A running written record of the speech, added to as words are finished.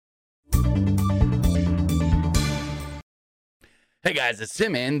Hey guys, it's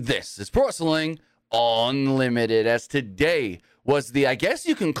Tim, and this is Pro Wrestling Unlimited. As today was the, I guess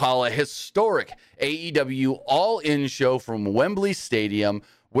you can call it, historic AEW All In show from Wembley Stadium.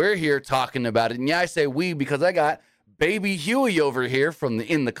 We're here talking about it, and yeah, I say we because I got baby Huey over here from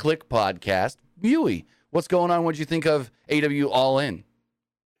the In the Click podcast. Huey, what's going on? What'd you think of AEW All In?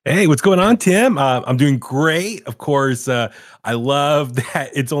 Hey, what's going on, Tim? I'm doing great. Of course, I love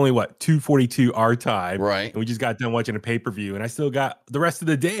that it's only, 2:42 our time. Right. And we just got done watching a pay-per-view, and I still got the rest of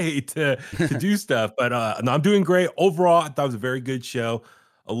the day to do stuff. But no, I'm doing great. Overall, I thought it was a very good show.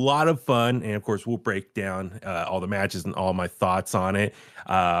 A lot of fun. And, of course, we'll break down all the matches and all my thoughts on it.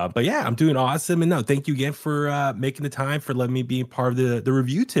 But, yeah, I'm doing awesome. And, no, thank you again for making the time, for letting me be part of the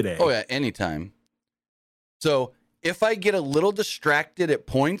review today. Oh, yeah, anytime. So if I get a little distracted at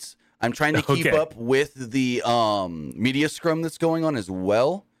points, I'm trying to keep up with the media scrum that's going on as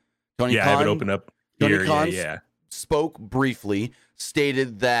well. Tony Khan, I have it open up here. Tony Khan spoke briefly,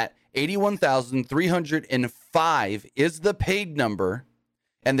 stated that 81,305 is the paid number,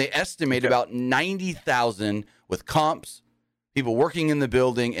 and they estimate about 90,000 with comps, people working in the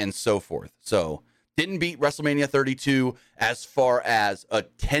building, and so forth. So didn't beat WrestleMania 32 as far as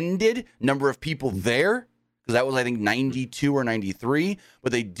attended number of people there, because that was, I think, 92 or 93,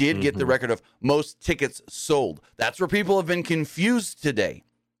 but they did get the record of most tickets sold. That's where people have been confused today.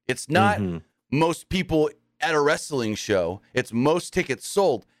 It's not most people at a wrestling show. It's most tickets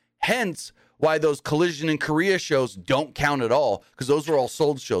sold. Hence, why those Collision and Korea shows don't count at all, because those were all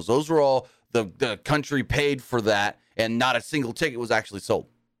sold shows. Those were all the country paid for that, and not a single ticket was actually sold.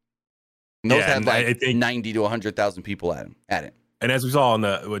 And those had like 90 to 100,000 people at it. And as we saw on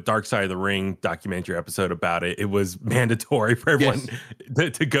the Dark Side of the Ring documentary episode about it, it was mandatory for everyone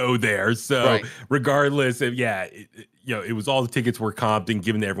to go there. So regardless of, it was all the tickets were comped and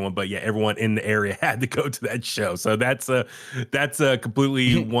given to everyone, but everyone in the area had to go to that show. So that's a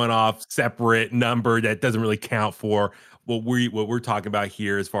completely one-off separate number that doesn't really count for what we're talking about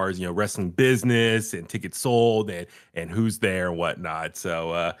here as far as, wrestling business and tickets sold and who's there and whatnot.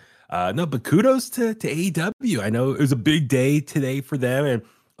 So, no, but kudos to AEW. I know it was a big day today for them, and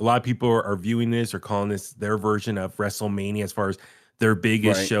a lot of people are viewing this or calling this their version of WrestleMania as far as their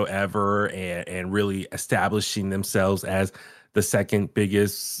biggest show ever, and really establishing themselves as the second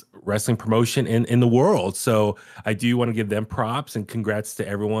biggest wrestling promotion in the world. So I do want to give them props and congrats to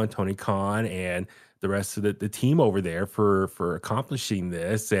everyone, Tony Khan and the rest of the team over there for accomplishing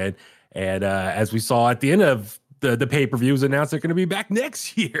this. And as we saw at the end of the pay-per-views, announced they're going to be back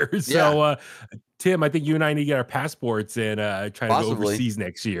next year. So, Tim, I think you and I need to get our passports and try to go overseas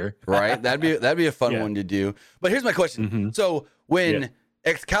next year. Right? That'd be a fun one to do. But here's my question. So when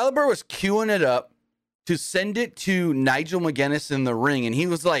Excalibur was queuing it up to send it to Nigel McGuinness in the ring, and he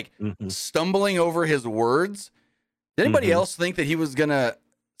was like stumbling over his words, did anybody else think that he was going to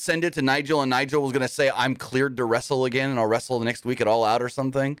send it to Nigel and Nigel was going to say, "I'm cleared to wrestle again and I'll wrestle the next week at All Out" or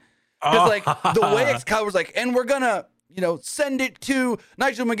something? Because like the way Excalibur was like, and we're gonna, send it to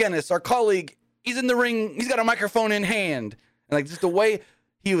Nigel McGuinness, our colleague. He's in the ring. He's got a microphone in hand, and like just the way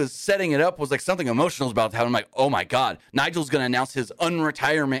he was setting it up was like something emotional was about to happen. I'm like, oh my god, Nigel's gonna announce his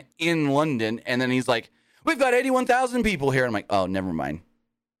unretirement in London, and then he's like, we've got 81,000 people here. And I'm like, oh, never mind.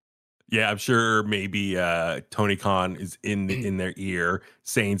 Yeah, I'm sure maybe Tony Khan is in their ear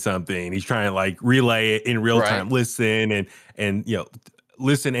saying something. He's trying to like relay it in real time, listen and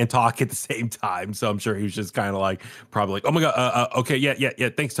listen and talk at the same time. So I'm sure he was just kind of like, probably like, oh my God, okay, yeah,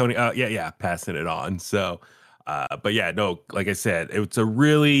 thanks, Tony. Passing it on. So, but yeah, no, like I said, it's a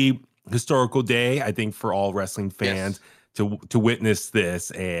really historical day, I think, for all wrestling fans to witness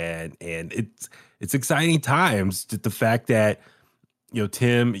this, and it's exciting times. The fact that,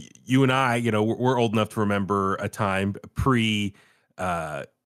 Tim, you and I, we're old enough to remember a time pre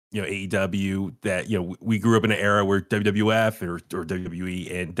AEW that, we grew up in an era where WWF or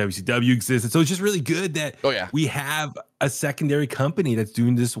WWE and WCW existed. So it's just really good that we have a secondary company that's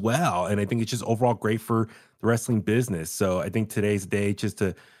doing this well. And I think it's just overall great for the wrestling business. So I think today's day just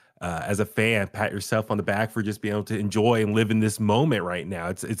to, as a fan, pat yourself on the back for just being able to enjoy and live in this moment right now.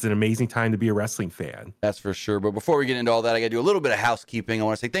 It's an amazing time to be a wrestling fan. That's for sure. But before we get into all that, I got to do a little bit of housekeeping. I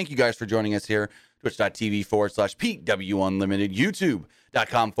want to say thank you guys for joining us here. Twitch.tv/PW Unlimited,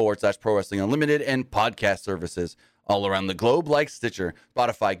 YouTube.com/Pro Wrestling Unlimited, and podcast services all around the globe like Stitcher,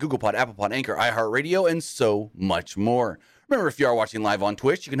 Spotify, Google Pod, Apple Pod, Anchor, iHeartRadio, and so much more. Remember, if you are watching live on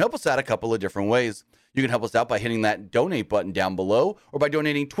Twitch, you can help us out a couple of different ways. You can help us out by hitting that donate button down below or by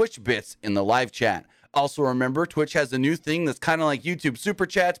donating Twitch bits in the live chat. Also, remember, Twitch has a new thing that's kind of like YouTube Super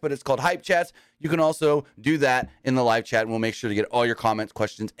Chats, but it's called Hype Chats. You can also do that in the live chat, and we'll make sure to get all your comments,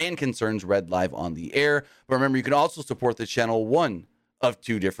 questions, and concerns read live on the air. But remember, you can also support the channel one of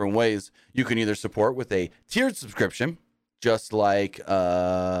two different ways. You can either support with a tiered subscription, just like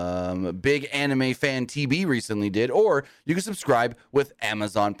Big Anime Fan TB recently did, or you can subscribe with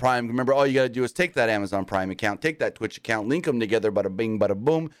Amazon Prime. Remember, all you got to do is take that Amazon Prime account, take that Twitch account, link them together, bada bing, bada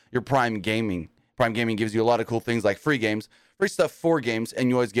boom, your Prime Gaming. Prime Gaming gives you a lot of cool things like free games, free stuff for games, and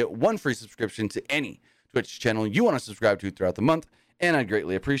you always get one free subscription to any Twitch channel you want to subscribe to throughout the month, and I'd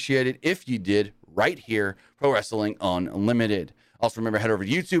greatly appreciate it if you did right here, Pro Wrestling Unlimited. Also, remember, head over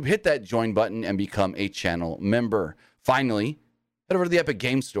to YouTube, hit that join button, and become a channel member. Finally, head over to the Epic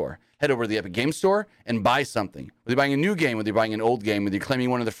Game Store. Head over to the Epic Game Store and buy something. Whether you're buying a new game, whether you're buying an old game, whether you're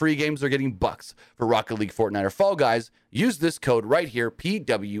claiming one of the free games, or getting bucks for Rocket League, Fortnite, or Fall Guys, use this code right here,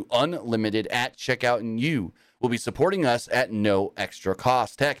 PW Unlimited, at checkout, and you will be supporting us at no extra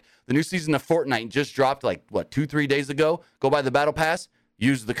cost. Heck, the new season of Fortnite just dropped like, 2-3 days ago? Go buy the Battle Pass,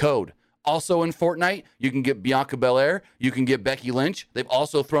 use the code. Also in Fortnite, you can get Bianca Belair, you can get Becky Lynch. They've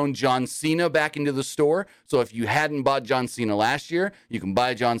also thrown John Cena back into the store. So if you hadn't bought John Cena last year, you can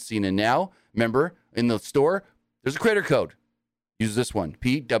buy John Cena now. Remember, in the store, there's a creator code. Use this one,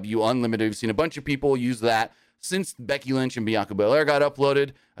 PW Unlimited. We've seen a bunch of people use that since Becky Lynch and Bianca Belair got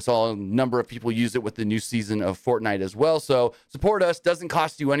uploaded. I saw a number of people use it with the new season of Fortnite as well. So support us. Doesn't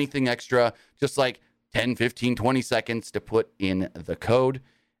cost you anything extra, just like 10, 15, 20 seconds to put in the code.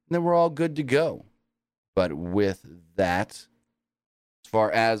 Then we're all good to go. But with that, as far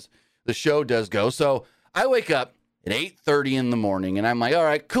as the show does go, so I wake up at 8:30 in the morning, and I'm like, all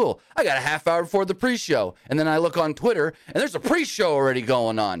right, cool. I got a half hour before the pre-show. And then I look on Twitter, and there's a pre-show already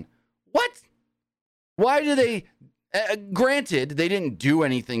going on. What? Why do they... granted, they didn't do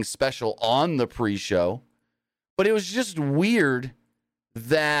anything special on the pre-show, but it was just weird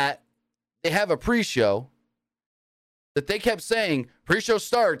that they have a pre-show that they kept saying pre-show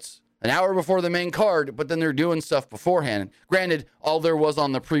starts an hour before the main card, but then they're doing stuff beforehand. Granted, all there was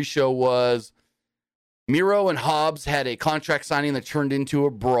on the pre-show was Miro and Hobbs had a contract signing that turned into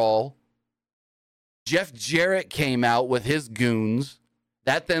a brawl. Jeff Jarrett came out with his goons.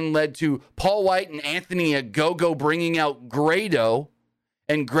 That then led to Paul White and Anthony Ogogo bringing out Grado,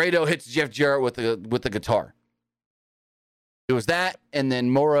 and Grado hits Jeff Jarrett with the guitar. It was that, and then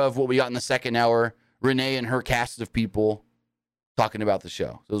more of what we got in the second hour, Renee and her cast of people talking about the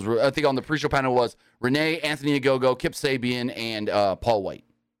show. So it was, I think on the pre-show panel was Renee, Anthony Ogogo, Kip Sabian, and Paul White.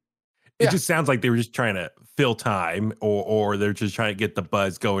 It just sounds like they were just trying to fill time, or they're just trying to get the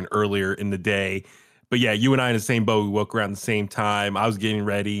buzz going earlier in the day. But yeah, you and I in the same boat. We woke around the same time. I was getting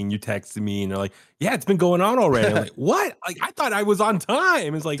ready, and you texted me, and they're like, "Yeah, it's been going on already." I'm like, "What? Like, I thought I was on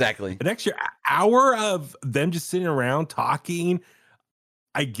time." It's like exactly an extra hour of them just sitting around talking.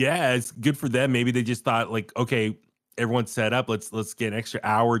 I guess good for them. Maybe they just thought like, okay, everyone's set up. Let's get an extra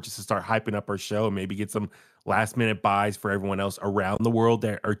hour just to start hyping up our show, and maybe get some last minute buys for everyone else around the world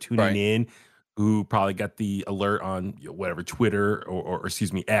that are tuning in, who probably got the alert on whatever Twitter or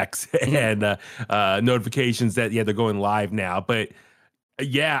excuse me, X and notifications that they're going live now. But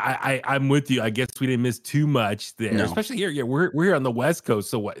yeah, I'm with you. I guess we didn't miss too much there, especially here. Yeah, we're here on the West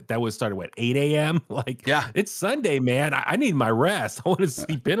Coast. So what? That was started 8 a.m. Like, it's Sunday, man. I need my rest. I want to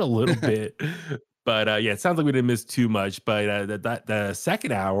sleep in a little bit. But yeah, it sounds like we didn't miss too much. But the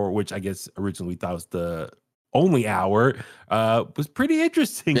second hour, which I guess originally we thought was the only hour, was pretty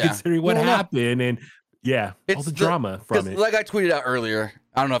interesting considering what happened. And all the drama from it. Like I tweeted out earlier,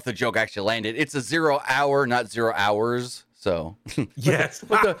 I don't know if the joke actually landed. It's a 0 hour, not 0 hours. So yes,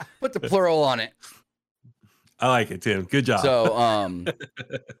 put the plural on it. I like it, Tim. Good job. So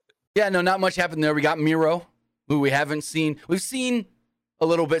not much happened there. We got Miro, who we haven't seen. We've seen a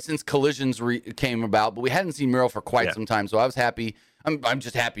little bit since Collisions came about, but we hadn't seen Miro for quite some time. So I was happy. I'm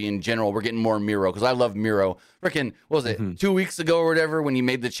just happy in general. We're getting more Miro because I love Miro. Freaking, what was it, 2 weeks ago or whatever, when he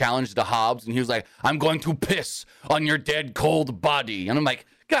made the challenge to Hobbs, and he was like, "I'm going to piss on your dead cold body," and I'm like,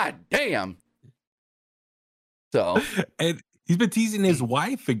 God damn. So, and he's been teasing his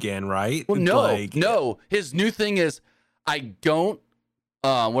wife again, right? Well, no. His new thing is, I don't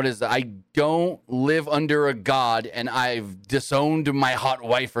live under a god, and I've disowned my hot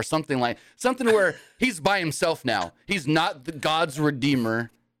wife, or something where he's by himself now. He's not the God's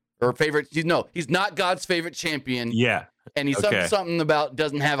redeemer or favorite. He's not God's favorite champion. Yeah. And he's something about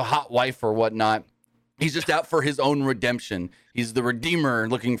doesn't have a hot wife or whatnot. He's just out for his own redemption. He's the redeemer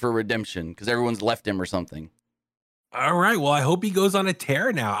looking for redemption because everyone's left him or something. All right. Well, I hope he goes on a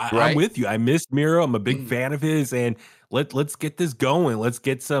tear now. I'm with you. I missed Miro. I'm a big fan of his. And let's get this going. Let's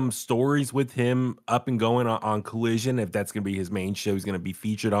get some stories with him up and going on Collision, if that's going to be his main show he's going to be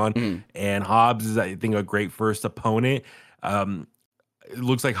featured on. And Hobbs is, I think, a great first opponent. It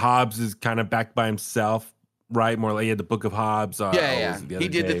looks like Hobbs is kind of back by himself, right? More like he had the Book of Hobbs. He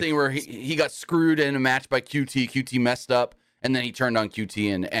did the thing where he got screwed in a match by QT. QT messed up, and then he turned on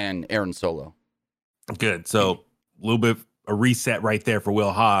QT and Aaron Solo. Good. So a little bit a reset right there for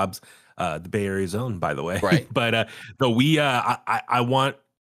Will Hobbs, the Bay Area zone, by the way. Right. But I want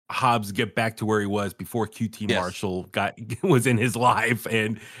Hobbs to get back to where he was before QT Marshall was in his life,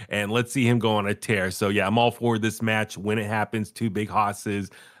 and let's see him go on a tear. So yeah, I'm all for this match when it happens. Two big hosses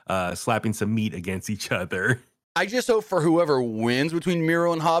slapping some meat against each other. I just hope for whoever wins between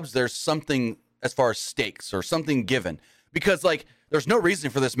Miro and Hobbs, there's something as far as stakes or something given, because like there's no reason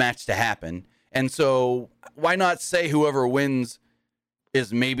for this match to happen. And so why not say whoever wins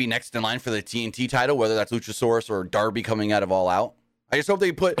is maybe next in line for the TNT title, whether that's Luchasaurus or Darby coming out of All Out. I just hope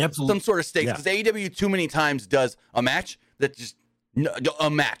they put some sort of stakes, because AEW too many times does a match that just a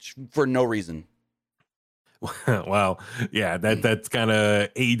match for no reason. Well, yeah, that's kind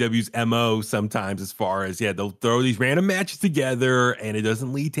of AEW's MO sometimes, as far as they'll throw these random matches together and it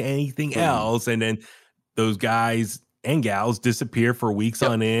doesn't lead to anything else, and then those guys and gals disappear for weeks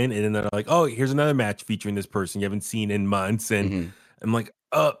on end, and then they're like, oh, here's another match featuring this person you haven't seen in months, and I'm like,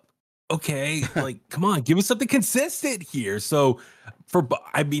 okay, like, come on, give us something consistent here. So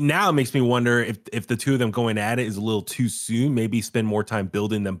now it makes me wonder if the two of them going at it is a little too soon. Maybe spend more time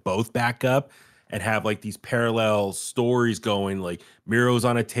building them both back up and have like these parallel stories going, like Miro's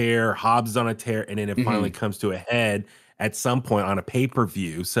on a tear, Hobbs is on a tear, and then it finally comes to a head at some point on a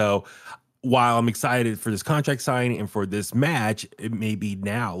pay-per-view. So while I'm excited for this contract signing and for this match, it may be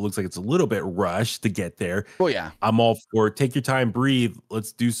now. It looks like it's a little bit rushed to get there. Oh yeah, I'm all for take your time, breathe.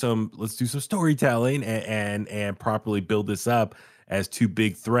 Let's do some storytelling and properly build this up as two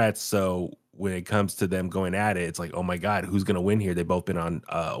big threats. So when it comes to them going at it, it's like, oh my God, who's gonna win here? They've both been on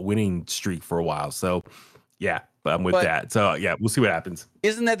a winning streak for a while. So yeah, but I'm with that. So yeah, we'll see what happens.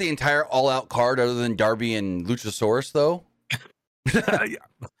 Isn't that the entire All Out card other than Darby and Luchasaurus though?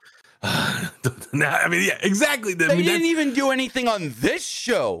 I mean, yeah, exactly. They didn't even do anything on this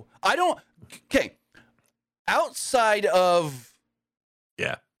show. Outside of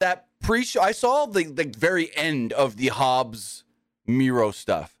that pre-show, I saw the very end of the Hobbs Miro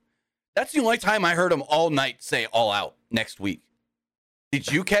stuff. That's the only time I heard him all night say All Out next week.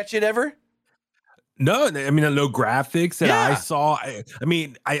 Did you catch it ever? No, I mean, no graphics that I saw.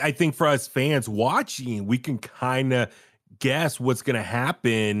 I think for us fans watching, we can kind of guess what's going to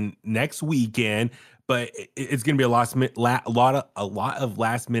happen next weekend, but it's going to be a lot of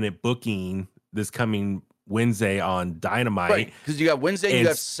last minute booking this coming Wednesday on Dynamite. Right, because you got Wednesday, you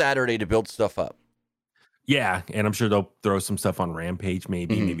got Saturday to build stuff up. Yeah, and I'm sure they'll throw some stuff on Rampage,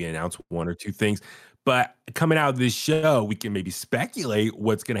 maybe announce one or two things. But coming out of this show, we can maybe speculate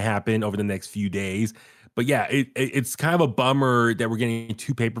what's going to happen over the next few days. But yeah, it's kind of a bummer that we're getting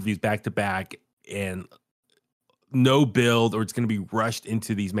two pay-per-views back to back and no build, or it's going to be rushed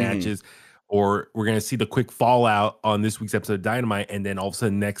into these matches, or we're going to see the quick fallout on this week's episode of Dynamite, and then all of a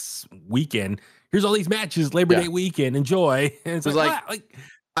sudden next weekend, here's all these matches, Labor Day weekend, enjoy. And it's like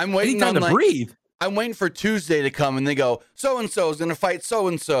I'm waiting to breathe. I'm waiting for Tuesday to come, and they go, so-and-so is going to fight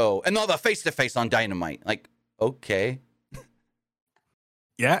so-and-so, and they'll have a face-to-face on Dynamite. Like, okay.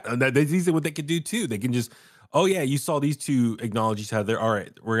 Yeah, that's easily what they could do, too. They can just, oh, yeah, you saw these two acknowledge each other. All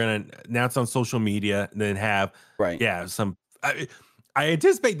right, we're going to announce on social media and then have, some. I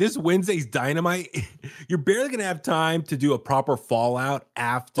anticipate this Wednesday's Dynamite, you're barely going to have time to do a proper fallout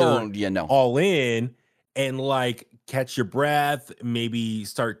after All In and, like, catch your breath, maybe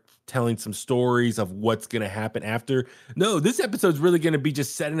start telling some stories of what's going to happen after. No, this episode's really going to be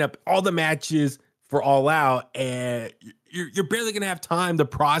just setting up all the matches for All Out, and you're barely going to have time to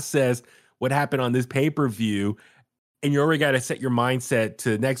process what happened on this pay-per-view, and you already got to set your mindset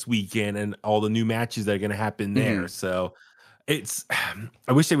to next weekend and all the new matches that are going to happen there. So I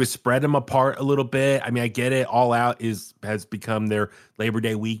wish they would spread them apart a little bit. I mean, I get it. All Out has become their Labor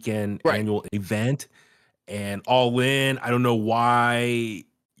Day weekend annual event, and All In, I don't know why,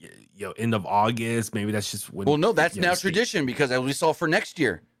 end of August, maybe that's just when. Well, no, that's now tradition, because as we saw for next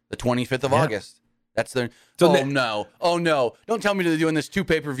year, the 25th of August. That's their. No! Don't tell me they're doing this 2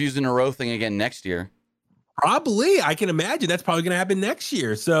 pay-per-views in a row thing again next year. Probably, I can imagine that's probably going to happen next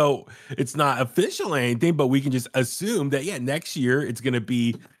year. So it's not official or anything, but we can just assume that next year it's going to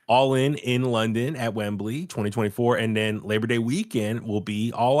be All In London at Wembley 2024, and then Labor Day weekend will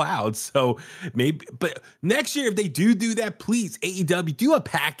be All Out. So maybe, but next year if they do that, please AEW do a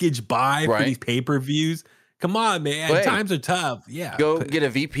package buy for these pay-per-views, Come on, man. Hey, times are tough. Yeah. Go get a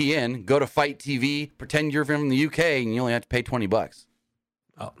VPN, go to Fight TV, pretend you're from the UK, and you only have to pay $20.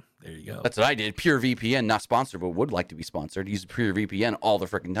 Oh, there you go. That's what I did. Pure VPN, not sponsored, but would like to be sponsored. Use Pure VPN all the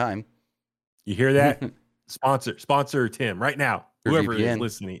freaking time. You hear that? Sponsor Tim right now. Pure Whoever VPN. is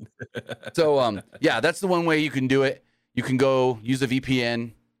listening. So, yeah, that's the one way you can do it. You can go use a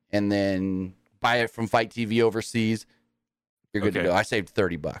VPN and then buy it from Fight TV overseas. You're good to go. I saved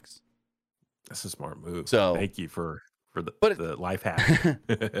 $30. That's a smart move. So thank you for the life hack.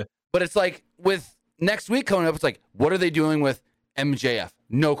 But it's like with next week coming up, it's like, what are they doing with MJF?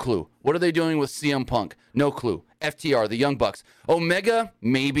 No clue. What are they doing with CM Punk? No clue. FTR, the Young Bucks. Omega,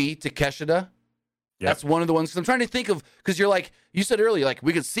 maybe Takeshita. That's one of the ones. Cause I'm trying to think of, because you're like, you said earlier, like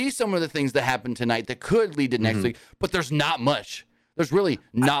we could see some of the things that happened tonight that could lead to next week, but there's not much. There's really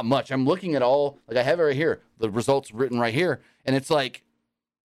not much. I'm looking at all, like I have it right here, the results written right here, and it's like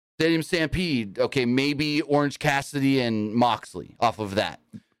Stadium Stampede. Okay, maybe Orange Cassidy and Moxley off of that.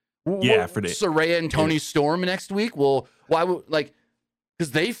 Yeah, for the Saraya and Tony Storm next week. Well, why would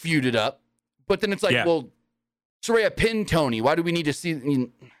because they feuded up, but then it's like, well, Saraya pinned Tony. Why do we need to see?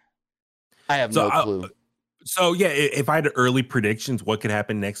 I have no clue. So yeah, if I had early predictions, what could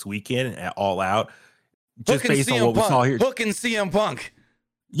happen next weekend at All Out, just based on what we saw here, Hook and CM Punk.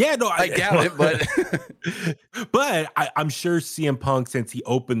 Yeah, no, I doubt it, but but I'm sure CM Punk, since he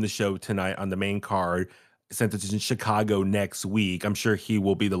opened the show tonight on the main card, since it's in Chicago next week, I'm sure he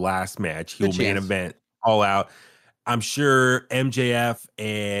will be the last match. He will main event All Out. I'm sure MJF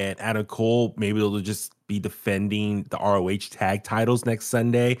and Adam Cole, maybe they'll just be defending the ROH tag titles next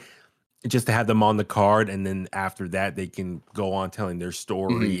Sunday, just to have them on the card. And then after that, they can go on telling their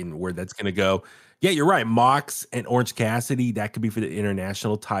story and where that's going to go. Yeah, you're right. Mox and Orange Cassidy, that could be for the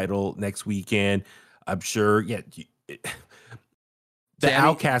international title next weekend. I'm sure. Yeah. The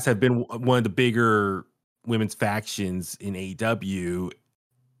Outcasts have been one of the bigger women's factions in AEW.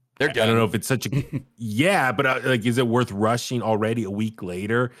 They're done. I don't know if it's such a, but like, is it worth rushing already a week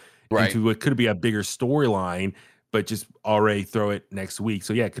later into what could be a bigger storyline, but just already throw it next week?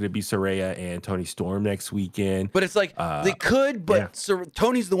 So yeah, could it be Saraya and Tony Storm next weekend? But it's like they could, but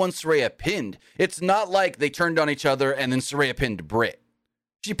Tony's the one Saraya pinned. It's not like they turned on each other and then Saraya pinned Britt.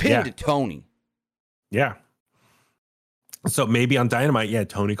 She pinned Tony. Yeah. So maybe on Dynamite,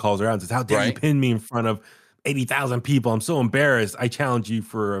 Tony calls her out and says, "How dare you pin me in front of 80,000 people? I'm so embarrassed. I challenge you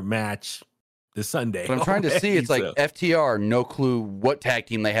for a match this Sunday." But I'm trying to see. It's like FTR, no clue what tag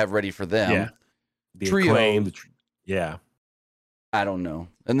team they have ready for them. Yeah. The Trio. Acclaim, I don't know.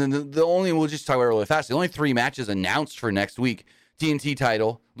 And then the only, we'll just talk about it really fast. The only 3 matches announced for next week: TNT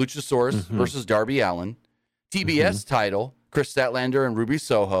title, Luchasaurus versus Darby Allin; TBS title, Chris Statlander and Ruby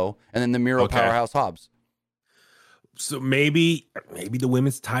Soho; and then the Miro Powerhouse Hobbs. So maybe the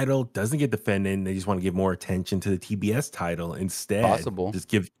women's title doesn't get defended, and they just want to give more attention to the TBS title instead. Possible. Just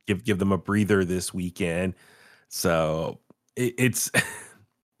give them a breather this weekend. So it's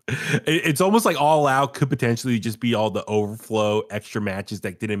it's almost like All Out could potentially just be all the overflow extra matches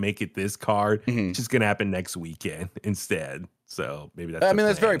that didn't make it this card. It's just gonna happen next weekend instead. So maybe that's. I mean,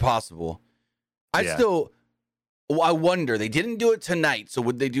 that's very possible. I wonder, they didn't do it tonight, so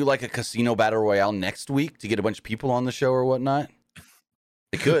would they do like a casino battle royale next week to get a bunch of people on the show or whatnot?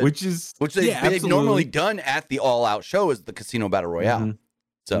 They could, which they've normally done at the All Out show, is the casino battle royale.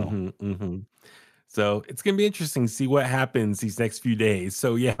 So so it's gonna be interesting to see what happens these next few days.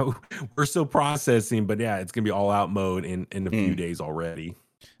 So yeah, we're still processing, but yeah, it's gonna be All Out mode in a few days already.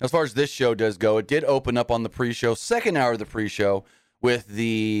 As far as this show does go, it did open up on the pre-show, second hour of the pre-show, with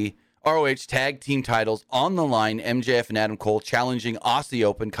the ROH tag team titles on the line. MJF and Adam Cole challenging Aussie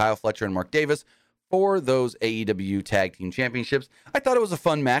Open, Kyle Fletcher and Mark Davis, for those AEW tag team championships. I thought it was a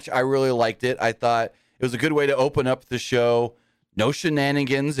fun match. I really liked it. I thought it was a good way to open up the show. No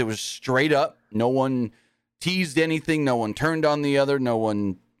shenanigans. It was straight up. No one teased anything. No one turned on the other. No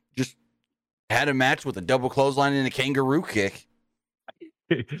one just had a match with a double clothesline and a kangaroo kick.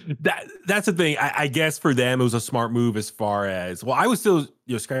 That's the thing. I guess for them it was a smart move as far as, well, I was still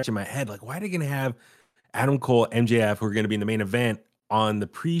scratching my head like, why are they gonna have Adam Cole, MJF, who are gonna be in the main event on the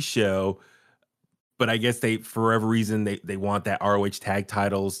pre-show? But I guess they, for whatever reason, they want that ROH tag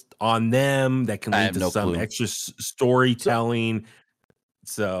titles on them. That can lead to some extra storytelling.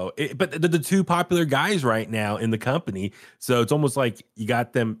 But the 2 popular guys right now in the company, so it's almost like you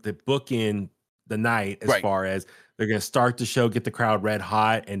got them to book in the night as far as they're going to start the show, get the crowd red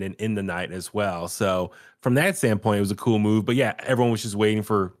hot, and then end the night as well. So from that standpoint, it was a cool move. But yeah, everyone was just waiting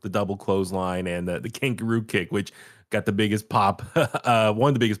for the double clothesline and the kangaroo kick, which got the biggest pop, one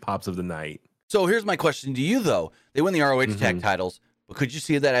of the biggest pops of the night. So here's my question to you, though. They win the ROH tag titles, But could you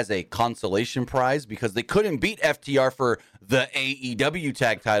see that as a consolation prize? Because they couldn't beat FTR for the AEW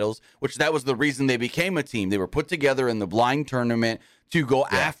tag titles, which that was the reason they became a team. They were put together in the blind tournament to go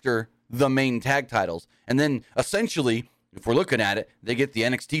after the main tag titles. And then essentially, if we're looking at it, they get the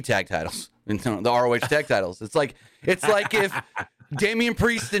NXT tag titles and the ROH tag titles. It's like if Damian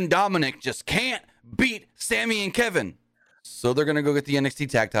Priest and Dominic just can't beat Sammy and Kevin. So they're going to go get the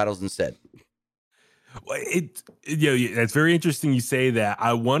NXT tag titles instead. Well, that's very interesting you say that.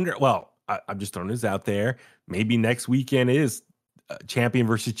 I wonder, I'm just throwing this out there. Maybe next weekend is champion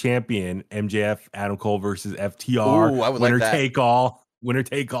versus champion, MJF, Adam Cole versus FTR. Ooh, I would winner like that. Winner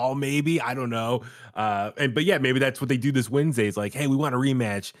take all, maybe. I don't know. But maybe that's what they do this Wednesday. It's like, hey, we want a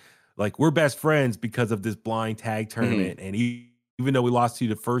rematch. Like, we're best friends because of this blind tag tournament. And even though we lost to you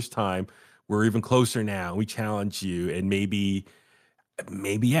the first time, we're even closer now. We challenge you. And maybe,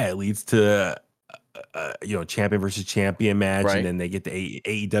 it leads to champion versus champion match, right? And then they get the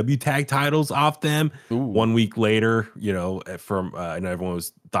AEW tag titles off them. Ooh. 1 week later, from I know everyone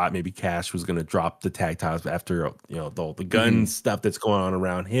thought maybe Cash was going to drop the tag titles after the gun stuff that's going on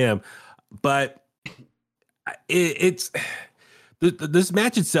around him, but it's this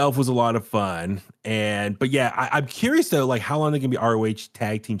match itself was a lot of fun, I'm curious though, like how long they can be ROH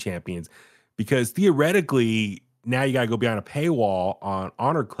tag team champions, because theoretically now you got to go behind a paywall on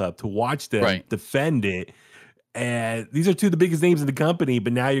Honor Club to watch them defend it. And these are two of the biggest names in the company,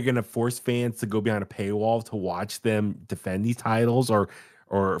 but now you're going to force fans to go behind a paywall to watch them defend these titles, or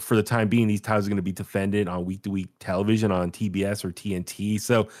for the time being, these titles are going to be defended on week-to-week television on TBS or TNT.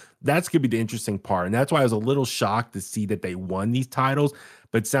 So that's going to be the interesting part. And that's why I was a little shocked to see that they won these titles,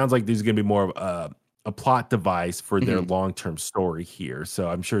 but it sounds like there's going to be more of a plot device for their long-term story here. So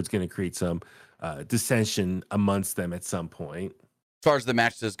I'm sure it's going to create some dissension amongst them at some point. As far as the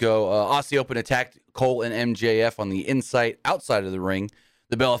matches go, Aussie Open attacked Cole and MJF on the outside of the ring.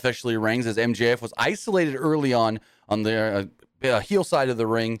 The bell officially rings as MJF was isolated early on the heel side of the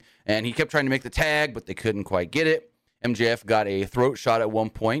ring, and he kept trying to make the tag, but they couldn't quite get it. MJF got a throat shot at one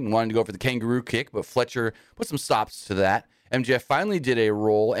point and wanted to go for the kangaroo kick, but Fletcher put some stops to that. MJF finally did a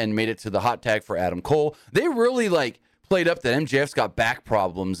roll and made it to the hot tag for Adam Cole. They really played up that MJF's got back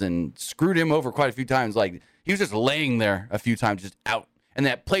problems and screwed him over quite a few times. Like, he was just laying there a few times, just out. And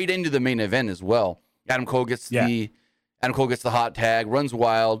that played into the main event as well. Adam Cole gets the hot tag, runs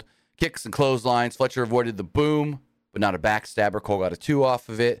wild, kicks and clotheslines. Fletcher avoided the boom, but not a backstabber. Cole got a 2 off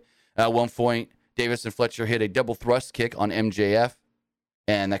of it. At one point, Davis and Fletcher hit a double thrust kick on MJF,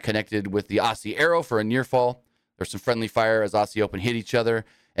 and that connected with the Aussie Arrow for a near fall. There's some friendly fire as Aussie Open hit each other.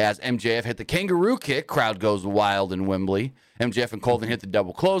 As MJF hit the kangaroo kick, crowd goes wild in Wembley. MJF and Colton hit the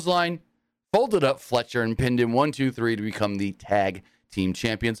double clothesline, folded up Fletcher, and pinned him 1, 2, 3 to become the tag team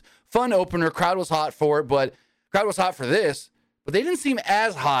champions. Fun opener. Crowd was hot for it, but they didn't seem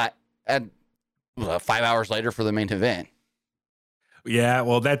as hot at 5 hours later for the main event. Yeah,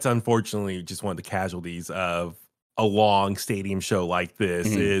 well, that's unfortunately just one of the casualties of a long stadium show like this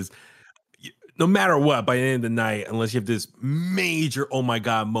is no matter what, by the end of the night, unless you have this major oh my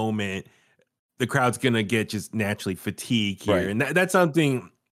god moment, the crowd's gonna get just naturally fatigued here. Right. And that's something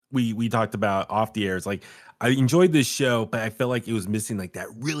we talked about off the air. It's like, I enjoyed this show, but I felt like it was missing like that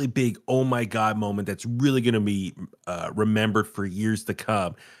really big oh my god moment that's really gonna be remembered for years to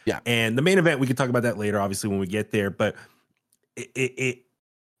come. Yeah. And the main event, we can talk about that later, obviously, when we get there. But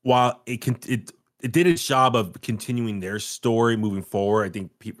while it did its job of continuing their story moving forward, I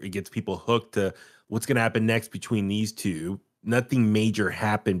think it gets people hooked to what's going to happen next between these two. Nothing major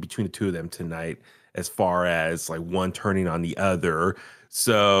happened between the two of them tonight as far as like one turning on the other.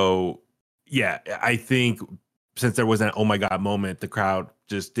 So, yeah, I think since there was that oh my god moment, the crowd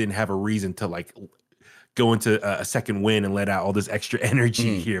just didn't have a reason to like go into a second win and let out all this extra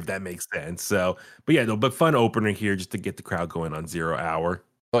energy here, if that makes sense. So, but fun opener here just to get the crowd going on 0 hour.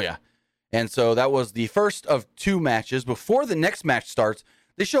 Oh, yeah. And so that was the first of 2 matches. Before the next match starts,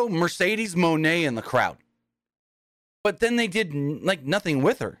 they show Mercedes Moné in the crowd. But then they did nothing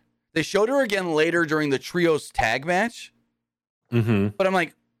with her. They showed her again later during the trios tag match. But I'm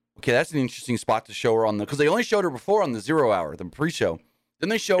like, okay, that's an interesting spot to show her because they only showed her before on the 0 hour, the pre-show. Then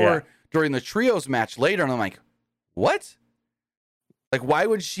they show her during the trios match later, and I'm like, what? Like, why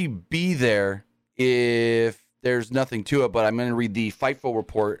would she be there if there's nothing to it? But I'm going to read the Fightful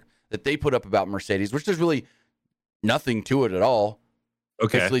report that they put up about Mercedes, which there's really nothing to it at all.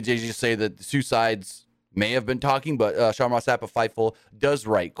 Okay. Basically, they just say that the 2 sides may have been talking, but Sean Ross Sapp of Fightful does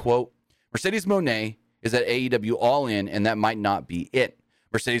write, quote, Mercedes Moné is at AEW All In, and that might not be it.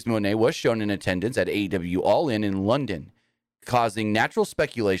 Mercedes Moné was shown in attendance at AEW All In London, causing natural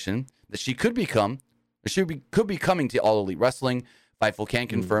speculation that she could be coming to All Elite Wrestling. Fightful can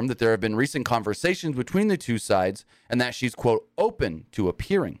confirm that there have been recent conversations between the two sides and that she's, quote, open to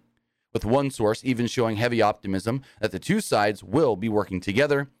appearing, with one source even showing heavy optimism that the two sides will be working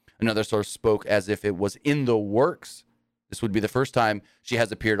together. Another source spoke as if it was in the works. This would be the first time she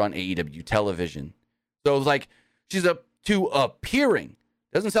has appeared on AEW television. So it's like she's up to appearing.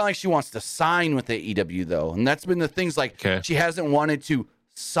 Doesn't sound like she wants to sign with AEW, though. And that's been the things, like, she hasn't wanted to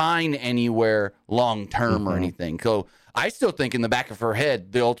sign anywhere long term or anything. So I still think in the back of her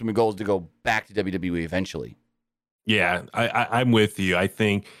head, the ultimate goal is to go back to WWE eventually. Yeah, I'm with you. I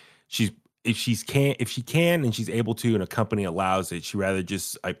think if she can and she's able to, and a company allows it, she rather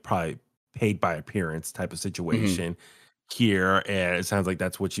just probably paid by appearance type of situation here. And it sounds like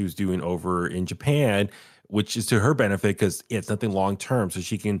that's what she was doing over in Japan, which is to her benefit because it's nothing long term. So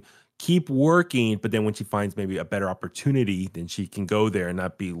she can keep working, but then when she finds maybe a better opportunity, then she can go there and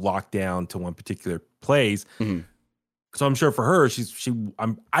not be locked down to one particular place. So I'm sure for her,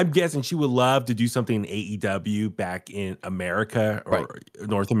 I'm guessing she would love to do something in AEW back in America or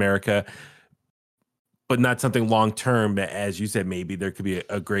North America, but not something long term. As you said, maybe there could be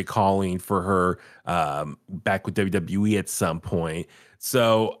a great calling for her back with WWE at some point.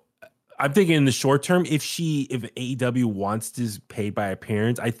 So I'm thinking in the short term, if AEW wants to pay by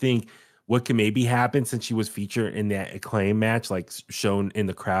appearance, I think what can maybe happen, since she was featured in that Acclaim match, like shown in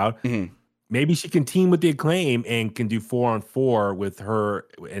the crowd, maybe she can team with the Acclaim and can do 4-on-4 with her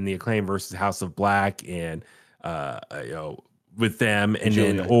and the Acclaim versus House of Black and with them, and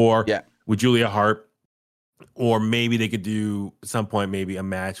Julia. With Julia Hart. Or maybe they could do at some point maybe a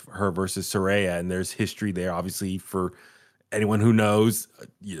match for her versus Saraya, and there's history there, obviously, for anyone who knows.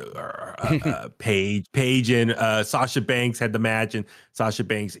 Paige and Sasha Banks had the match, and Sasha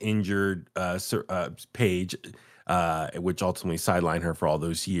Banks injured Paige, which ultimately sidelined her for all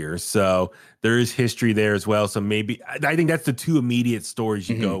those years. So there is history there as well. So maybe I think that's the two immediate stories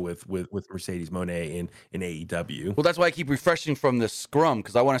you go with Mercedes Moné in AEW. Well, that's why I keep refreshing from the scrum,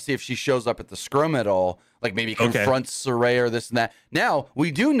 because I want to see if she shows up at the scrum at all, like maybe confronts Saraya or this and that. Now,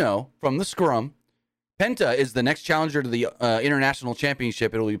 we do know from the scrum, Penta is the next challenger to the International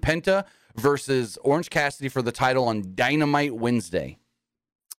Championship. It'll be Penta versus Orange Cassidy for the title on Dynamite Wednesday.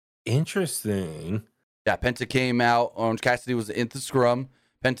 Interesting. Yeah, Penta came out. Orange Cassidy was in the scrum.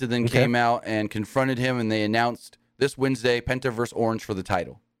 Penta then came out and confronted him, and they announced this Wednesday, Penta versus Orange for the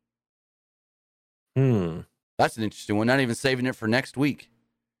title. That's an interesting one. Not even saving it for next week.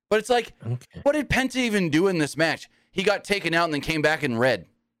 But it's like, what did Penta even do in this match? He got taken out and then came back in red,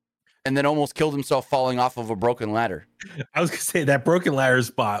 and then almost killed himself falling off of a broken ladder. I was going to say that broken ladder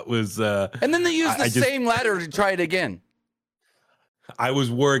spot was... and then they used the same ladder to try it again. I was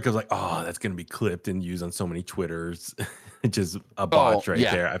worried because, like, oh, that's going to be clipped and used on so many Twitters. Just a botch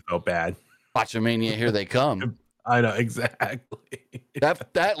there. I felt bad. Botchamania, here they come. I know, exactly.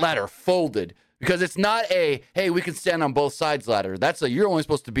 that ladder folded because it's not a, hey, we can stand on both sides ladder. That's you're only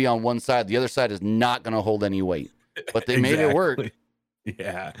supposed to be on one side. The other side is not going to hold any weight. But they made it work.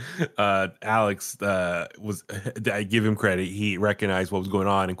 Yeah. Alex I give him credit. He recognized what was going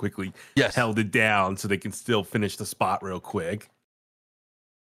on and quickly held it down so they can still finish the spot real quick.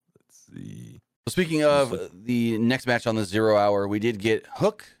 Speaking of the next match on the 0 Hour, we did get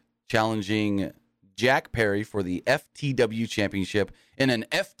Hook challenging Jack Perry for the FTW Championship in an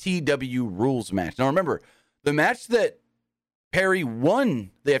FTW rules match. Now remember, the match that Perry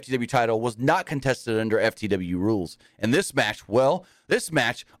won the FTW title was not contested under FTW rules. And this match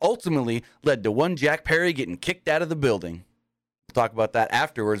ultimately led to one Jack Perry getting kicked out of the building. We'll talk about that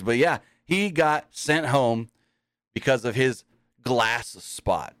afterwards. But yeah, he got sent home because of his glass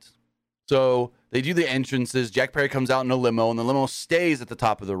spot. So they do the entrances. Jack Perry comes out in a limo, and the limo stays at the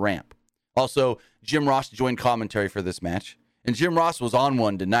top of the ramp. Also, Jim Ross joined commentary for this match, and Jim Ross was on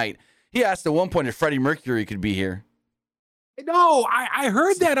one tonight. He asked at one point if Freddie Mercury could be here. No, I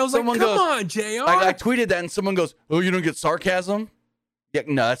heard that. I was like, come on, JR. I tweeted that, and someone goes, oh, you don't get sarcasm? Yeah,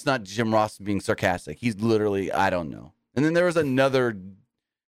 no, that's not Jim Ross being sarcastic. He's literally, I don't know. And then there was another,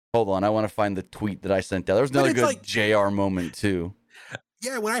 hold on, I want to find the tweet that I sent out. There was another good JR moment, too.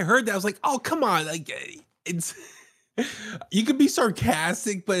 Yeah, when I heard that, I was like, oh, come on. Like, it's you could be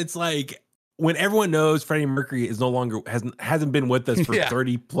sarcastic, but it's like when everyone knows Freddie Mercury is no longer hasn't been with us for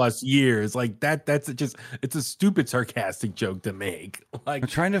 30 plus years, like that's just, it's a stupid sarcastic joke to make. Like, I'm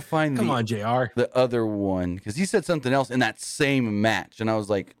trying to find come on, JR. The other one, because he said something else in that same match, and I was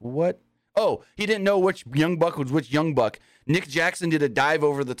like, what? Oh, he didn't know which Young Buck was which Young Buck. Nick Jackson did a dive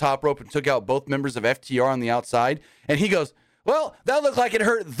over the top rope and took out both members of FTR on the outside, and he goes, well, that looked like it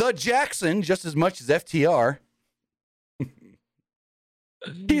hurt the Jackson just as much as FTR.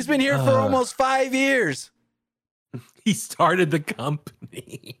 He's been here for almost 5 years. He started the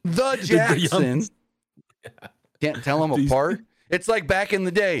company. The Jackson. Can't tell them apart. It's like back in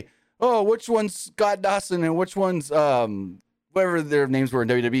the day. Oh, which one's Scott Dawson and which one's whatever their names were in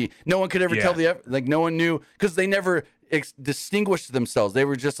WWE. No one could ever tell no one knew because they never distinguished themselves. They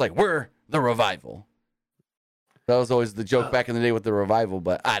were just like, we're the Revival. That was always the joke back in the day with the Revival,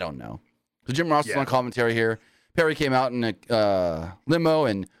 but I don't know. So Jim Ross was on commentary here. Perry came out in a limo,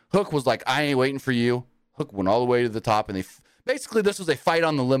 and Hook was like, I ain't waiting for you. Hook went all the way to the top, and basically this was a fight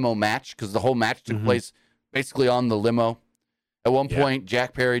on the limo match because the whole match took place basically on the limo. At one point,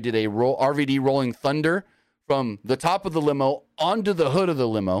 Jack Perry did a RVD Rolling Thunder from the top of the limo onto the hood of the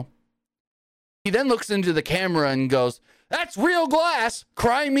limo. He then looks into the camera and goes, that's real glass.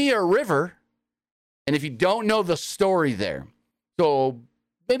 Cry me a river. And if you don't know the story there, so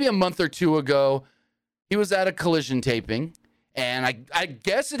maybe a month or two ago, he was at a Collision taping. And I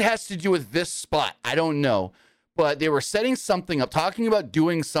guess it has to do with this spot. I don't know. But they were setting something up, talking about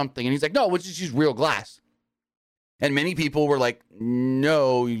doing something. And he's like, no, we'll just use real glass. And many people were like,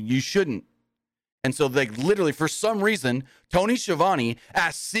 no, you shouldn't. And so they literally, for some reason, Tony Schiavone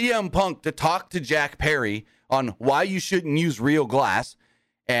asked CM Punk to talk to Jack Perry on why you shouldn't use real glass.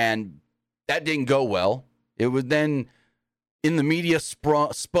 And that didn't go well. It was then in the media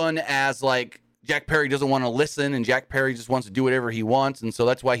spun as like Jack Perry doesn't want to listen and Jack Perry just wants to do whatever he wants. And so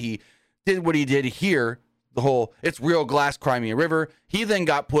that's why he did what he did here. The whole, it's real glass, cry me a river. He then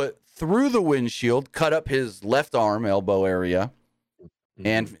got put through the windshield, cut up his left arm, elbow area.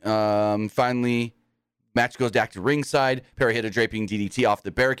 And finally, match goes back to ringside. Perry hit a draping DDT off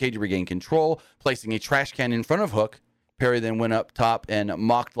the barricade to regain control, placing a trash can in front of Hook. Perry then went up top and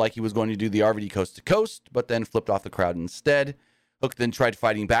mocked like he was going to do the RVD coast to coast, but then flipped off the crowd instead. Hook then tried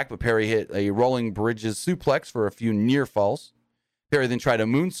fighting back, but Perry hit a rolling bridges suplex for a few near falls. Perry then tried a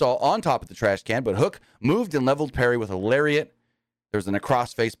moonsault on top of the trash can, but Hook moved and leveled Perry with a lariat. There was a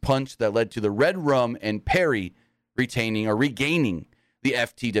crossface punch that led to the Red Rum and Perry retaining or regaining the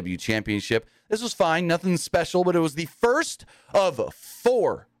FTW championship. This was fine, nothing special, but it was the first of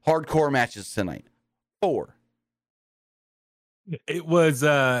 4 hardcore matches tonight. 4. It was,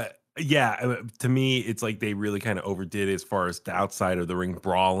 to me, it's like they really kind of overdid it as far as the outside of the ring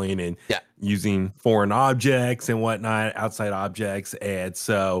brawling and using foreign objects and whatnot, outside objects. And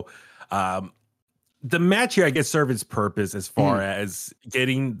so the match here, I guess, served its purpose as far as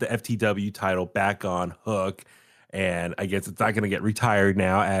getting the FTW title back on Hook. And I guess it's not going to get retired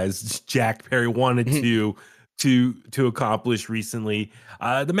now, as Jack Perry wanted to accomplish recently.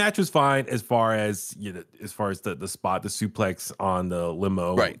 The match was fine as far as the spot, the suplex on the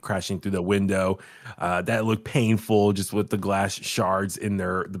limo crashing through the window. That looked painful, just with the glass shards in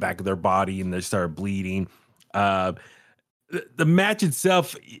the back of their body, and they started bleeding. The match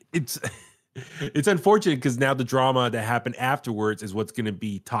itself, it's unfortunate because now the drama that happened afterwards is what's going to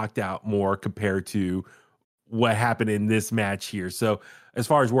be talked out more compared to what happened in this match here. So as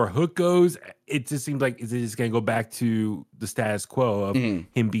far as where Hook goes, it just seems like it's just going to go back to the status quo of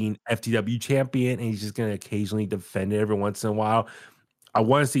him being FTW champion, and he's just going to occasionally defend it every once in a while. I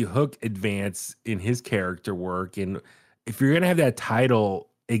want to see Hook advance in his character work. And if you're going to have that title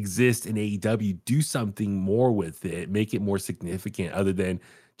exist in AEW, do something more with it, make it more significant other than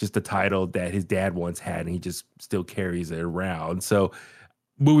just the title that his dad once had and he just still carries it around. So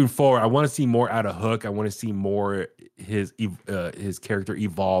moving forward, I want to see more out of Hook. I want to see more his character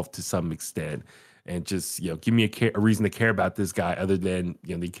evolve to some extent, and just give me a reason to care about this guy other than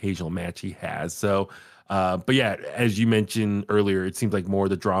the occasional match he has. So, but yeah, as you mentioned earlier, it seems like more of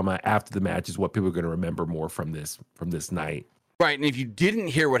the drama after the match is what people are going to remember more from this night. Right, and if you didn't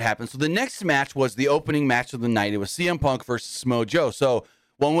hear what happened, so the next match was the opening match of the night. It was CM Punk versus Samoa Joe. So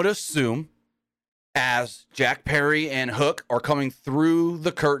one would assume, as Jack Perry and Hook are coming through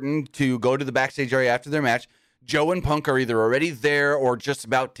the curtain to go to the backstage area after their match, Joe and Punk are either already there or just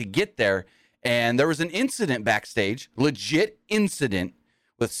about to get there. And there was an incident backstage, legit incident,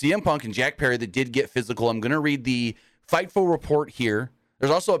 with CM Punk and Jack Perry that did get physical. I'm going to read the Fightful report here.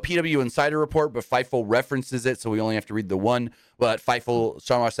 There's also a PW Insider report, but Fightful references it, so we only have to read the one. But Fightful,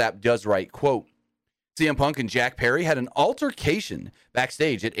 Sean Ross Sapp does write, quote, CM Punk and Jack Perry had an altercation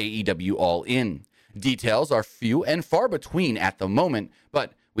backstage at AEW All In. Details are few and far between at the moment,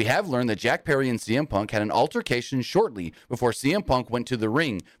 but we have learned that Jack Perry and CM Punk had an altercation shortly before CM Punk went to the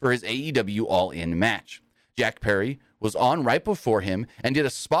ring for his AEW All In match. Jack Perry was on right before him and did a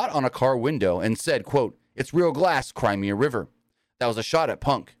spot on a car window and said, quote, it's real glass, cry me a river. That was a shot at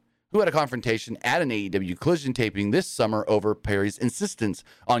Punk, who had a confrontation at an AEW Collision taping this summer over Perry's insistence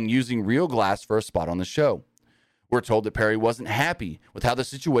on using real glass for a spot on the show. We're told that Perry wasn't happy with how the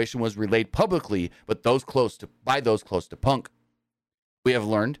situation was relayed publicly, but by those close to Punk. We have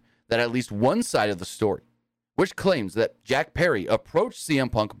learned that at least one side of the story, which claims that Jack Perry approached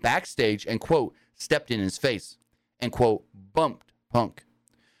CM Punk backstage and, quote, stepped in his face and, quote, bumped Punk.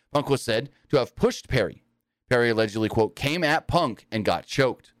 Punk was said to have pushed Perry. Perry allegedly, quote, came at Punk and got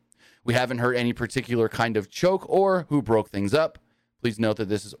choked. We haven't heard any particular kind of choke or who broke things up. Please note that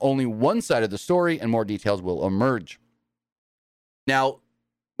this is only one side of the story and more details will emerge. Now,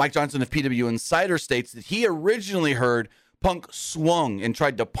 Mike Johnson of PW Insider states that he originally heard Punk swung and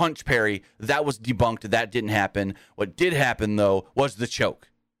tried to punch Perry. That was debunked. That didn't happen. What did happen, though, was the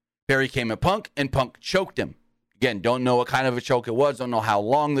choke. Perry came at Punk, and Punk choked him. Again, don't know what kind of a choke it was. Don't know how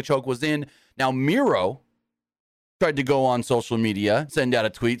long the choke was in. Now, Miro tried to go on social media, send out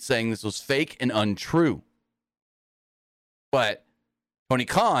a tweet saying this was fake and untrue. But Tony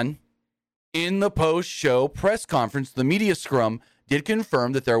Khan, in the post-show press conference, the media scrum, did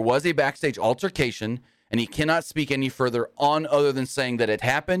confirm that there was a backstage altercation, and he cannot speak any further on other than saying that it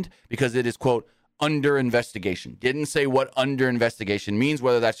happened because it is, quote, under investigation. Didn't say what under investigation means,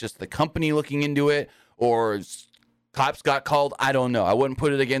 whether that's just the company looking into it or cops got called. I don't know. I wouldn't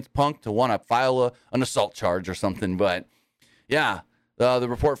put it against Punk to want to file an assault charge or something. But, yeah, the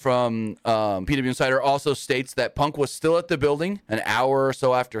report from PW Insider also states that Punk was still at the building an hour or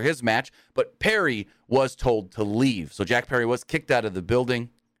so after his match, but Perry was told to leave. So Jack Perry was kicked out of the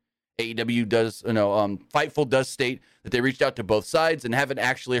building. AEW does, Fightful does state that they reached out to both sides and haven't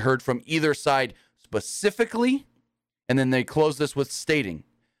actually heard from either side specifically. And then they close this with stating,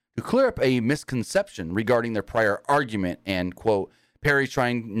 to clear up a misconception regarding their prior argument and, quote, Perry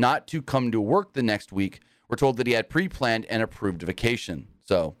trying not to come to work the next week, we're told that he had pre-planned and approved vacation.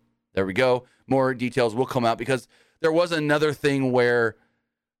 So there we go. More details will come out because there was another thing where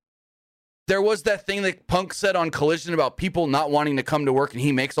there was that thing that Punk said on Collision about people not wanting to come to work and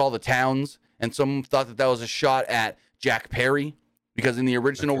he makes all the towns. And some thought that that was a shot at Jack Perry because in the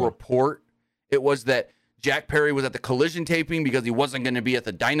original report, it was that Jack Perry was at the Collision taping because he wasn't going to be at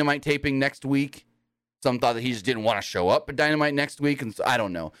the Dynamite taping next week. Some thought that he just didn't want to show up at Dynamite next week. And so, I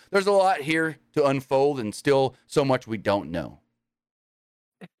don't know. There's a lot here to unfold and still so much we don't know.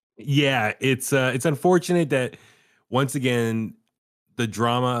 Yeah, it's unfortunate that once again, the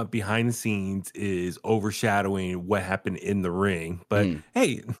drama behind the scenes is overshadowing what happened in the ring. But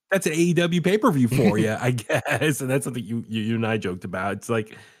hey, that's an AEW pay-per-view for you, I guess. And that's something you and I joked about. It's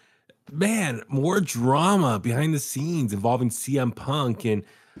like, man, more drama behind the scenes involving CM Punk. And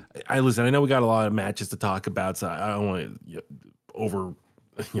I know we got a lot of matches to talk about, so I don't want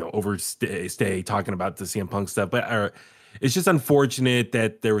to overstay talking about the CM Punk stuff, but it's just unfortunate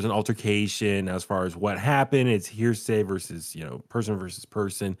that there was an altercation as far as what happened. It's hearsay versus person versus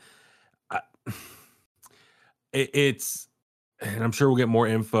person. And I'm sure we'll get more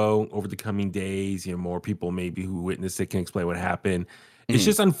info over the coming days. More people maybe who witnessed it can explain what happened. It's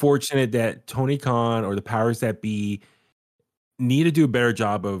just unfortunate that Tony Khan or the powers that be need to do a better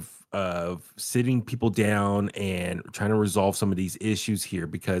job of sitting people down and trying to resolve some of these issues here,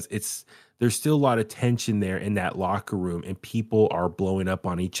 because there's still a lot of tension there in that locker room and people are blowing up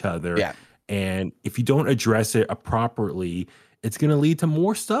on each other. Yeah. And if you don't address it properly, it's going to lead to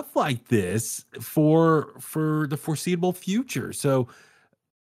more stuff like this for the foreseeable future. So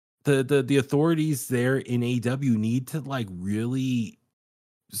the authorities there in AEW need to really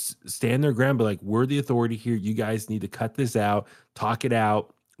stand their ground, but we're the authority here. You guys need to cut this out, talk it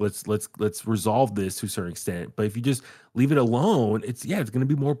out. Let's resolve this to a certain extent. But if you just leave it alone, it's going to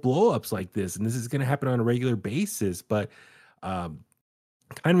be more blowups like this, and this is going to happen on a regular basis. But kind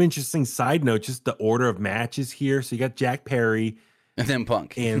of interesting side note, just the order of matches here. So you got Jack Perry, and then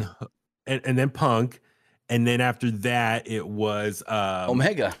Punk, and then Punk, and then after that it was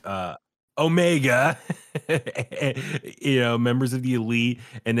Omega. Omega, members of the Elite,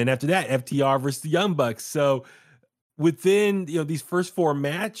 and then after that, FTR versus the Young Bucks. So within these first four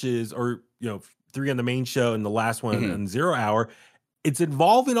matches, or 3 on the main show and the last one on 0 Hour, it's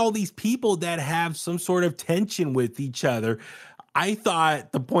involving all these people that have some sort of tension with each other. I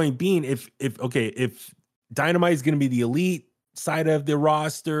thought the point being, if Dynamite is going to be the Elite side of the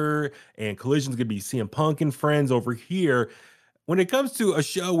roster and Collision's going to be CM Punk and friends over here, when it comes to a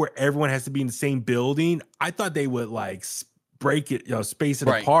show where everyone has to be in the same building, I thought they would break it, space it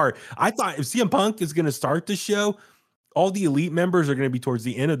apart. I thought if CM Punk is going to start the show, all the Elite members are going to be towards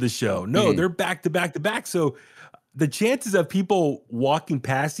the end of the show. No, they're back to back to back. So the chances of people walking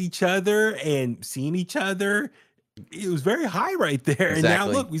past each other and seeing each other it was very high right there. Exactly. And now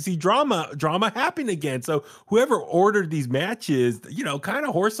look, we see drama happen again. So whoever ordered these matches, kind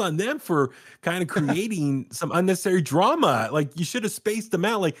of horse on them for kind of creating some unnecessary drama. Like, you should have spaced them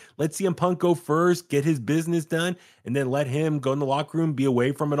out. Like, let CM Punk go first, get his business done, and then let him go in the locker room, be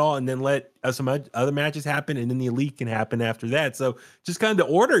away from it all, and then let some other matches happen, and then the Elite can happen after that. So just kind of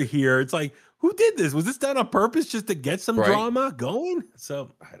the order here. It's like, who did this? Was this done on purpose just to get some drama going? So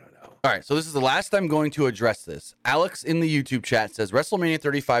I don't know. All right, so this is the last I'm going to address this. Alex in the YouTube chat says WrestleMania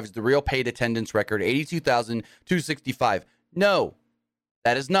 35 is the real paid attendance record, 82,265. No,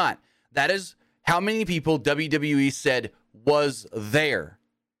 that is not. That is how many people WWE said was there.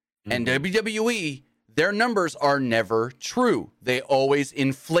 And WWE, their numbers are never true. They always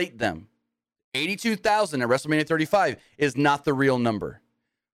inflate them. 82,000 at WrestleMania 35 is not the real number.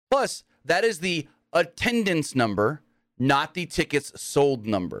 Plus, that is the attendance number, not the tickets sold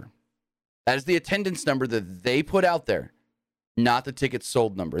number. That is the attendance number that they put out there, not the tickets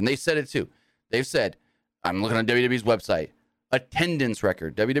sold number. And they said it too. They've said, I'm looking on WWE's website, attendance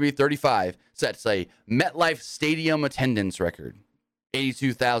record. WWE 35 sets a MetLife Stadium attendance record,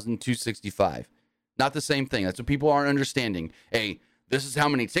 82,265. Not the same thing. That's what people aren't understanding. This is how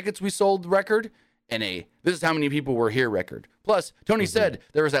many tickets we sold record, and this is how many people were here record. Plus, Tony said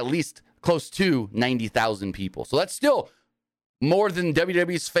there was at least close to 90,000 people. So that's still more than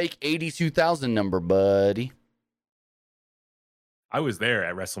WWE's fake 82,000 number, buddy. I was there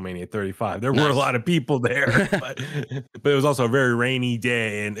at WrestleMania 35. There were a lot of people there, but it was also a very rainy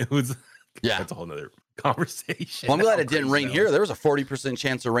day, and it was that's a whole nother conversation. Well, I'm glad it didn't rain here. There was a 40%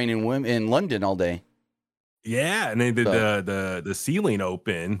 chance of rain in London all day. Yeah, and they did the ceiling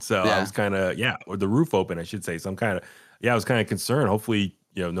open, so I was kind of or the roof open, I should say. So I'm kind of I was kind of concerned. Hopefully,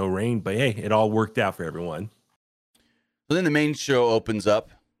 no rain, but hey, it all worked out for everyone. So then the main show opens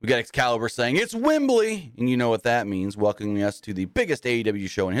up. We got Excalibur saying, it's Wembley. And you know what that means, welcoming us to the biggest AEW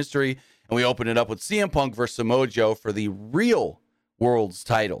show in history. And we open it up with CM Punk versus Samoa Joe for the real world's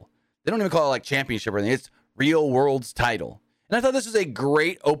title. They don't even call it like championship or anything. It's real world's title. And I thought this was a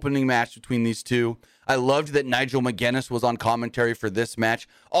great opening match between these two. I loved that Nigel McGuinness was on commentary for this match.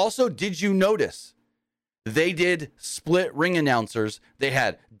 Also, did you notice they did split ring announcers? They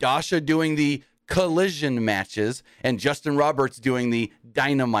had Dasha doing the collision matches and Justin Roberts doing the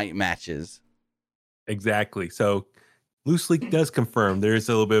dynamite matches. Exactly. So Loose Leak does confirm there's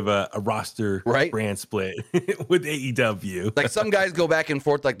a little bit of a roster brand split with AEW. Like, some guys go back and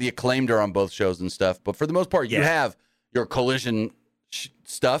forth, like the Acclaimed are on both shows and stuff, but for the most part, you have your collision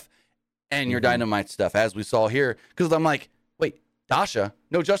stuff and your dynamite stuff, as we saw here. Because I'm like, wait, Dasha?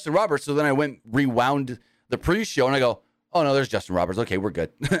 No, Justin Roberts. So then I rewound the pre-show and I go, oh no, there's Justin Roberts. Okay, we're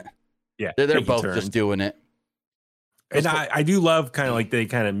good. Yeah, they're both just doing it. And I do love kind of like they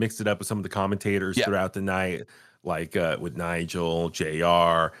kind of mixed it up with some of the commentators throughout the night, like with Nigel,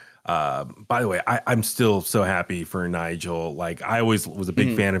 JR. By the way, I'm still so happy for Nigel. Like, I always was a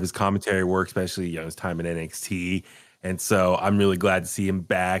big fan of his commentary work, especially his time in NXT. And so I'm really glad to see him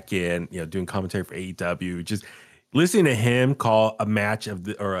back and doing commentary for AEW. Just listening to him call a match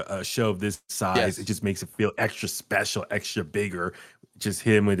or a show of this size, it just makes it feel extra special, extra bigger. Just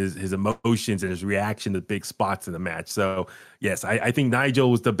him with his emotions and his reaction to big spots in the match. So yes, I think Nigel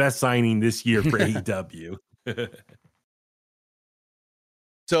was the best signing this year for AEW.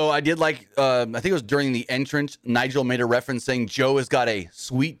 So I did like, I think it was during the entrance, Nigel made a reference saying Joe has got a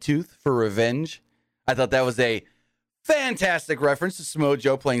sweet tooth for revenge. I thought that was a fantastic reference to Samoa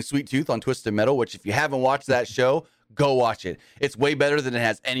Joe playing Sweet Tooth on Twisted Metal, which if you haven't watched that show, go watch it. It's way better than it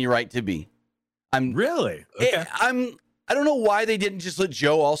has any right to be. Really? Okay. I don't know why they didn't just let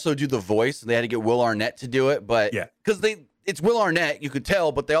Joe also do the voice. They had to get Will Arnett to do it, but because it's Will Arnett, you could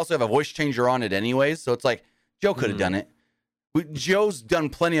tell, but they also have a voice changer on it anyways. So it's like Joe could have done it. Joe's done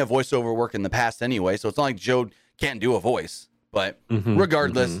plenty of voiceover work in the past anyway, so it's not like Joe can't do a voice. But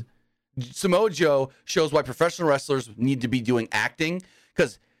regardless, Samoa Joe shows why professional wrestlers need to be doing acting,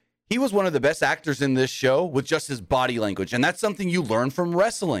 because he was one of the best actors in this show with just his body language. And that's something you learn from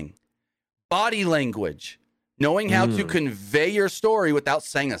wrestling. Body language. Knowing how to convey your story without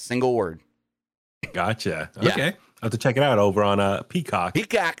saying a single word. Gotcha. Okay. I'll have to check it out over on Peacock.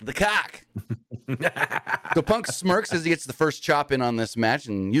 Peacock, the cock. So Punk smirks as he gets the first chop in on this match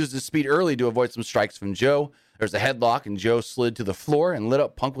and uses his speed early to avoid some strikes from Joe. There's a headlock, and Joe slid to the floor and lit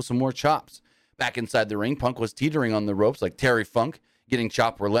up Punk with some more chops. Back inside the ring, Punk was teetering on the ropes like Terry Funk, getting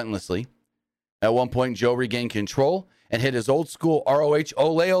chopped relentlessly. At one point, Joe regained control and hit his old school ROH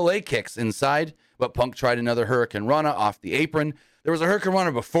Ole Ole kicks inside, but Punk tried another Hurricane Rana off the apron. There was a Hurricane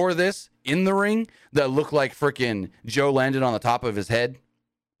Rana before this in the ring that looked like freaking Joe landed on the top of his head.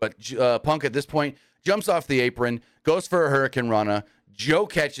 But Punk at this point jumps off the apron, goes for a Hurricane Rana. Joe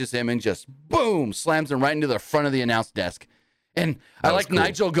catches him and just boom, slams him right into the front of the announce desk. And I like cool.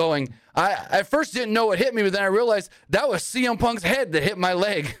 Nigel going, I at first didn't know what hit me, but then I realized that was CM Punk's head that hit my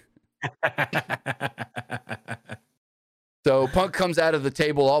leg. So Punk comes out of the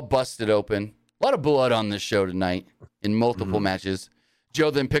table all busted open. A lot of blood on this show tonight in multiple matches.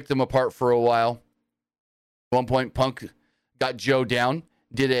 Joe then picked them apart for a while. At one point, Punk got Joe down,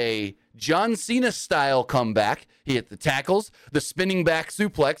 did a John Cena style comeback. He hit the tackles, the spinning back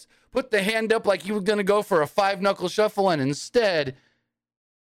suplex, put the hand up like he was going to go for a 5-knuckle shuffle, and instead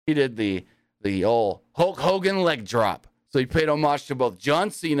he did the old Hulk Hogan leg drop. So he paid homage to both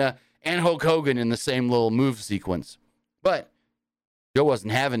John Cena and Hulk Hogan in the same little move sequence. But Joe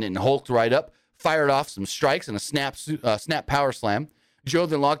wasn't having it and hulked right up, fired off some strikes and a snap power slam. Joe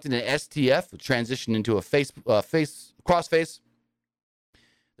then locked in an STF, transitioned into a crossface.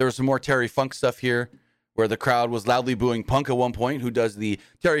 There was some more Terry Funk stuff here where the crowd was loudly booing Punk at one point, who does the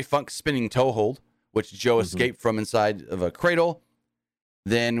Terry Funk spinning toe hold, which Joe escaped from inside of a cradle.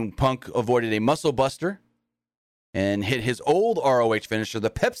 Then Punk avoided a muscle buster and hit his old ROH finisher, the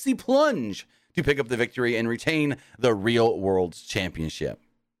Pepsi Plunge, to pick up the victory and retain the Real World's Championship.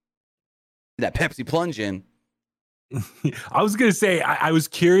 That Pepsi Plunge in. I was going to say, I was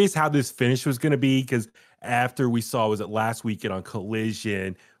curious how this finish was going to be, because after we saw, was it last weekend on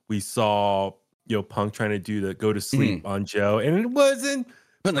Collision, we saw, Punk trying to do the go to sleep on Joe, and it wasn't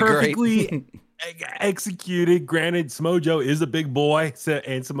perfectly executed. Granted, Samoa Joe is a big boy,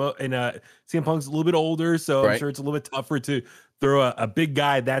 and CM Punk's a little bit older, so I'm sure it's a little bit tougher to throw a big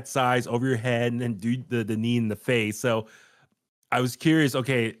guy that size over your head and then do the knee in the face. So I was curious,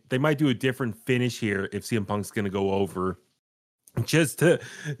 okay, they might do a different finish here if CM Punk's going to go over. Just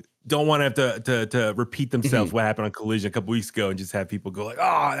don't want to have to repeat themselves what happened on Collision a couple weeks ago and just have people go like,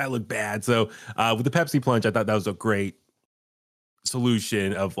 oh, that looked bad. So with the Pepsi Plunge, I thought that was a great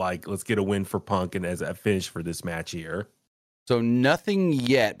solution of like, let's get a win for Punk and as a finish for this match here. So nothing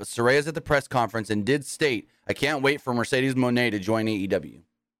yet, but Saraya's at the press conference and did state, I can't wait for Mercedes Moné to join AEW.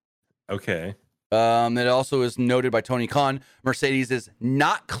 Okay. It also is noted by Tony Khan, Mercedes is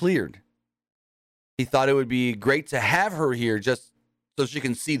not cleared. He thought it would be great to have her here just so she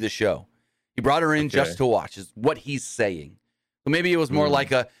can see the show. He brought her in just to watch, is what he's saying. So maybe it was more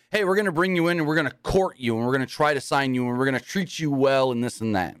like a, hey, we're going to bring you in and we're going to court you and we're going to try to sign you and we're going to treat you well and this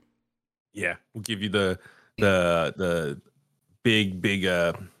and that. Yeah, we'll give you the big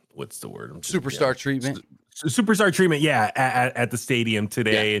what's the word? Superstar treatment. Superstar treatment, yeah, at the stadium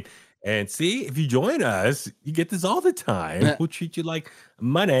today. Yeah. And see, if you join us, you get this all the time. We'll treat you like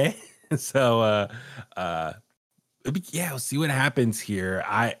money. So, we'll see what happens here.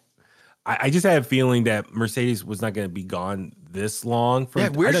 I just had a feeling that Mercedes was not going to be gone this long. I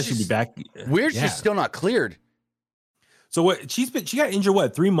thought she'd be back. Weird, she's still not cleared. So what? She got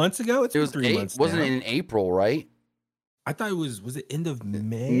injured 3 months ago? It was 3 months. Wasn't it in April, right? I thought it was it end of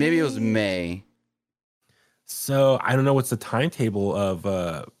May? Maybe it was May. So I don't know what's the timetable of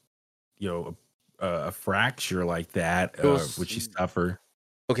a fracture like that. Would she suffer?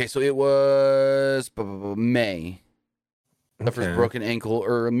 Okay, so it was May. Suffers broken ankle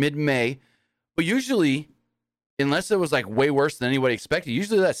or mid-May. But usually, unless it was like way worse than anybody expected,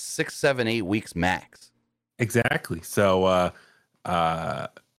 usually that's 6, 7, 8 weeks max. Exactly. So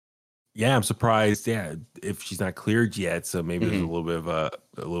I'm surprised. Yeah, if she's not cleared yet, so maybe there's a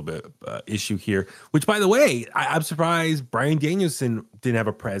little bit of issue here. Which, by the way, I'm surprised Bryan Danielson didn't have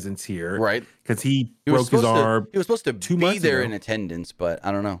a presence here, right? Because he broke his arm. He was supposed to be there in attendance, but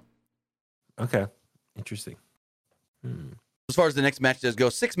I don't know. Okay, interesting. As far as the next match does go,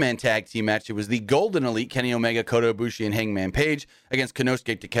 6-man tag team match. It was the Golden Elite, Kenny Omega, Kota Ibushi, and Hangman Page against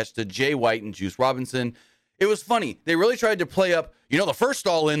Konosuke Takeshita, Jay White, and Juice Robinson. It was funny. They really tried to play up, the first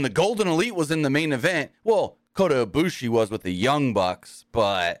All In, the Golden Elite was in the main event. Well, Kota Ibushi was with the Young Bucks,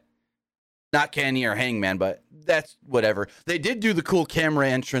 but not Kenny or Hangman, but that's whatever. They did do the cool camera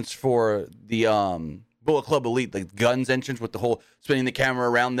entrance for the Bullet Club Elite, the Guns entrance with the whole spinning the camera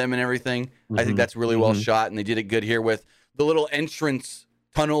around them and everything. I think that's really well shot, and they did it good here with the little entrance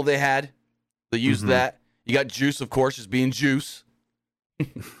tunnel they had. They used that. You got Juice, of course, just being Juice.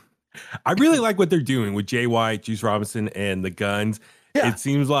 I really like what they're doing with Jay White, Juice Robinson, and the Guns. Yeah. It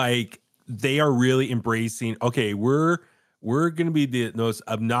seems like they are really embracing, okay, we're going to be the most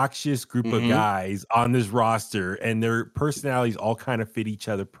obnoxious group of guys on this roster, and their personalities all kind of fit each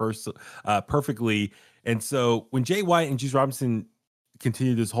other perfectly. And so when Jay White and Juice Robinson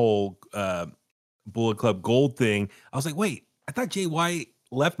continued this whole Bullet Club Gold thing, I was like, wait, I thought Jay White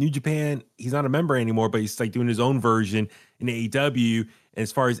left New Japan. He's not a member anymore, but he's like doing his own version in AEW. And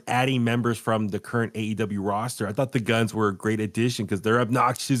as far as adding members from the current AEW roster, I thought the Guns were a great addition because they're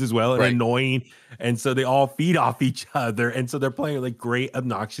obnoxious as well and annoying. And so they all feed off each other. And so they're playing like great,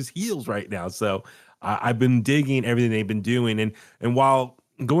 obnoxious heels right now. So I've been digging everything they've been doing. And while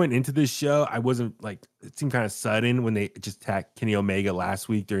going into this show, I wasn't like, it seemed kind of sudden when they just attacked Kenny Omega last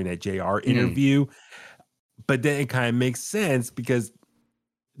week during that JR interview. But then it kind of makes sense because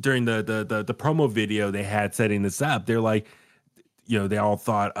during the promo video they had setting this up, they're like, you know, they all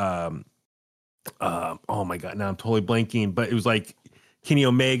thought, oh my God, now I'm totally blanking, but it was like Kenny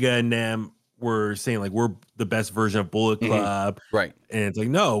Omega and them were saying like, we're the best version of Bullet Club. Right. And it's like,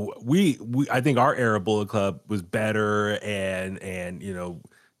 no, we I think our era Bullet Club was better and, you know,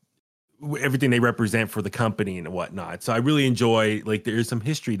 everything they represent for the company and whatnot. So I really enjoy, like, there's some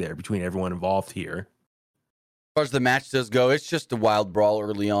history there between everyone involved here. As far as the match does go, it's just a wild brawl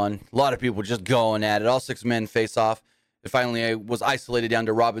early on. A lot of people just going at it. All 6 men face off. It finally was isolated down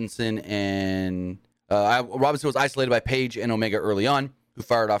to Robinson, and Robinson was isolated by Page and Omega early on, who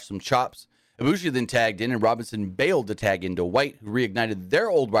fired off some chops. Ibushi then tagged in, and Robinson bailed to tag into White, who reignited their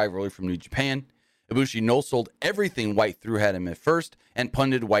old rivalry from New Japan. Ibushi no-sold everything White threw at him at first, and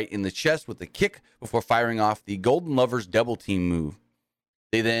punted White in the chest with a kick before firing off the Golden Lovers double team move.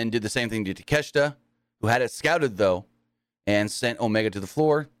 They then did the same thing to Takeshita, who had it scouted, though, and sent Omega to the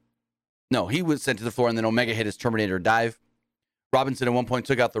floor. No, he was sent to the floor, and then Omega hit his Terminator dive. Robinson at one point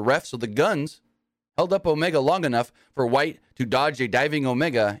took out the ref, so the Guns held up Omega long enough for White to dodge a diving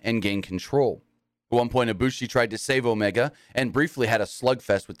Omega and gain control. At one point, Ibushi tried to save Omega and briefly had a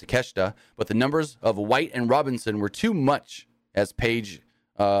slugfest with Takeshita, but the numbers of White and Robinson were too much as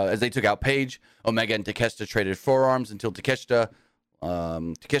they took out Page. Omega and Takeshita traded forearms until Takeshita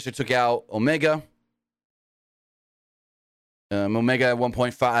took out Omega. Omega at one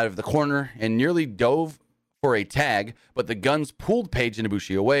point fought out of the corner and nearly dove for a tag, but the Guns pulled Page and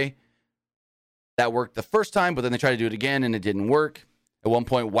Ibushi away. That worked the first time, but then they tried to do it again, and it didn't work. At one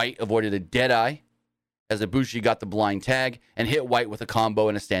point, White avoided a deadeye as Ibushi got the blind tag and hit White with a combo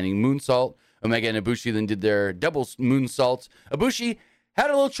and a standing moonsault. Omega and Ibushi then did their double moonsaults. Ibushi had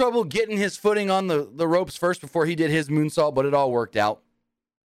a little trouble getting his footing on the ropes first before he did his moonsault, but it all worked out.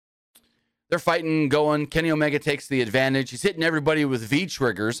 They're fighting, going. Kenny Omega takes the advantage. He's hitting everybody with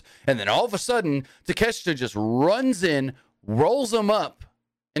V-triggers. And then all of a sudden, Takeshita just runs in, rolls him up,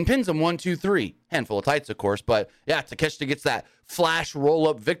 and pins him 1, 2, 3. Handful of tights, of course. But yeah, Takeshita gets that flash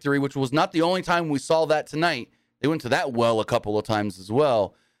roll-up victory, which was not the only time we saw that tonight. They went to that well a couple of times as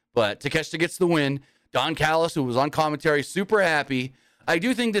well. But Takeshita gets the win. Don Callis, who was on commentary, super happy. I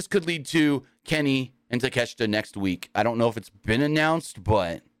do think this could lead to Kenny and Takeshita next week. I don't know if it's been announced,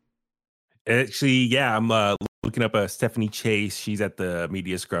 but... Actually, yeah, I'm looking up Stephanie Chase. She's at the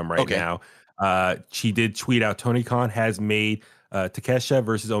media scrum right now. She did tweet out Tony Khan has made Takeshita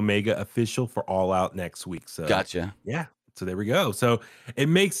versus Omega official for All Out next week. So gotcha. Yeah. So there we go. So it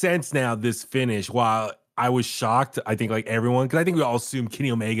makes sense now, this finish. While I was shocked, I think like everyone, because I think we all assume Kenny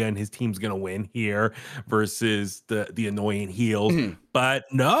Omega and his team's going to win here versus the annoying heels. But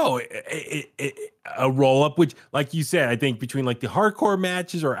no, a roll up, which like you said, I think between like the hardcore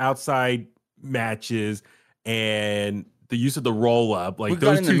matches or outside matches and the use of the roll up, like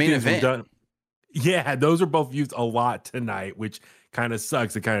those two things were done. Yeah, those are both used a lot tonight, which kind of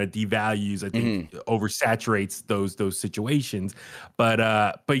sucks. It kind of devalues, I think, oversaturates those situations. But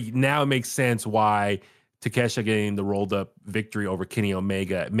now it makes sense why Takeshita getting the rolled up victory over Kenny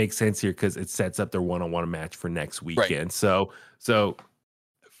Omega. It makes sense here because it sets up their one-on-one match for next weekend. Right. So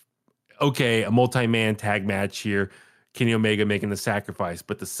okay, a multi-man tag match here. Kenny Omega making the sacrifice,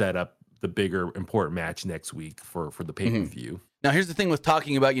 but to set up the bigger important match next week for the pay-per-view. Now, here's the thing with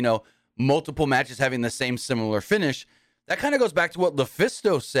talking about, multiple matches having the same similar finish. That kind of goes back to what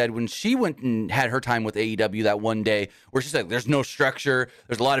LuFisto said when she went and had her time with AEW that one day, where she said there's no structure.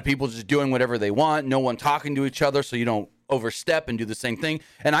 There's a lot of people just doing whatever they want. No one talking to each other, so you don't overstep and do the same thing.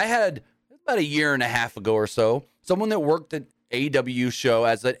 And I had about a year and a half ago or so, someone that worked at AEW show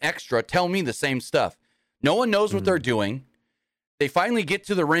as an extra tell me the same stuff. No one knows what they're doing. They finally get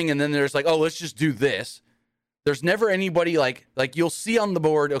to the ring, and then there's like, oh, let's just do this. There's never anybody like you'll see on the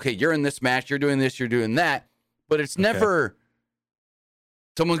board, okay, you're in this match, you're doing this, you're doing that. But it's never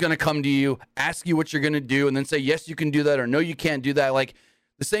someone's going to come to you, ask you what you're going to do, and then say, yes, you can do that, or no, you can't do that. Like,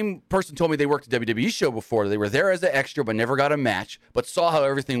 the same person told me they worked at WWE show before. They were there as an extra, but never got a match, but saw how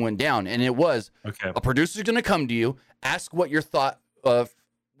everything went down. And it was a producer's going to come to you, ask what your thought of,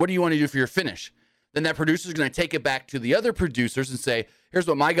 what do you want to do for your finish? Then that producer's going to take it back to the other producers and say, here's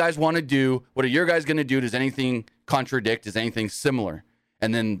what my guys want to do. What are your guys going to do? Does anything contradict? Is anything similar?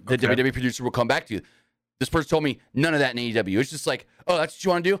 And then the WWE producer will come back to you. This person told me none of that in AEW. It's just like, oh, that's what you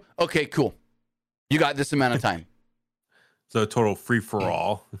want to do? Okay, cool. You got this amount of time. So total free for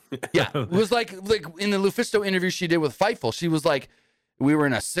all. Yeah, it was like in the Lufisto interview she did with Fightful. She was like, we were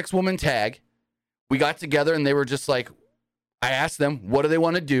in a 6-woman tag. We got together and they were just like, I asked them, what do they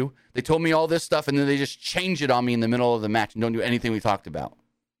want to do? They told me all this stuff and then they just change it on me in the middle of the match and don't do anything we talked about.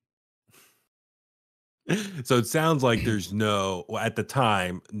 So it sounds like there's at the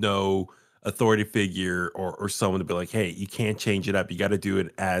time, no authority figure or someone to be like, hey, you can't change it up. You got to do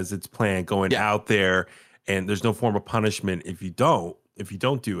it as it's planned going out there. And there's no form of punishment if you don't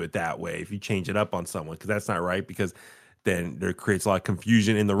do it that way, if you change it up on someone, because that's not right, because then there creates a lot of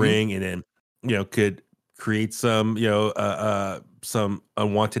confusion in the ring and then, could create some, some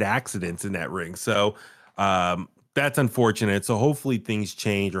unwanted accidents in that ring. So that's unfortunate. So hopefully things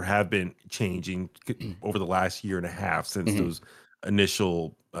change or have been changing over the last year and a half since those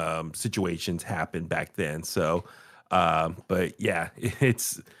initial situations happened back then. So, but yeah,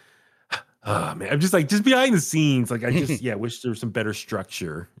 it's, oh man, I'm just behind the scenes. Like I just, wish there was some better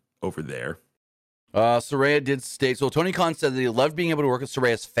structure over there. Saraya did state, so Tony Khan said that he loved being able to work with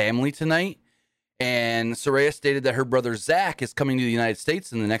Saraya's family tonight. And Saraya stated that her brother Zach is coming to the United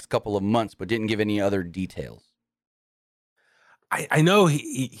States in the next couple of months, but didn't give any other details. I know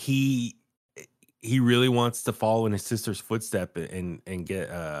he really wants to follow in his sister's footstep and get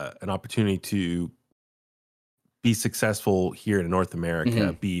an opportunity to be successful here in North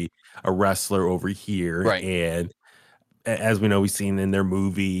America, be a wrestler over here. Right. And as we know, we've seen in their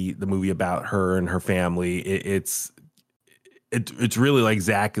movie, the movie about her and her family, it's really like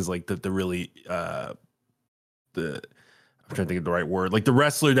Zach is like the really I'm trying to think of the right word, like the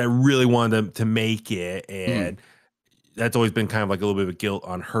wrestler that really wanted to make it. And that's always been kind of like a little bit of guilt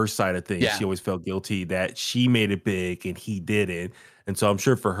on her side of things. She always felt guilty that she made it big and he didn't. And so I'm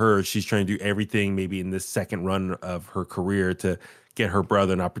sure for her, she's trying to do everything maybe in this second run of her career to get her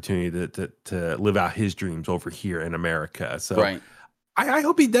brother an opportunity to live out his dreams over here in America. So I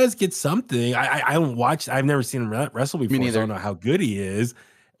hope he does get something. I don't watch. I've never seen him wrestle before. So I don't know how good he is,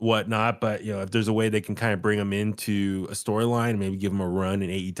 whatnot. But if there's a way they can kind of bring him into a storyline, maybe give him a run in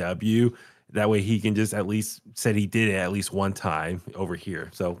AEW, that way he can just at least said he did it at least one time over here.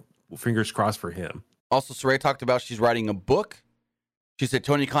 So fingers crossed for him. Also, Saraya talked about she's writing a book. She said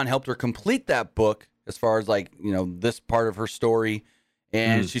Tony Khan helped her complete that book as far as this part of her story.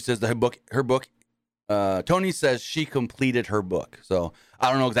 And she says that her book, Tony says she completed her book. So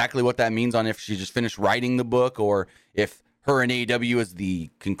I don't know exactly what that means on if she just finished writing the book or if her and AEW is the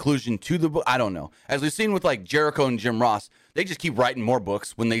conclusion to the book. I don't know. As we've seen with Jericho and Jim Ross, they just keep writing more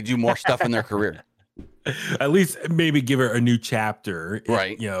books when they do more stuff in their career. At least maybe give her a new chapter.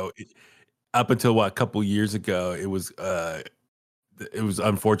 Right. Up until a couple years ago, it was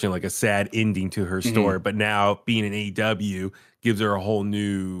unfortunate, like a sad ending to her story. But now being in AEW gives her a whole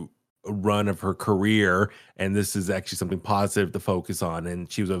new run of her career, and this is actually something positive to focus on.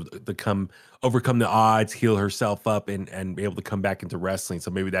 And she was able to overcome the odds, heal herself up, and be able to come back into wrestling.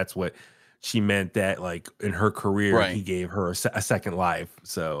 So maybe that's what she meant, that in her career, he gave her a second life,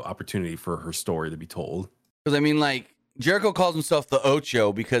 so opportunity for her story to be told. Because Jericho calls himself the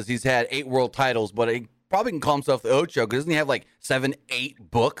Ocho because he's had 8 world titles, but he probably can call himself the Ocho because doesn't he have 7,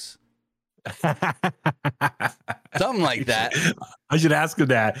 8 books? Something like that. I should ask him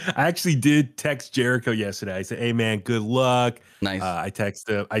that. I actually did text Jericho yesterday. I said, hey man, good luck. Nice. I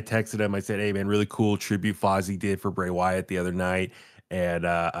texted him. I said, hey man, really cool tribute Fozzy did for Bray Wyatt the other night. And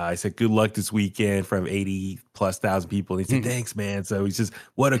I said, good luck this weekend from 80,000+ people. And he said, thanks, man. So he's just,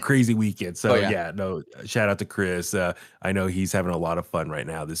 what a crazy weekend. So shout out to Chris. I know he's having a lot of fun right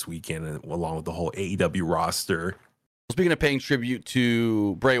now this weekend, and along with the whole AEW roster. Speaking of paying tribute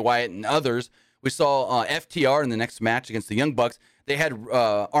to Bray Wyatt and others, we saw FTR in the next match against the Young Bucks. They had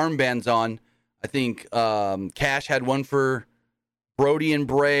armbands on. I think Cash had one for Brody and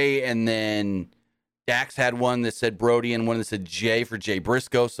Bray, and then Dax had one that said Brody and one that said Jay for Jay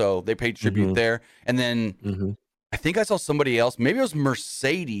Briscoe. So they paid tribute there. And then I think I saw somebody else. Maybe it was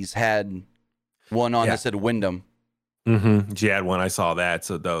Mercedes had one on that said Wyndham. She had one. I saw that.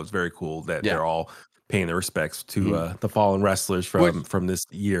 So that was very cool that they're all paying their respects to the fallen wrestlers from this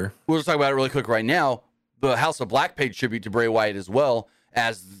year. We'll just talk about it really quick right now. The House of Black paid tribute to Bray Wyatt as well,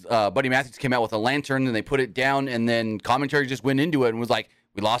 as Buddy Matthews came out with a lantern and they put it down, and then commentary just went into it and was like,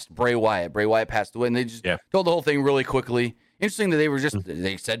 we lost Bray Wyatt. Bray Wyatt passed away, and they just told the whole thing really quickly. Interesting that they were just,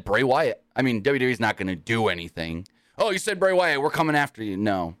 they said Bray Wyatt. I mean, WWE's not going to do anything. Oh, you said Bray Wyatt, we're coming after you.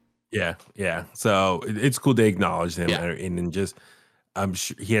 No. Yeah. So it's cool to acknowledge them and then just, I'm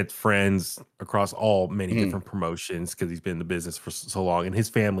sure he had friends across many different promotions because he's been in the business for so long, and his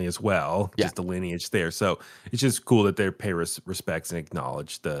family as well, Yeah. just the lineage there. So it's just cool that they pay respects and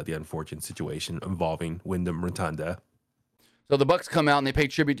acknowledge the unfortunate situation involving Wyndham Rotunda. So the Bucks come out and they pay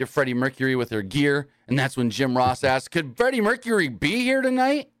tribute to Freddie Mercury with their gear, and that's when Jim Ross asks, "Could Freddie Mercury be here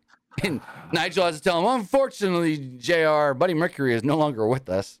tonight?" And Nigel has to tell him, "Unfortunately, JR, Buddy Mercury is no longer with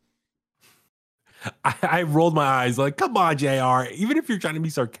us." I rolled my eyes like, come on, JR. Even if you're trying to be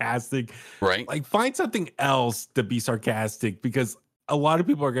sarcastic, right? Like, find something else to be sarcastic, because a lot of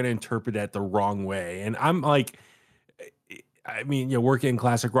people are going to interpret that the wrong way. And I'm like, I mean, working in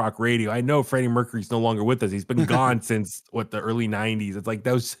classic rock radio, I know Freddie Mercury's no longer with us. He's been gone since the early 90s. It's like,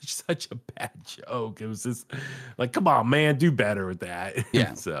 that was such a bad joke. It was just like, come on, man, do better with that.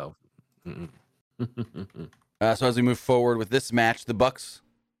 Yeah. So as we move forward with this match, the Bucks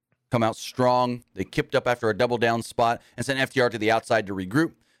come out strong. They kipped up after a double down spot and sent FTR to the outside to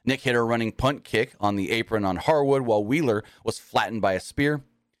regroup. Nick hit a running punt kick on the apron on Harwood while Wheeler was flattened by a spear.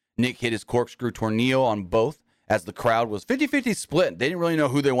 Nick hit his corkscrew tornado on both as the crowd was 50-50 split. They didn't really know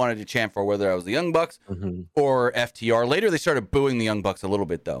who they wanted to chant for, whether it was the Young Bucks or FTR. Later, they started booing the Young Bucks a little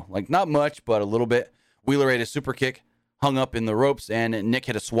bit, though. Like, not much, but a little bit. Wheeler ate a super kick, hung up in the ropes, and Nick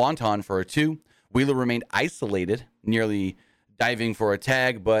hit a swanton for a 2. Wheeler remained isolated, nearly diving for a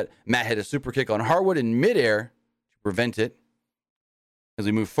tag, but Matt hit a super kick on Harwood in midair to prevent it. As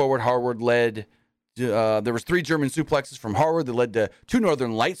we move forward, Harwood led. There was 3 German suplexes from Harwood that led to 2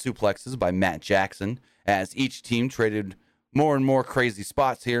 Northern Light suplexes by Matt Jackson, as each team traded more and more crazy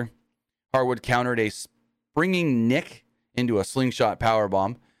spots here. Harwood countered a springing Nick into a slingshot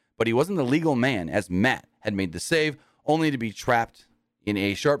powerbomb, but he wasn't the legal man, as Matt had made the save, only to be trapped in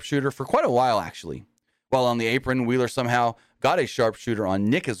a sharpshooter for quite a while, actually. While on the apron, Wheeler somehow got a sharpshooter on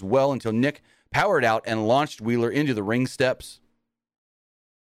Nick as well, until Nick powered out and launched Wheeler into the ring steps.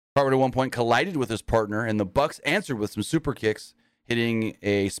 Harwood at one point collided with his partner, and the Bucks answered with some super kicks, hitting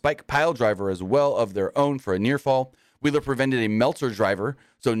a spike pile driver as well of their own for a near fall. Wheeler prevented a Meltzer driver,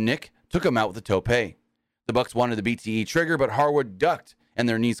 so Nick took him out with a tope. The Bucks wanted the BTE trigger, but Harwood ducked, and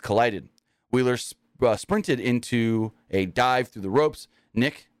their knees collided. Wheeler sprinted into a dive through the ropes.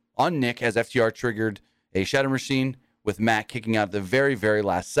 Nick as FTR triggered a Shadow Machine, with Matt kicking out at the very, very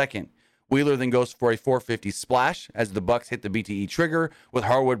last second. Wheeler then goes for a 450 splash as the Bucks hit the BTE trigger, with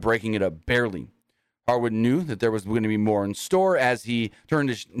Harwood breaking it up barely. Harwood knew that there was going to be more in store as he turned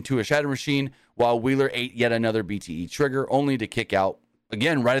into a Shadow Machine, while Wheeler ate yet another BTE trigger, only to kick out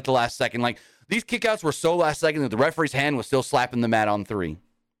again right at the last second. Like, these kickouts were so last second that the referee's hand was still slapping the mat on 3.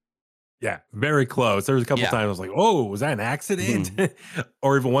 Yeah, very close. There was a couple times I was like, "Oh, was that an accident?"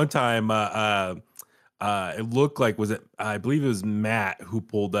 Or even one time, it looked like, I believe it was Matt who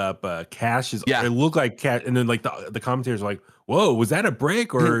pulled up Cash's. Yeah. It looked like Cash, and then like the commentators were like, "Whoa, was that a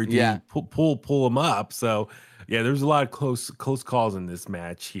break, or did you pull him up?" So yeah, there's a lot of close calls in this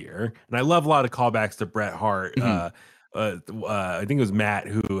match here, and I love a lot of callbacks to Bret Hart. I think it was Matt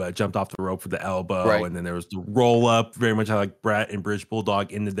who jumped off the rope for the elbow, and then there was the roll up, very much like Bret and British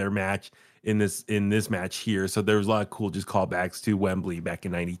Bulldog ended their match in this match here. So there was a lot of cool just callbacks to Wembley back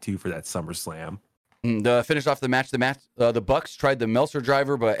in '92 for that SummerSlam. To finish off the match, the Bucks tried the Meltzer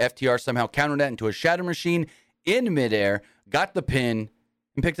driver, but FTR somehow countered that into a Shadow Machine in midair, got the pin,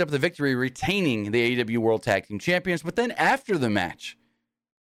 and picked up the victory, retaining the AEW World Tag Team Champions. But then after the match,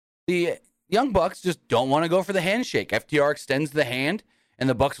 the Young Bucks just don't want to go for the handshake. FTR extends the hand, and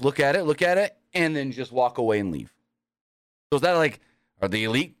the Bucks look at it, and then just walk away and leave. So is that like, are the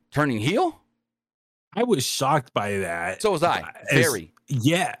Elite turning heel? I was shocked by that. So was I. Very.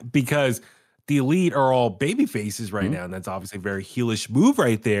 Yeah, because the Elite are all baby faces right now, and that's obviously a very heelish move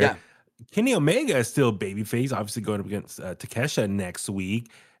right there. Yeah. Kenny Omega is still a babyface, obviously going up against Takesha next week.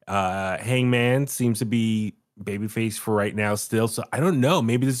 Hangman seems to be babyface for right now still. So I don't know.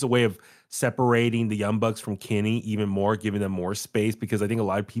 Maybe this is a way of separating the Young Bucks from Kenny even more, giving them more space, because I think a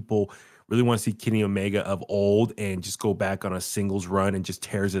lot of people really want to see Kenny Omega of old and just go back on a singles run and just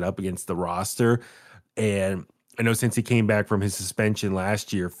tears it up against the roster. And I know since he came back from his suspension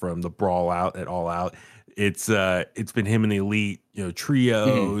last year from the Brawl Out at All Out, it's been him and the Elite,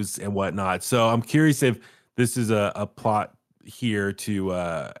 trios and whatnot. So I'm curious if this is a plot here to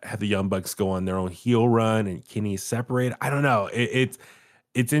have the Young Bucks go on their own heel run and Kenny is separated. I don't know. It's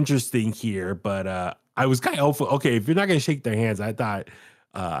interesting here, but I was kind of hopeful. Okay, if you're not going to shake their hands, I thought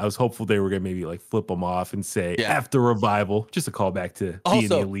I was hopeful they were going to maybe like flip them off and say after Revival, just a callback to being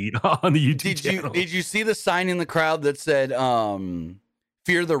the Elite on the YouTube channel. Did you see the sign in the crowd that said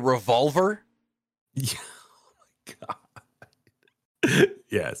 "Fear the Revolver"? Yeah. Oh my God.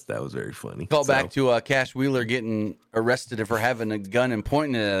 Yes, that was very funny. Call back to Cash Wheeler getting arrested for having a gun and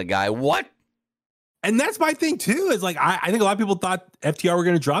pointing it at a guy. What? And that's my thing too. Is like I think a lot of people thought FTR were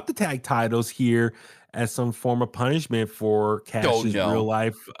going to drop the tag titles here as some form of punishment for Cash's real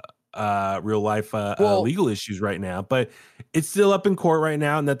life legal issues right now. But it's still up in court right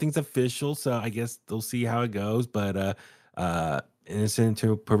now. Nothing's official, so I guess they'll see how it goes. But innocent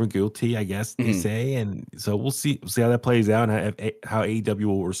until proven guilty, I guess they say, and so we'll see how that plays out and how AEW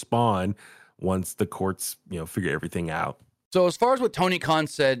will respond once the courts figure everything out. So as far as what Tony Khan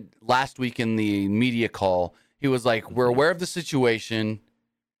said last week in the media call, he was like, we're aware of the situation.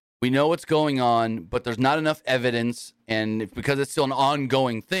 We know what's going on, but there's not enough evidence. And because it's still an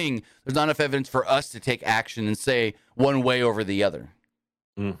ongoing thing, there's not enough evidence for us to take action and say one way over the other.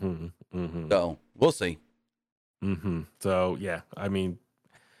 So we'll see. So, yeah, I mean,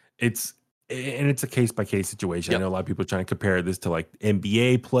 it's a case-by-case situation. I know a lot of people are trying to compare this to like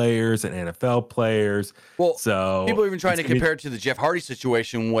NBA players and NFL players. Well, so people are even trying to compare it to the Jeff Hardy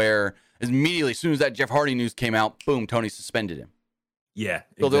situation where immediately, as soon as that Jeff Hardy news came out, boom, Tony suspended him. Yeah.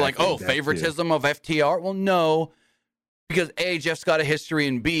 So they're like, favoritism of FTR? Well, no, because A, Jeff's got a history,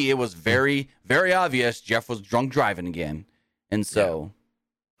 and B, it was very, very obvious Jeff was drunk driving again. And so.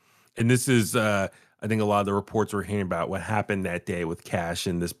 Yeah. And this is, I think a lot of the reports we're hearing about what happened that day with Cash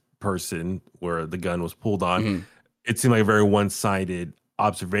and this person where the gun was pulled on. It seemed like a very one-sided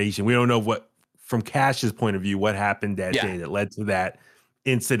observation. We don't know what, from Cash's point of view, what happened that day that led to that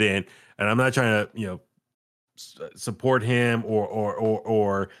incident. And I'm not trying to, support him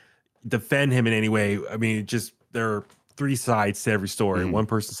or defend him in any way. I mean, just there are three sides to every story. One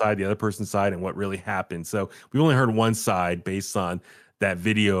person's side, the other person's side, and what really happened. So we only heard one side based on that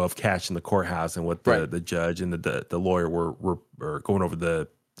video of Cash in the courthouse and what the judge and the lawyer were going over the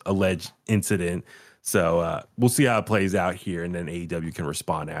alleged incident. So we'll see how it plays out here, and then AEW can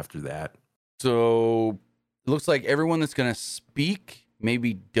respond after that. So it looks like everyone that's going to speak may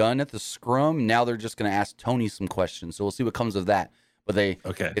be done at the scrum. Now they're just going to ask Tony some questions. So we'll see what comes of that. But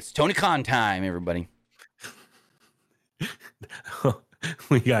it's Tony Khan time, everybody.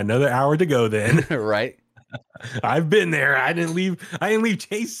 We got another hour to go then. Right. I've been there. I didn't leave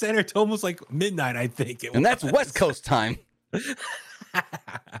Chase Center till almost like midnight, I think. And that's West Coast time.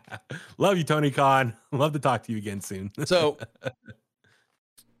 Love you, Tony Khan. Love to talk to you again soon. So,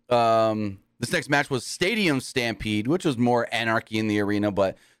 this next match was Stadium Stampede, which was more anarchy in the arena,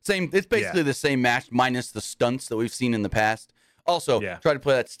 but it's basically the same match minus the stunts that we've seen in the past. Also, try to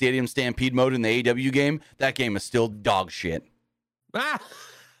play that Stadium Stampede mode in the AEW game. That game is still dog shit.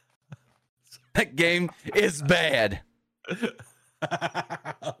 That game is bad.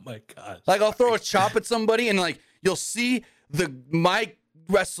 Oh my gosh. Like, I'll throw a chop at somebody and like you'll see my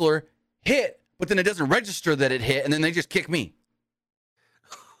wrestler hit, but then it doesn't register that it hit, and then they just kick me.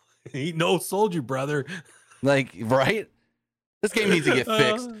 He no soldier, brother. Like, right? This game needs to get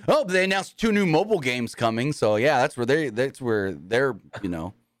fixed. Oh, they announced 2 new mobile games coming, so yeah, that's where they're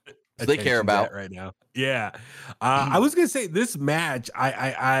so they care about right now. Yeah. I was gonna say this match,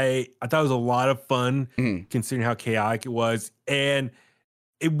 I thought it was a lot of fun considering how chaotic it was. And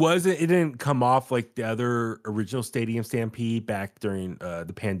it didn't come off like the other original Stadium Stampede back during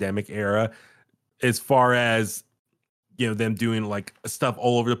the pandemic era, as far as them doing like stuff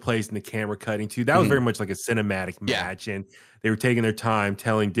all over the place and the camera cutting too. That was very much like a cinematic match, and they were taking their time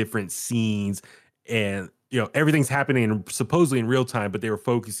telling different scenes, and everything's happening supposedly in real time, but they were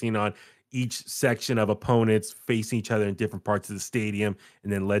focusing on each section of opponents facing each other in different parts of the stadium,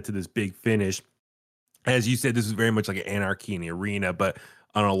 and then led to this big finish. As you said, this is very much like an anarchy in the arena, but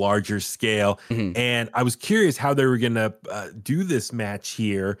on a larger scale. And I was curious how they were going to do this match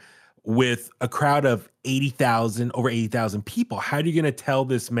here with a crowd of over 80,000 people. How are you going to tell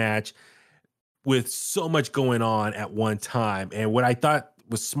this match with so much going on at one time? And what I thought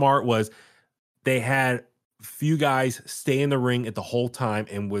was smart was they had few guys stay in the ring at the whole time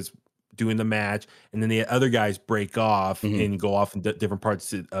and was doing the match, and then the other guys break off and go off in different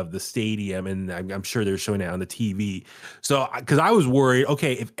parts of the stadium, and I'm sure they're showing it on the TV. So because I was worried,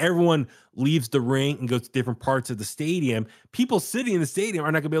 okay, if everyone leaves the ring and goes to different parts of the stadium, people sitting in the stadium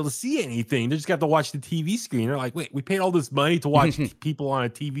are not gonna be able to see anything. They just got to watch the TV screen. They're like, wait, we paid all this money to watch people on a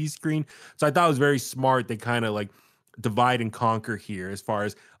TV screen. So I thought it was very smart. They kind of like divide and conquer here, as far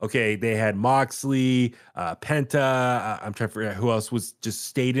as, okay, they had Moxley, Penta, I'm trying to figure out who else was just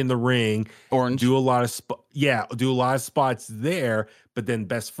stayed in the ring. Orange. Do a lot of spots there, but then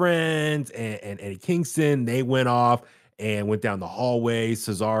Best Friends and Eddie Kingston, they went off and went down the hallway.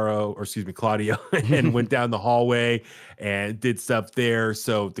 Claudio, and went down the hallway and did stuff there.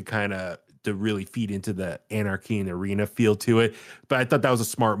 So to kind of to really feed into the anarchy in the arena feel to it. But I thought that was a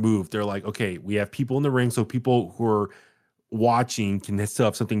smart move. They're like, okay, we have people in the ring, so people who are watching can still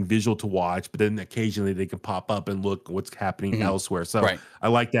have something visual to watch, but then occasionally they can pop up and look what's happening elsewhere. So I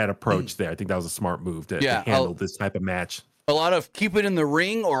like that approach there. I think that was a smart move to handle this type of match. A lot of keep it in the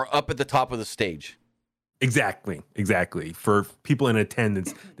ring or up at the top of the stage. Exactly. For people in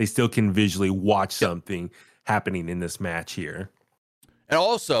attendance, they still can visually watch something happening in this match here. And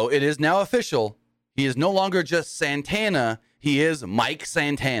also, it is now official. He is no longer just Santana. He is Mike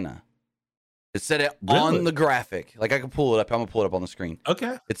Santana. It said it on the graphic. Like, I can pull it up. I'm going to pull it up on the screen.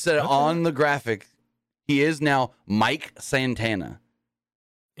 Okay. It said it on the graphic. He is now Mike Santana.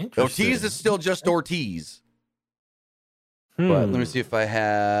 Ortiz is still just Ortiz. But let me see if I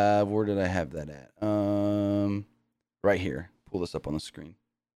have... Where did I have that at? Right here. Pull this up on the screen.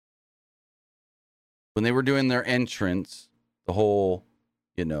 When they were doing their entrance, the whole,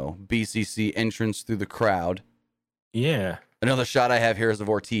 BCC entrance through the crowd. Yeah. Another shot I have here is of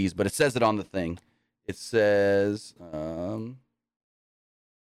Ortiz, but it says it on the thing. It says,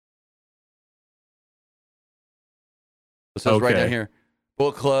 it says right down here,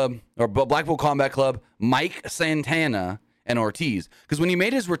 Bullet Club or Blackpool Combat Club, Mike Santana and Ortiz. Because when he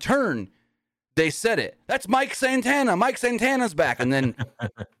made his return, they said it. That's Mike Santana. Mike Santana's back. And then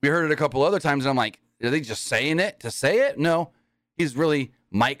we heard it a couple other times, and I'm like, are they just saying it to say it? No, he's really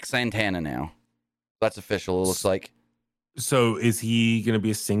Mike Santana now. That's official, it looks like. So is he going to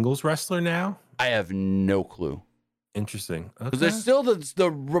be a singles wrestler now? I have no clue. Interesting. Okay. There's still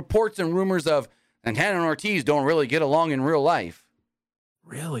the reports and rumors of Santana and Ortiz don't really get along in real life.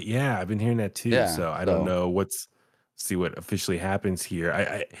 Really? Yeah, I've been hearing that too. Yeah, so I don't know see what officially happens here.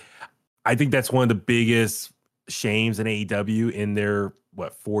 I think that's one of the biggest shames in AEW in their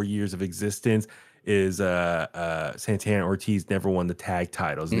 4 years of existence is Santana and Ortiz never won the tag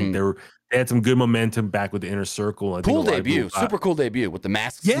titles. I think they had some good momentum back with the Inner Circle. I cool debut, super cool debut with the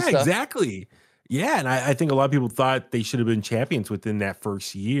masks. Yeah, and stuff. Exactly. Yeah, and I think a lot of people thought they should have been champions within that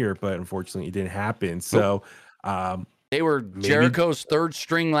first year, but unfortunately it didn't happen. So they were Jericho's third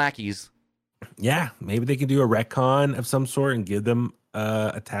string lackeys. Yeah, maybe they can do a retcon of some sort and give them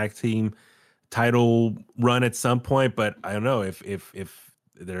a tag team title run at some point. But I don't know if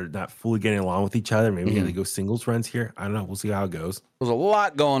they're not fully getting along with each other. Maybe they go singles runs here. I don't know. We'll see how it goes. There's a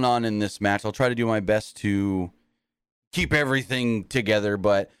lot going on in this match. I'll try to do my best to keep everything together,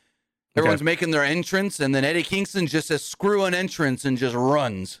 but everyone's making their entrance, and then Eddie Kingston just says, screw an entrance, and just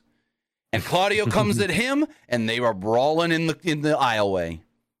runs. And Claudio comes at him, and they are brawling in the aisleway.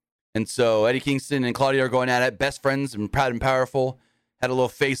 And so Eddie Kingston and Claudio are going at it, best friends and proud and powerful. Had a little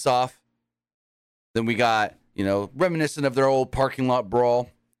face-off. Then we got, reminiscent of their old parking lot brawl.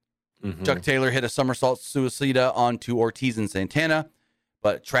 Chuck Taylor hit a somersault suicida onto Ortiz and Santana,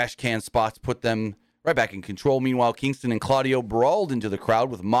 but trash can spots put them right back in control. Meanwhile, Kingston and Claudio brawled into the crowd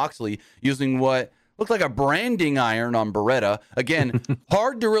with Moxley using what looked like a branding iron on Beretta. Again,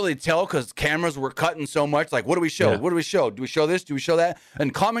 hard to really tell because cameras were cutting so much. Like, what do we show? Yeah. What do we show? Do we show this? Do we show that?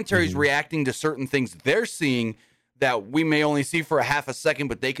 And commentary's reacting to certain things they're seeing that we may only see for a half a second,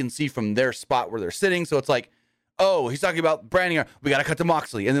 but they can see from their spot where they're sitting. So it's like, oh, he's talking about branding. We got to cut to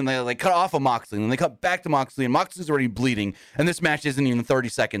Moxley. And then they cut off of Moxley. And then they cut back to Moxley. And Moxley's already bleeding. And this match isn't even 30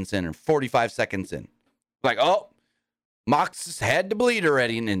 seconds in or 45 seconds in. Like, oh, Mox had to bleed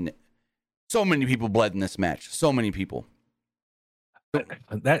already. And so many people bled in this match. So many people.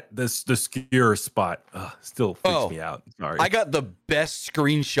 The skewer spot still freaks me out. Sorry. I got the best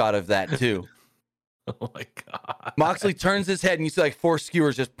screenshot of that, too. Oh, my God. Moxley turns his head, and you see like 4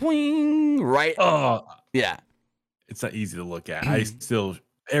 skewers just boing, right. Oh, yeah. It's not easy to look at. I still,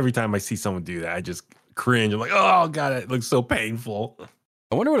 every time I see someone do that, I just cringe. I'm like, oh, God, it looks so painful.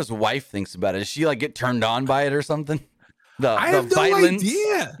 I wonder what his wife thinks about it. Does she like get turned on by it or something? I have violence? No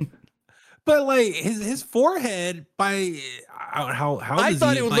idea. But like his forehead, by how I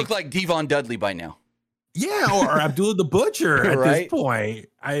thought it would look like Devon Dudley by now. Yeah, or Abdullah the Butcher at right? this point.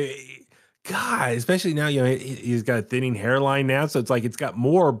 God, especially now, he's got a thinning hairline now, so it's like it's got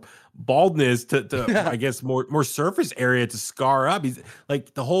more baldness to I guess more surface area to scar up. He's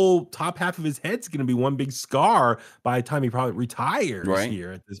like the whole top half of his head's going to be one big scar by the time he probably retires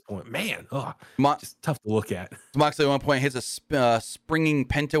here at this point. Man, just tough to look at. Moxley at one point hits a springing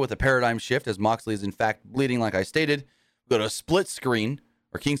penta with a paradigm shift as Moxley is in fact bleeding, like I stated. We go to a split screen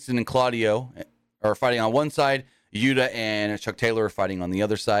where Kingston and Claudio are fighting on one side, Yuta and Chuck Taylor are fighting on the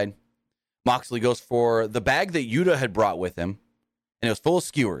other side. Moxley goes for the bag that Yuta had brought with him, and it was full of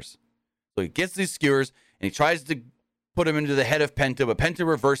skewers. So he gets these skewers, and he tries to put them into the head of Penta, but Penta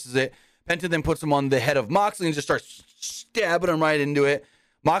reverses it. Penta then puts them on the head of Moxley and just starts stabbing him right into it.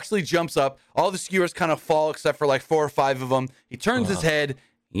 Moxley jumps up. All the skewers kind of fall except for like 4 or 5 of them. He turns his head.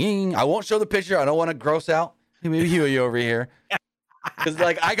 Ying. I won't show the picture. I don't want to gross out. Maybe Huey over here. Because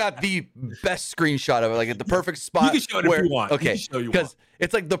like I got the best screenshot of it, like at the perfect spot. You can show it if you want. Okay, because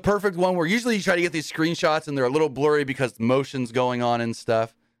it's like the perfect one where usually you try to get these screenshots and they're a little blurry because motion's going on and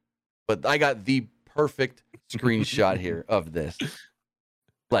stuff. But I got the perfect screenshot here of this.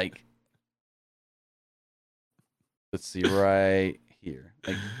 Like, let's see right here.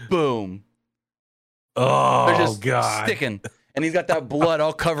 Like, boom. Oh, they're just God. sticking. And he's got that blood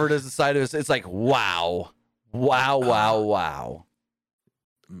all covered as the side of his. It's like, wow. Wow, wow, wow.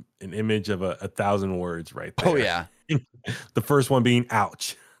 An image of 1,000 words right there. Oh, yeah. The first one being,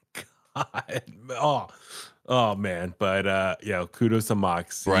 ouch. God. Oh, man. But, kudos to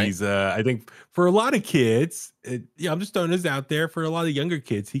Mox. Right. He's, I think, for a lot of kids, I'm just throwing this out there. For a lot of younger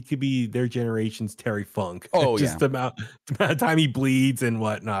kids, he could be their generation's Terry Funk. Oh, just the amount of time he bleeds and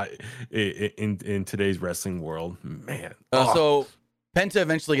whatnot in today's wrestling world. Man. So Penta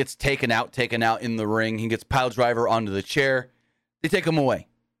eventually gets taken out in the ring. He gets pile driver onto the chair. They take him away.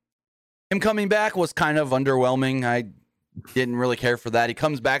 Him coming back was kind of underwhelming. I didn't really care for that. He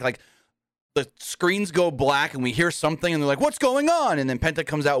comes back, like, the screens go black and we hear something and they're like, what's going on? And then Penta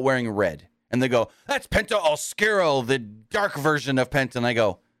comes out wearing red. And they go, that's Penta Oscuro, the dark version of Penta. And I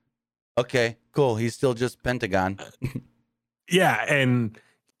go, okay, cool. He's still just Pentagon. Yeah, and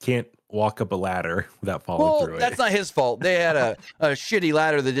can't walk up a ladder without falling through it. That's not his fault. They had a shitty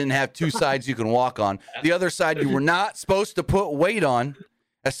ladder that didn't have 2 sides you can walk on. The other side you were not supposed to put weight on.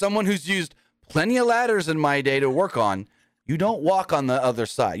 As someone who's used plenty of ladders in my day to work on, you don't walk on the other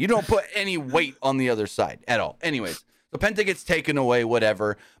side. You don't put any weight on the other side at all. Anyways, so Penta gets taken away,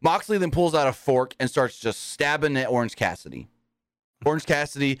 whatever. Moxley then pulls out a fork and starts just stabbing at Orange Cassidy. Orange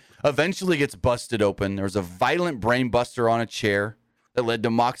Cassidy eventually gets busted open. There was a violent brain buster on a chair that led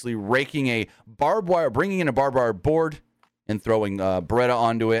to Moxley bringing in a barbed wire board and throwing Beretta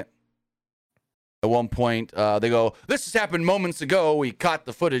onto it. At one point, they go, this has happened moments ago. We caught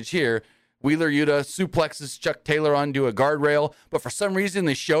the footage here. Wheeler Yuta suplexes Chuck Taylor onto a guardrail, but for some reason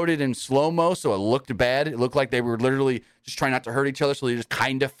they showed it in slow-mo, so it looked bad. It looked like they were literally just trying not to hurt each other, so they just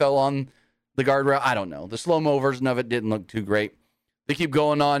kind of fell on the guardrail. I don't know. The slow-mo version of it didn't look too great. They keep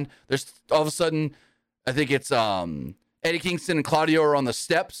going on. There's all of a sudden, I think it's Eddie Kingston and Claudio are on the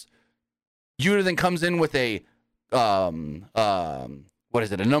steps. Yuta then comes in with a an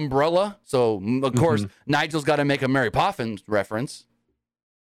umbrella. So, of course, Nigel's got to make a Mary Poppins reference.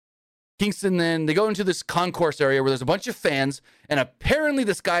 Kingston then, they go into this concourse area where there's a bunch of fans, and apparently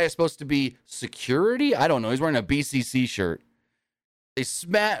this guy is supposed to be security. I don't know. He's wearing a BCC shirt.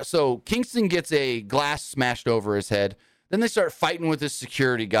 So Kingston gets a glass smashed over his head. Then they start fighting with this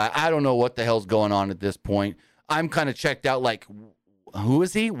security guy. I don't know what the hell's going on at this point. I'm kind of checked out, like, who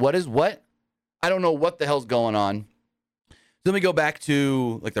is he? What is what? I don't know what the hell's going on. Then we go back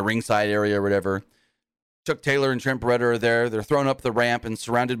to, like, the ringside area or whatever. Chuck Taylor and Trent Beretta are there. They're thrown up the ramp and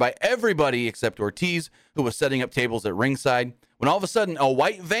surrounded by everybody except Ortiz, who was setting up tables at ringside. When all of a sudden, a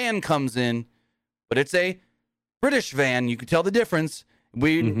white van comes in, but it's a British van. You can tell the difference.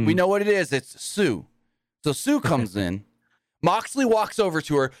 We know what it is. It's Sue. So Sue comes in. Moxley walks over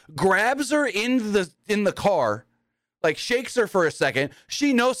to her, grabs her in the car, like shakes her for a second.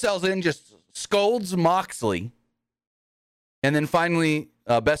 She no-sells it and just scolds Moxley. And then finally,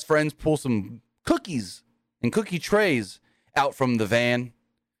 best friends pull some cookies and cookie trays out from the van.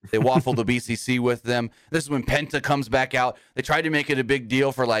 They waffle the BCC with them. This is when Penta comes back out. They tried to make it a big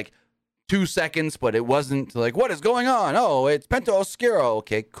deal for like 2 seconds, but it wasn't. Like, what is going on? Oh, it's Penta Oscuro.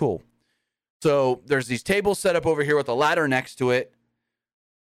 Okay, cool. So there's these tables set up over here with a ladder next to it.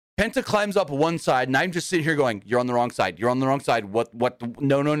 Penta climbs up one side, and I'm just sitting here going, you're on the wrong side. You're on the wrong side. What?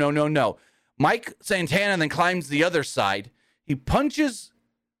 No. Mike Santana then climbs the other side. He punches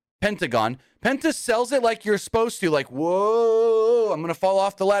Pentagon. Penta sells it like you're supposed to, like, whoa, I'm going to fall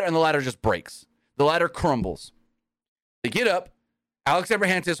off the ladder, and the ladder just breaks. The ladder crumbles. They get up. Alex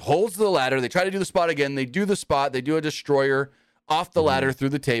Abrahantes holds the ladder. They try to do the spot again. They do the spot. They do a destroyer off the ladder through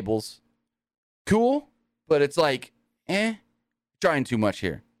the tables. Cool, but it's like, trying too much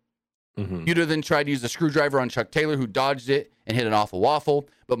here. Yuta then tried to use the screwdriver on Chuck Taylor, who dodged it and hit an awful waffle,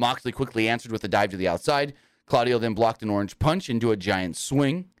 but Moxley quickly answered with a dive to the outside. Claudio then blocked an orange punch into a giant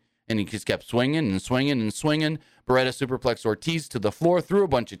swing, and he just kept swinging and swinging and swinging. Beretta superplexed Ortiz to the floor through a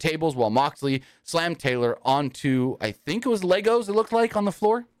bunch of tables while Moxley slammed Taylor onto, I think it was Legos, it looked like, on the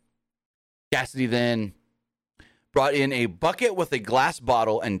floor. Cassidy then brought in a bucket with a glass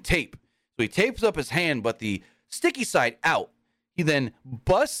bottle and tape. So he tapes up his hand, but the sticky side out. He then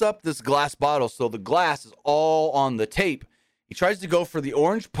busts up this glass bottle so the glass is all on the tape. He tries to go for the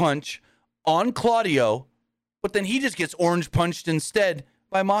orange punch on Claudio, but then he just gets orange punched instead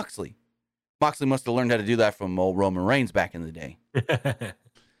by Moxley. Moxley must have learned how to do that from old Roman Reigns back in the day.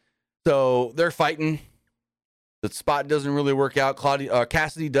 So they're fighting. The spot doesn't really work out.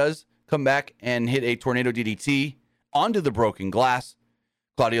 Cassidy does come back and hit a tornado DDT onto the broken glass.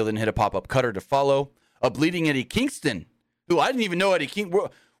 Claudio then hit a pop-up cutter to follow. A bleeding Eddie Kingston, who I didn't even know Eddie Kingston.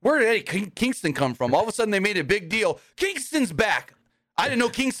 Where did Eddie Kingston come from? All of a sudden, they made a big deal. Kingston's back. I didn't know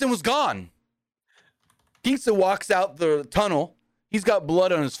Kingston was gone. Kingston walks out the tunnel. He's got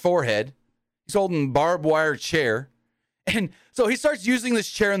blood on his forehead. He's holding a barbed wire chair. And so he starts using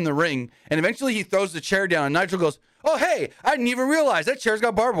this chair in the ring. And eventually he throws the chair down. And Nigel goes, oh, hey, I didn't even realize that chair's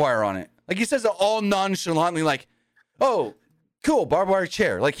got barbed wire on it. Like he says it all nonchalantly like, oh, cool, barbed wire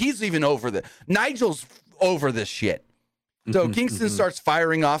chair. Like he's even over the Nigel's over this shit. So Kingston starts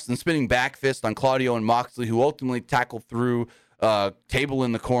firing off and spinning back fist on Claudio and Moxley, who ultimately tackled through a table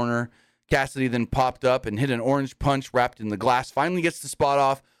in the corner. Cassidy then popped up and hit an orange punch wrapped in the glass. Finally gets the spot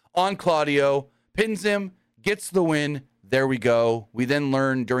off on Claudio, pins him, gets the win. There we go. We then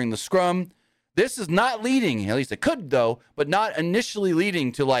learn during the scrum. This is not leading, at least it could though, but not initially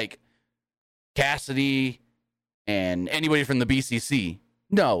leading to like Cassidy and anybody from the BCC.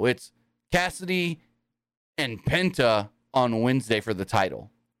 No, it's Cassidy and Penta on Wednesday for the title.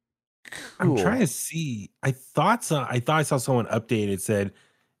 Cool. I'm trying to see. I thought I saw someone updated said,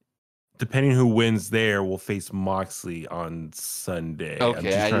 depending who wins there, will face Moxley on Sunday. Okay, I'm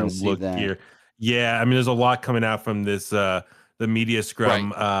just trying to look here. Yeah, I mean, there's a lot coming out from this the media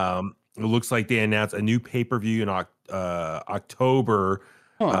scrum. Right. It looks like they announced a new pay-per-view in October.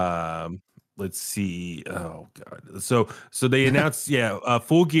 Huh. Let's see. Oh God. So they announced,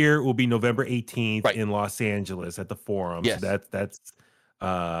 Full Gear will be November 18th in Los Angeles at the Forum. Yes. So that's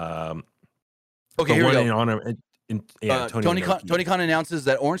okay. Here we go. In honor. Tony Khan announces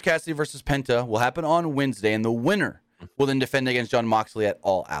that Orange Cassidy versus Penta will happen on Wednesday, and the winner will then defend against John Moxley at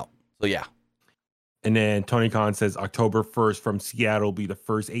All Out. So yeah. And then Tony Khan says October 1st from Seattle will be the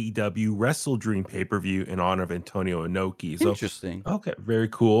first AEW Wrestle Dream pay-per-view in honor of Antonio Inoki. So, interesting. Okay, very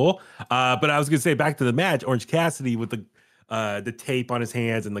cool. But I was going to say back to the match, Orange Cassidy with the tape on his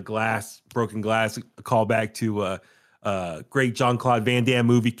hands and the broken glass, a callback to great Jean-Claude Van Damme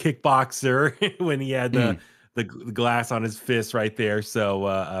movie Kickboxer when he had the glass on his fist right there.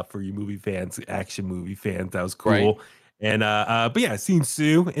 So for you movie fans, action movie fans, that was cool. Right. And but yeah, seeing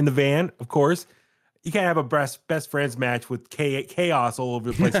Sue in the van, of course. You can't have a best friends match with chaos all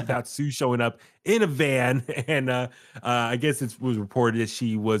over the place without Sue showing up in a van. And I guess it was reported that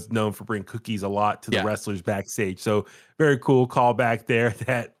she was known for bringing cookies a lot to the wrestlers backstage. So very cool callback there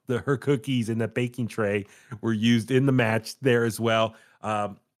that her cookies in the baking tray were used in the match there as well.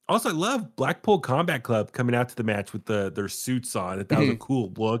 Also, I love Blackpool Combat Club coming out to the match with their suits on. That was a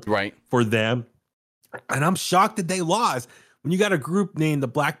cool look for them. And I'm shocked that they lost. When you got a group named the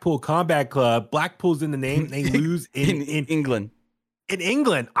Blackpool Combat Club, Blackpool's in the name, they lose in England. In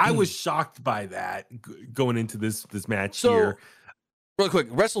England, I was shocked by that going into this match here. Real quick,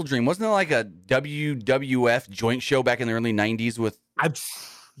 Wrestle Dream, wasn't it like a WWF joint show back in the early 90s with?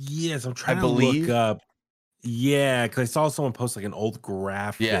 Yes, I'm trying to look up. Yeah, because I saw someone post like an old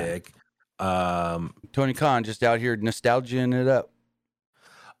graphic. Yeah. Tony Khan just out here nostalgiaing it up.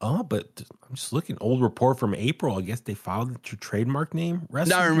 Oh, but I'm just looking. Old report from April. I guess they filed your trademark name.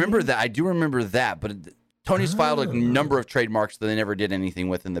 No, I remember that. I do remember that. But Tony's filed a number of trademarks that they never did anything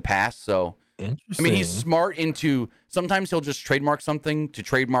with in the past. So, interesting. I mean, he's smart into. Sometimes he'll just trademark something to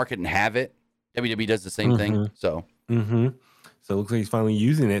trademark it and have it. WWE does the same thing. So, so it looks like he's finally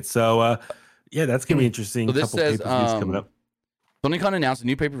using it. So, yeah, that's gonna be interesting. So this says coming up. Tony Khan announced a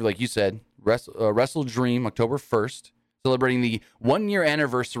new pay-per-view, like you said, Wrestle Dream, October 1st. Celebrating the 1-year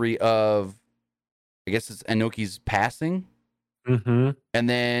anniversary of, I guess it's Inoki's passing. And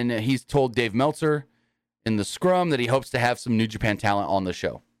then he's told Dave Meltzer in the scrum that he hopes to have some New Japan talent on the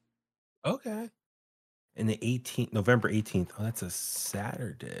show. Okay. And the 18th, November 18th. Oh, that's a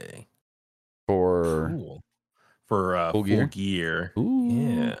Saturday. For Full Gear. Ooh,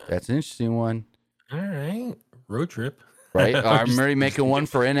 yeah. That's an interesting one. All right. Road trip. Right. I'm already making one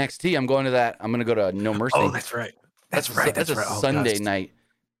for NXT. I'm going to that. I'm going to go to No Mercy. Oh, that's right. That's a Sunday night.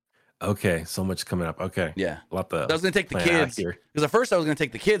 Okay, so much coming up. Okay, yeah. I was going to take the kids because at first I was going to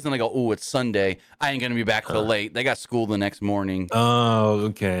take the kids, and I go, "Oh, it's Sunday. I ain't going to be back till late." They got school the next morning. Oh,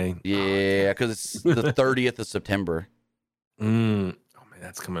 okay. Yeah, because it's the 30th of September. Oh man,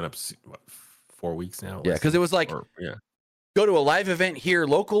 that's coming up. What, 4 weeks now? Yeah, because it was like, go to a live event here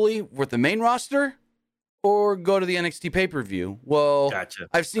locally with the main roster, or go to the NXT pay-per-view. Well, Gotcha.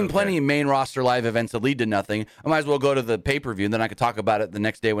 I've seen plenty of main roster live events that lead to nothing. I might as well go to the pay-per-view, and then I could talk about it the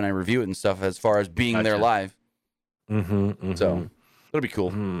next day when I review it and stuff as far as being there live. So it'll be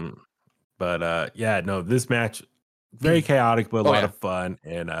cool. But this match, very chaotic, but a lot of fun.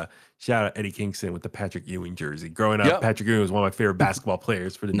 And shout out Eddie Kingston with the Patrick Ewing jersey. Growing up, Patrick Ewing was one of my favorite basketball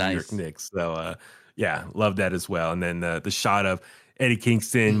players for the New York Knicks. So love that as well. And then the shot of Eddie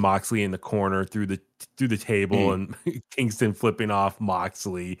Kingston, Moxley in the corner through the table, and Kingston flipping off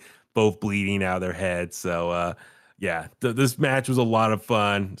Moxley, both bleeding out of their heads. So this match was a lot of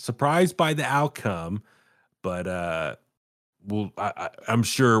fun. Surprised by the outcome, but I'm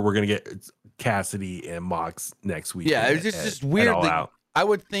sure we're gonna get Cassidy and Mox next week. Yeah, it's just weird. I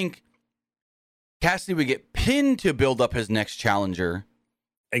would think Cassidy would get pinned to build up his next challenger.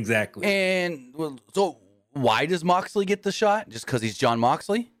 Exactly. And so why does Moxley get the shot? Just because he's John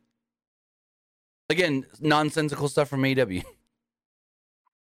Moxley? Again, nonsensical stuff from AEW.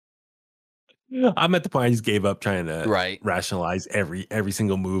 I'm at the point I just gave up trying to rationalize every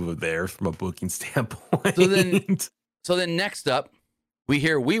single move of theirs from a booking standpoint. So then next up, we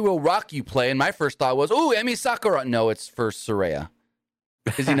hear "We Will Rock You" play, and my first thought was, "Ooh, Emi Sakura." No, it's for Saraya,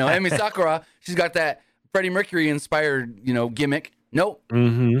 because Emi Sakura, she's got that Freddie Mercury inspired gimmick. Nope.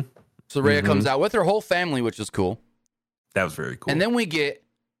 Saraya comes out with her whole family, which is cool. That was very cool. And then we get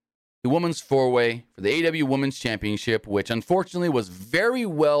the women's four-way for the AEW Women's Championship, which unfortunately was very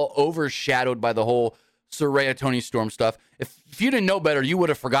well overshadowed by the whole Saraya Toni Storm stuff. If you didn't know better, you would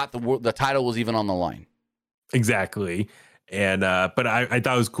have forgot the title was even on the line. Exactly. And but I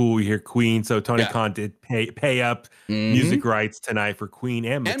thought it was cool. We hear Queen, so Tony Khan did pay up music rights tonight for Queen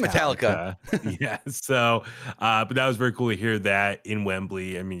and Metallica. So but that was very cool to hear that in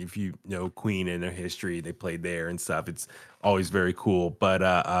Wembley. I mean, if you know Queen and their history, they played there and stuff. It's always very cool. But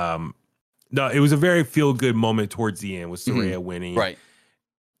no, it was a very feel good moment towards the end with Saraya winning. Right.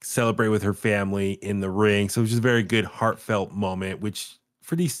 Celebrate with her family in the ring. So it was just a very good, heartfelt moment, which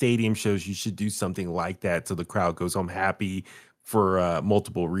for these stadium shows, you should do something like that so the crowd goes home happy for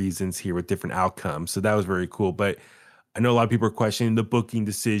multiple reasons here with different outcomes. So that was very cool. But I know a lot of people are questioning the booking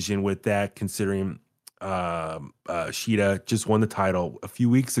decision with that, considering Shida just won the title a few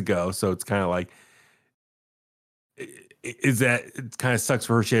weeks ago. So it's kind of like, it kind of sucks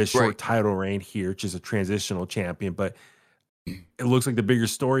for her. She had a short title reign here, just a transitional champion. But it looks like the bigger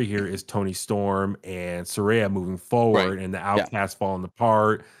story here is Toni Storm and Saraya moving forward, and the Outcast falling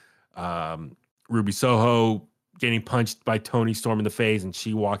apart. Ruby Soho getting punched by Toni Storm in the face, and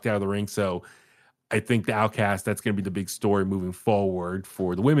she walked out of the ring. So I think the Outcast, that's going to be the big story moving forward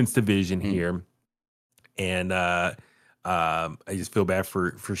for the women's division here. And I just feel bad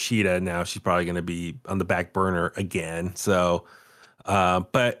for Shida. Now she's probably going to be on the back burner again. So,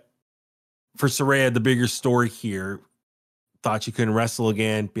 but for Saraya, the bigger story here, thought she couldn't wrestle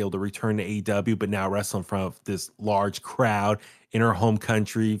again, be able to return to AEW, but now wrestle in front of this large crowd in her home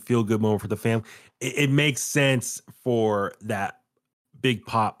country. Feel good moment for the family. It makes sense for that big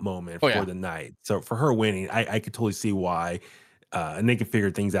pop moment for the night. So for her winning, I could totally see why. And they can figure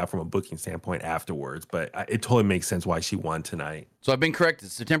things out from a booking standpoint afterwards, but it totally makes sense why she won tonight. So I've been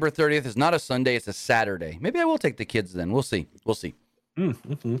corrected. September 30th is not a Sunday, it's a Saturday. Maybe I will take the kids then. We'll see. Because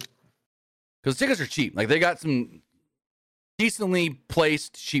tickets are cheap. Like, they got some decently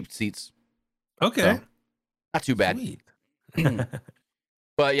placed cheap seats. Okay. So, not too bad.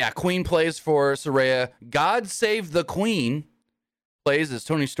 But yeah, Queen plays for Saraya. God Save the Queen plays as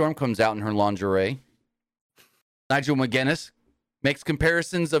Toni Storm comes out in her lingerie. Nigel McGuinness makes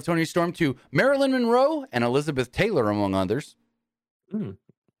comparisons of Toni Storm to Marilyn Monroe and Elizabeth Taylor, among others.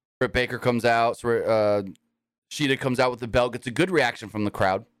 Britt Baker comes out. Shida comes out with the belt, gets a good reaction from the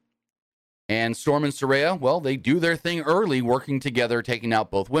crowd. And Storm and Saraya, well, they do their thing early, working together, taking out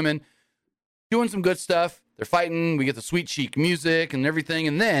both women, doing some good stuff. They're fighting. We get the sweet chic music and everything.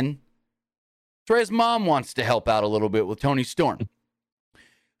 And then Saraya's mom wants to help out a little bit with Toni Storm.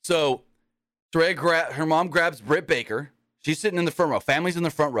 So Saraya, her mom grabs Britt Baker. She's sitting in the front row. Family's in the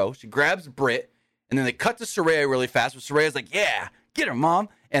front row. She grabs Britt, and then they cut to Saraya really fast. But Saraya's like, yeah, get her, mom.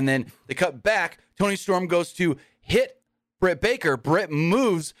 And then they cut back. Toni Storm goes to hit Britt Baker. Britt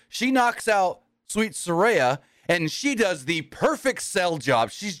moves. She knocks out sweet Saraya, and she does the perfect sell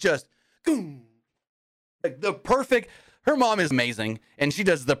job. She's just like the perfect. Her mom is amazing, and she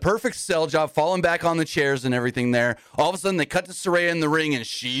does the perfect sell job, falling back on the chairs and everything there. All of a sudden, they cut to Saraya in the ring, and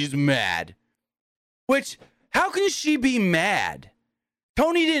she's mad. Which, how can she be mad?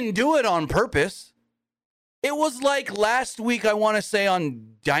 Toni didn't do it on purpose. It was like last week, I want to say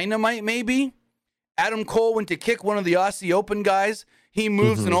on Dynamite, maybe. Adam Cole went to kick one of the Aussie Open guys. he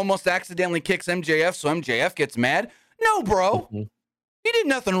moves and almost accidentally kicks MJF, so MJF gets mad. No, bro. He did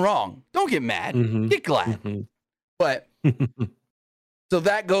nothing wrong. Don't get mad. Get glad. But so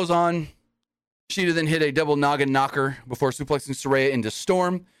that goes on. Sheeta then hit a double noggin knocker before suplexing Saraya into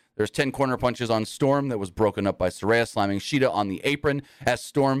Storm. There's 10 corner punches on Storm that was broken up by Saraya, slamming Sheeta on the apron as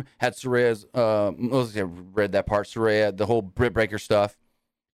Storm had Saraya's, I read that part, Saraya, the whole Brit Breaker stuff.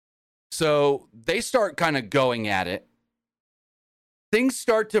 So they start kind of going at it. Things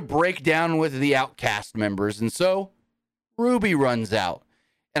start to break down with the Outcast members, and so Ruby runs out.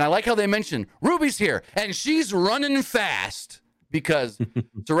 And I like how they mention Ruby's here, and she's running fast because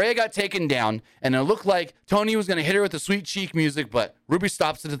Saraya got taken down, and it looked like Tony was going to hit her with the Sweet Cheek music, but Ruby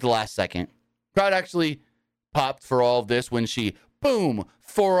stops it at the last second. Crowd actually popped for all of this when she, boom,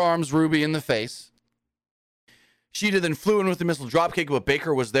 forearms Ruby in the face. Sheeta then flew in with the missile dropkick, but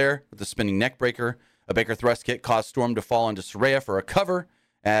Baker was there with the spinning neck breaker. A Baker thrust kick caused Storm to fall into Saraya for a cover,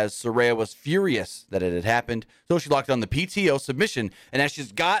 as Saraya was furious that it had happened. So she locked on the PTO submission, and as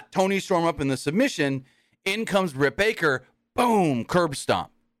she's got Tony Storm up in the submission, in comes Britt Baker, boom, curb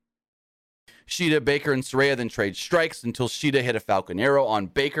stomp. Sheeta, Baker, and Saraya then trade strikes until Sheeta hit a Falcon Arrow on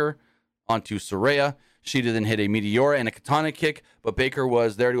Baker onto Saraya. Sheeta then hit a Meteora and a Katana kick, but Baker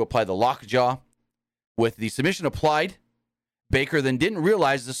was there to apply the lockjaw. With the submission applied, Baker then didn't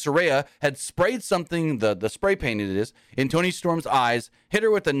realize that Saraya had sprayed something, the spray paint it is, in Tony Storm's eyes, hit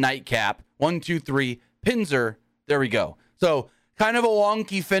her with a nightcap, 1, 2, 3, pins her, there we go. So kind of a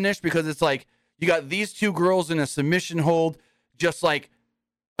wonky finish because it's like you got these two girls in a submission hold, just like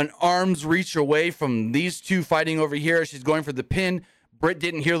an arm's reach away from these two fighting over here. She's going for the pin. Britt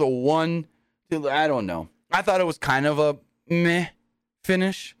didn't hear the 1, 2, I don't know. I thought it was kind of a meh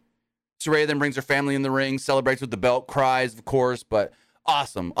finish. Saraya then brings her family in the ring, celebrates with the belt, cries, of course, but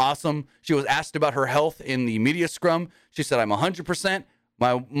awesome. She was asked about her health in the media scrum. She said, I'm 100%.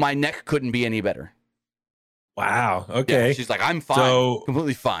 My neck couldn't be any better. Wow. Okay. Yeah, she's like, I'm fine.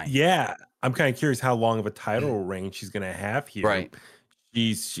 Completely fine. Yeah. I'm kind of curious how long of a title reign she's going to have here. Right.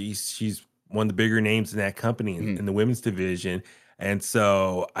 She's one of the bigger names in that company in the women's division. And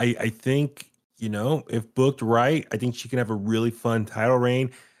so I think, if booked right, I think she can have a really fun title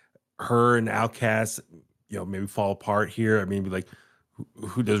reign. Her and Outcast, maybe fall apart here. I mean, like,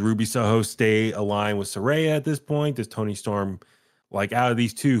 who does Ruby Soho stay aligned with Saraya at this point? Does Tony Storm, like, out of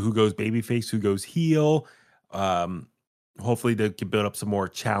these two, who goes babyface, who goes heel? Hopefully they can build up some more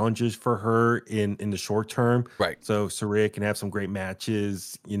challenges for her in the short term. Right. So Saraya can have some great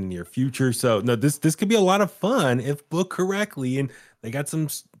matches in the near future. So no, this could be a lot of fun if booked correctly. And they got some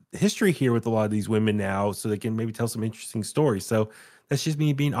history here with a lot of these women now, so they can maybe tell some interesting stories. So that's just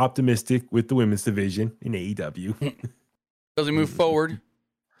me being optimistic with the women's division in AEW. As we move forward,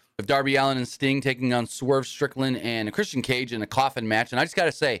 with Darby Allin and Sting taking on Swerve Strickland and Christian Cage in a coffin match. And I just got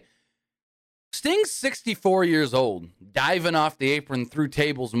to say, Sting's 64 years old, diving off the apron through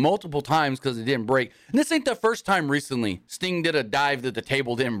tables multiple times because it didn't break. And this ain't the first time recently Sting did a dive that the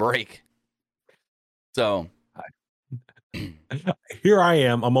table didn't break. So here I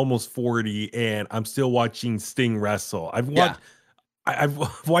am. I'm almost 40, and I'm still watching Sting wrestle.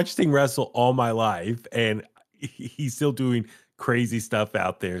 I've watched Sting wrestle all my life, and he's still doing crazy stuff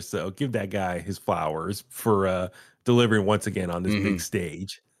out there. So give that guy his flowers for delivering once again on this big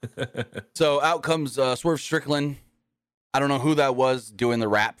stage. So out comes Swerve Strickland. I don't know who that was doing the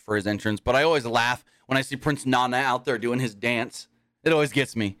rap for his entrance, but I always laugh when I see Prince Nana out there doing his dance. It always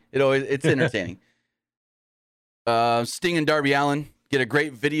gets me. It's entertaining. Sting and Darby Allin get a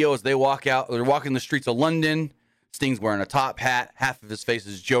great video as they walk out. They're walking the streets of London. Sting's wearing a top hat. Half of his face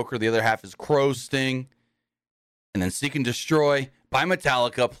is Joker. The other half is Crow Sting. And then Seek and Destroy by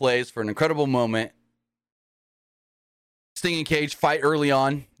Metallica plays for an incredible moment. Sting and Cage fight early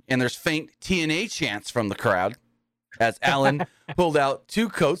on, and there's faint TNA chants from the crowd as Allin pulled out 2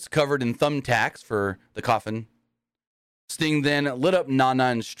 coats covered in thumbtacks for the coffin. Sting then lit up Nana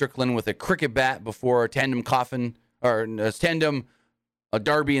and Strickland with a cricket bat before a tandem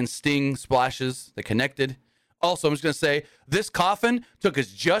Darby and Sting splashes that connected. Also, I'm just going to say, this coffin took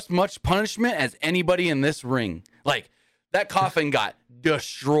as just much punishment as anybody in this ring. Like, that coffin got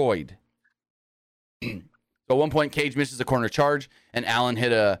destroyed. So at one point, Cage misses a corner charge, and Allin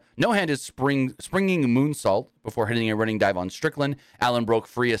hit a no-handed springing moonsault before hitting a running dive on Strickland. Allin broke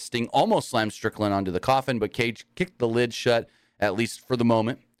free as Sting almost slammed Strickland onto the coffin, but Cage kicked the lid shut, at least for the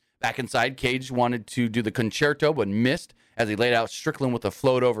moment. Back inside, Cage wanted to do the concerto, but missed as he laid out Strickland with a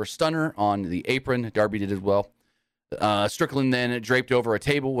float-over stunner on the apron. Darby did as well. Strickland then was draped over a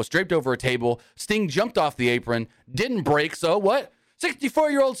table. Sting jumped off the apron, didn't break, so what?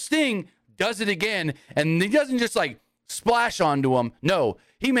 64-year-old Sting does it again, and he doesn't just like splash onto him. No,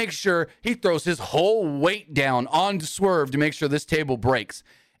 he makes sure he throws his whole weight down onto Swerve to make sure this table breaks.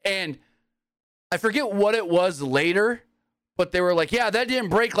 And I forget what it was later, but they were like, yeah, that didn't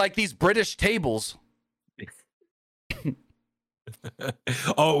break like these British tables.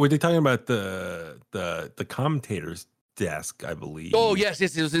 Oh, were they talking about the commentator's desk, I believe? Oh, yes,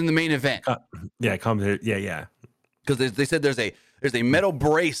 it was in the main event. Yeah, commentator. Yeah. Because they said there's a metal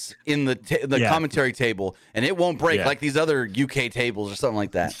brace in the commentary table, and it won't break like these other UK tables or something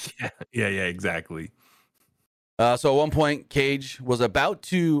like that. Yeah, exactly. So at one point, Cage was about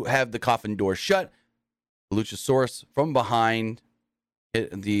to have the coffin door shut. Luchasaurus from behind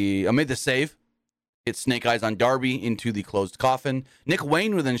made the save. Hit Snake Eyes on Darby into the closed coffin. Nick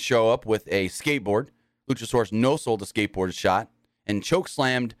Wayne would then show up with a skateboard. Luchasaurus no-sold the skateboard shot and choke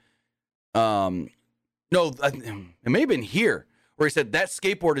slammed. No, it may have been here where he said that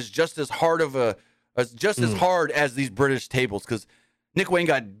skateboard is just as hard as hard as these British tables, because Nick Wayne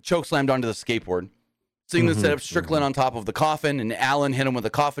got choke slammed onto the skateboard. Singleton set up Strickland on top of the coffin, and Allen hit him with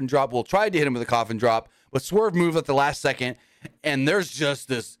a coffin drop. Well, tried to hit him with a coffin drop, but Swerve moved at the last second, and there's just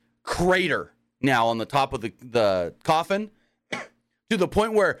this crater now on the top of the coffin to the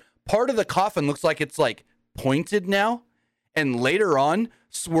point where part of the coffin looks like it's like pointed now. And later on,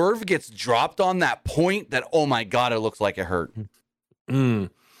 Swerve gets dropped on that point that, oh my God, it looks like it hurt.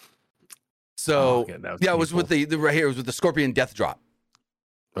 So, it was with the right here, it was with the Scorpion death drop.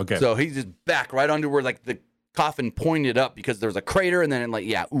 Okay. So he's just back right onto where like the coffin pointed up because there was a crater, and then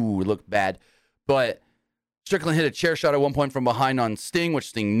it looked bad. But Strickland hit a chair shot at one point from behind on Sting, which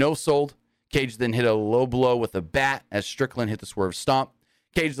Sting no-sold. Cage then hit a low blow with a bat as Strickland hit the Swerve stomp.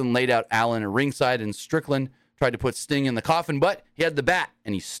 Cage then laid out Allen at ringside, and Strickland tried to put Sting in the coffin, but he had the bat,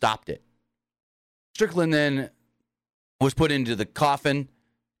 and he stopped it. Strickland then was put into the coffin,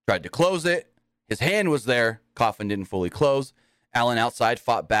 tried to close it. His hand was there. Coffin didn't fully close. Allen outside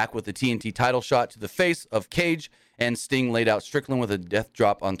fought back with the TNT title shot to the face of Cage, and Sting laid out Strickland with a death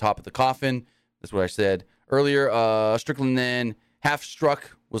drop on top of the coffin. That's what I said earlier. Strickland then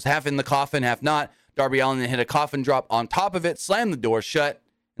was half in the coffin, half not. Darby Allin then hit a coffin drop on top of it, slammed the door shut,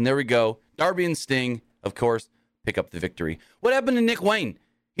 and there we go. Darby and Sting, of course, pick up the victory. What happened to Nick Wayne?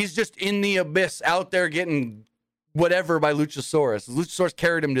 He's just in the abyss out there getting whatever by Luchasaurus. Luchasaurus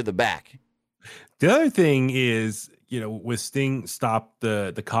carried him to the back. The other thing is, with Sting stopped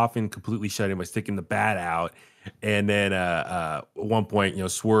the coffin completely shutting by sticking the bat out, and then at one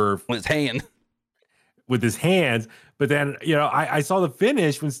point, Swerve with his hands. But then, I saw the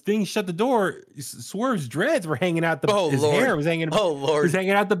finish when Sting shut the door. Swerve's dreads were hanging out his hair was hanging. Was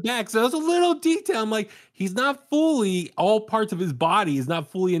hanging out the back. So it was a little detail. I'm like, he's not fully, all parts of his body is not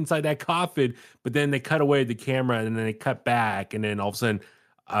fully inside that coffin. But then they cut away the camera, and then they cut back, and then all of a sudden,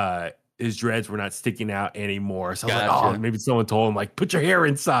 his dreads were not sticking out anymore. So I was like, maybe someone told him, like, put your hair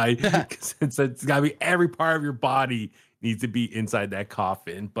inside. It's got to be every part of your body needs to be inside that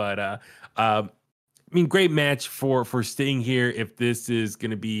coffin. But great match for Sting here. If this is going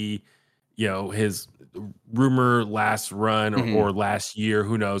to be, his rumor last run or last year,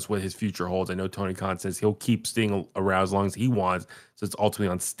 who knows what his future holds. I know Tony Khan says he'll keep Sting around as long as he wants. So it's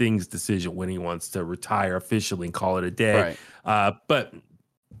ultimately on Sting's decision when he wants to retire officially and call it a day. Right. But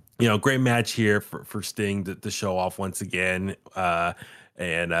great match here for Sting to show off once again.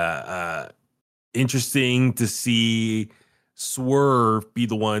 And interesting to see Swerve be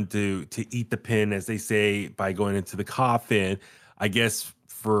the one to eat the pin, as they say, by going into the coffin. I guess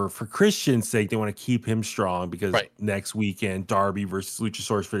for Christian's sake, they want to keep him strong because next weekend, Darby versus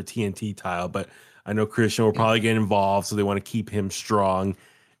Luchasaurus for the TNT title. But I know Christian will probably get involved, so they want to keep him strong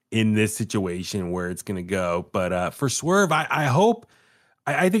in this situation where it's going to go. But for Swerve,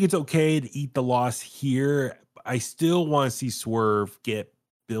 I think it's okay to eat the loss here. I still want to see Swerve get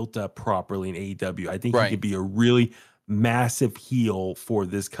built up properly in AEW. I think he could be a really massive heel for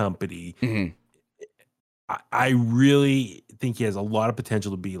this company. I really think he has a lot of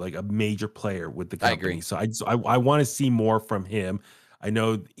potential to be like a major player with the company. I agree. So I want to see more from him. I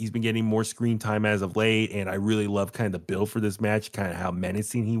know he's been getting more screen time as of late, and I really love kind of the build for this match, kind of how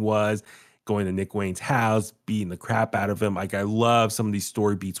menacing he was, going to Nick Wayne's house, beating the crap out of him. Like, I love some of these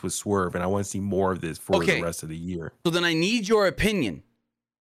story beats with Swerve, and I want to see more of this for the rest of the year. So then I need your opinion.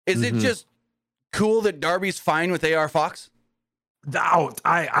 Is it just cool that Darby's fine with AR Fox? Oh,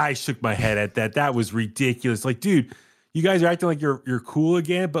 I shook my head at that. That was ridiculous. Like, dude, you guys are acting like you're cool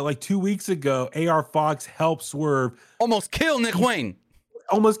again, but like 2 weeks ago, AR Fox helped Swerve almost kill Nick Wayne.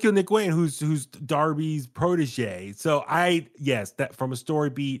 Who's Darby's protege. So that from a story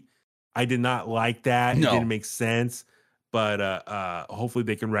beat, I did not like that. No. It didn't make sense. But hopefully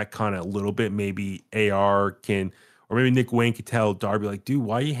they can retcon it a little bit. Maybe AR can, or maybe Nick Wayne could tell Darby, like, dude,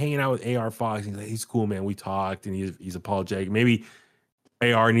 why are you hanging out with AR Fox? And he's like, he's cool, man. We talked, and he's apologetic. Maybe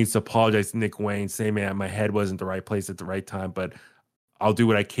AR needs to apologize to Nick Wayne, say, man, my head wasn't the right place at the right time, but I'll do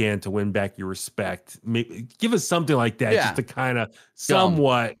what I can to win back your respect. Maybe, give us something like that, just to kind of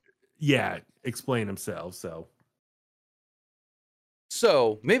somewhat, explain himself.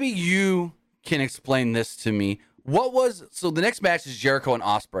 So maybe you can explain this to me. So the next match is Jericho and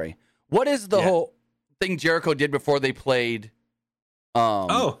Ospreay. What is the whole thing Jericho did before they played?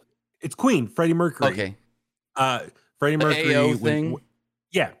 It's Queen, Freddie Mercury. Okay. Freddie Mercury AO thing.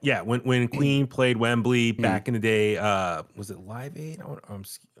 When Queen played Wembley back in the day, was it Live Aid? I'm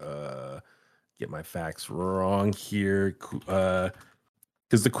get my facts wrong here.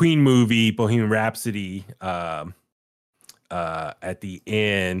 Because the Queen movie, Bohemian Rhapsody, at the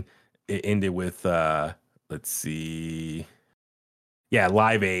end, it ended with let's see,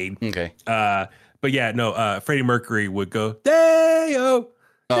 Live Aid. Okay. Freddie Mercury would go, Day-o.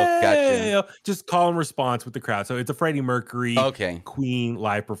 Oh, gotcha. Just call and response with the crowd. So it's a Freddie Mercury Queen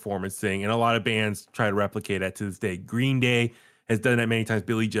live performance thing. And a lot of bands try to replicate that to this day. Green Day has done that many times.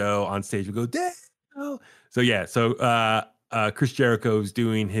 Billy Joe on stage would go, Day-o. So Chris Jericho's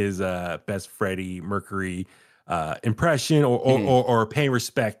doing his best Freddie Mercury impression or paying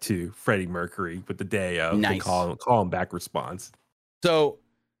respect to Freddie Mercury with the Day-o. Nice. Call him back response. So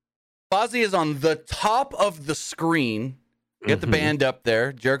Fozzy is on the top of the screen. Get the band up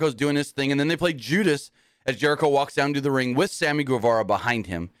there. Jericho's doing his thing. And then they play Judas as Jericho walks down to the ring with Sammy Guevara behind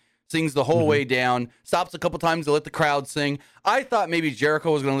him. Sings the whole way down. Stops a couple times to let the crowd sing. I thought maybe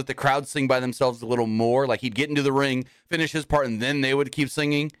Jericho was going to let the crowd sing by themselves a little more. Like he'd get into the ring, finish his part, and then they would keep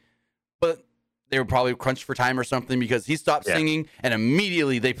singing. But they were probably crunched for time or something because he stopped singing. And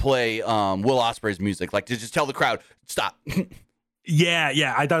immediately they play Will Ospreay's music. Like to just tell the crowd, stop.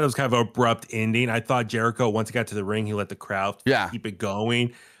 Yeah. I thought it was kind of an abrupt ending. I thought Jericho, once he got to the ring, he let the crowd keep it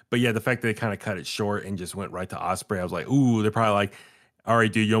going. But the fact that they kind of cut it short and just went right to Ospreay, I was like, ooh, they're probably like, all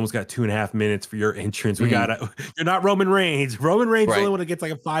right, dude, you almost got 2.5 minutes for your entrance. You're not Roman Reigns. Roman Reigns is the only one that gets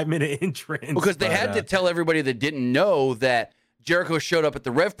like a 5-minute entrance. Because they had to tell everybody that didn't know that Jericho showed up at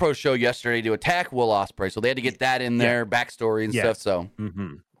the Rev Pro show yesterday to attack Will Ospreay. So they had to get that in there, backstory and stuff. So,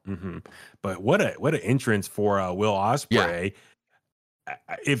 But what an entrance for Will Ospreay. Yeah.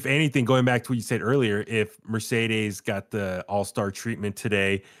 If anything, going back to what you said earlier, if Mercedes got the all-star treatment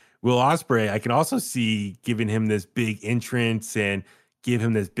today, Will Ospreay, I can also see giving him this big entrance and give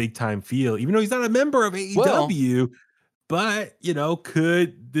him this big-time feel, even though he's not a member of AEW. But,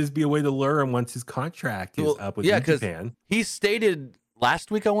 could this be a way to lure him once his contract is up with New Japan? He stated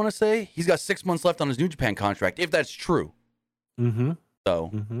last week, I want to say, he's got 6 months left on his New Japan contract, if that's true.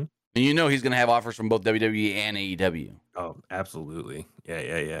 So... And he's going to have offers from both WWE and AEW. Oh, absolutely.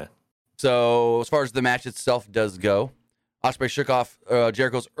 Yeah. So as far as the match itself does go, Ospreay shook off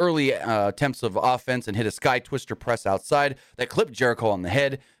Jericho's early attempts of offense and hit a sky twister press outside that clipped Jericho on the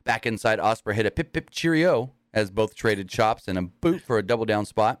head. Back inside, Ospreay hit a pip pip cheerio as both traded chops and a boot for a double down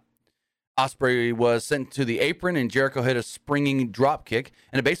spot. Ospreay was sent to the apron and Jericho hit a springing drop kick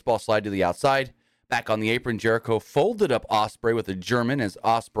and a baseball slide to the outside. Back on the apron, Jericho folded up Ospreay with a German as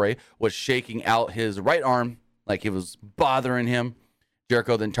Ospreay was shaking out his right arm like it was bothering him.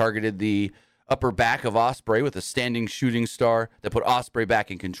 Jericho then targeted the upper back of Ospreay with a standing shooting star that put Ospreay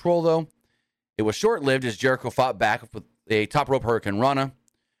back in control, though. It was short-lived as Jericho fought back with a top rope Hurricane Rana.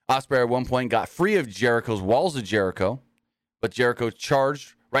 Ospreay at one point got free of Jericho's walls of Jericho, but Jericho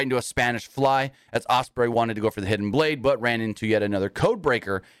charged right into a Spanish fly as Ospreay wanted to go for the hidden blade, but ran into yet another code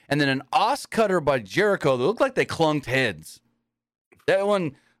breaker. And then an Os cutter by Jericho that looked like they clunked heads. That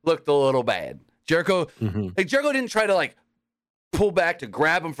one looked a little bad. Jericho didn't try to pull back to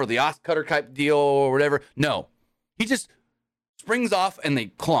grab him for the Os cutter type deal or whatever. No, he just springs off and they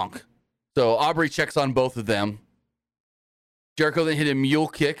clunk. So Aubrey checks on both of them. Jericho then hit a mule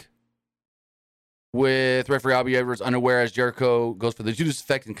kick with referee Aubrey Edwards unaware as Jericho goes for the Judas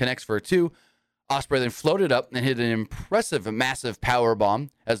effect and connects for a 2. Ospreay then floated up and hit an impressive, massive power bomb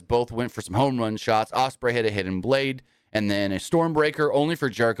as both went for some home run shots. Ospreay hit a hidden blade and then a Stormbreaker only for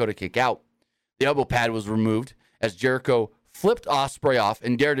Jericho to kick out. The elbow pad was removed as Jericho flipped Ospreay off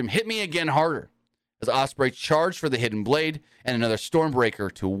and dared him hit me again harder as Ospreay charged for the hidden blade and another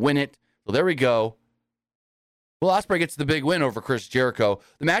Stormbreaker to win it. So there we go. Will Ospreay gets the big win over Chris Jericho.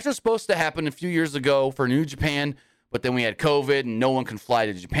 The match was supposed to happen a few years ago for New Japan, but then we had COVID and no one can fly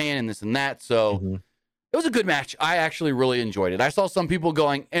to Japan and this and that. So it was a good match. I actually really enjoyed it. I saw some people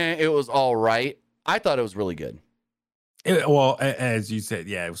going, it was all right. I thought it was really good. Well, as you said,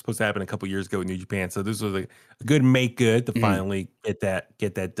 it was supposed to happen a couple years ago in New Japan. So this was a good make good to finally get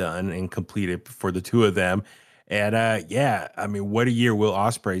that done and completed for the two of them. And yeah, I mean, what a year Will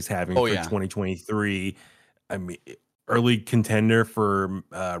Ospreay's having for 2023. I mean, early contender for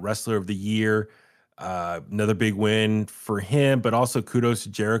Wrestler of the Year. Another big win for him, but also kudos to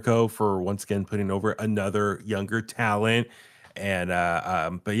Jericho for once again putting over another younger talent. And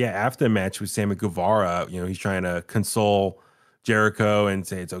but yeah, after the match with Sammy Guevara, he's trying to console Jericho and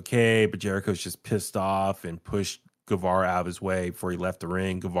say it's okay, but Jericho's just pissed off and pushed Guevara out of his way before he left the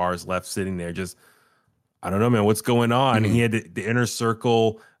ring. Guevara's left sitting there just, I don't know, man, what's going on? He had the inner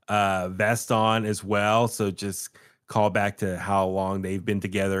circle vest on as well, so just call back to how long they've been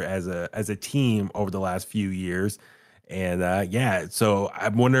together as a team over the last few years. And yeah, so I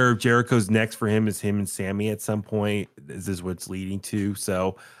wonder if Jericho's next for him is him and Sammy at some point. Is this what it's leading to?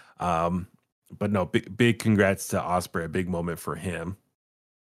 So but no, big congrats to Ospreay, a big moment for him.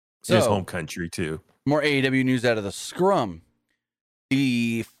 So, his home country too. More AEW news out of the Scrum.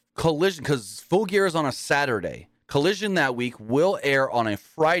 The Collision, because Full Gear is on a Saturday. Collision that week will air on a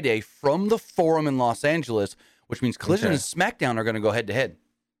Friday from the Forum in Los Angeles, which means Collision and SmackDown are going to go head-to-head.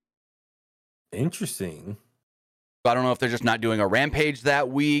 Interesting. I don't know if they're just not doing a Rampage that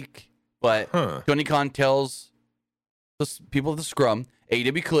week, but Tony Khan tells the people of the Scrum,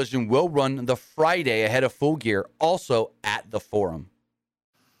 AEW Collision will run the Friday ahead of Full Gear, also at the Forum.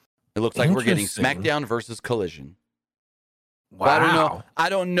 It looks like we're getting SmackDown versus Collision. Wow. I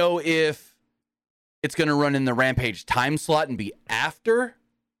don't know if it's going to run in the Rampage time slot and be after,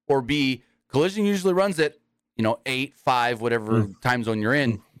 or be Collision usually runs it 8, 5, whatever time zone you're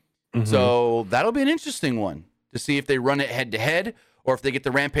in. So that'll be an interesting one to see if they run it head to head, or if they get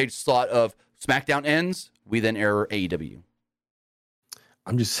the Rampage slot of SmackDown ends, we then air AEW.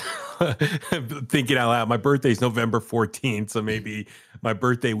 I'm just thinking out loud. My birthday's November 14th, so maybe my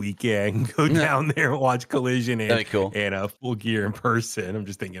birthday weekend, go down there and watch Collision and Full Gear in person. I'm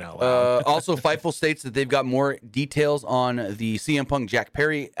just thinking out loud. Also, Fightful states that they've got more details on the CM Punk Jack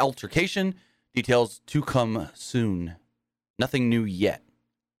Perry altercation. Details to come soon. Nothing new yet.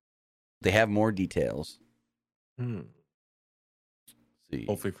 They have more details. See.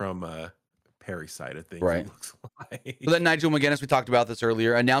 Hopefully from Perry side of things. Right. It looks like. So then Nigel McGuinness, we talked about this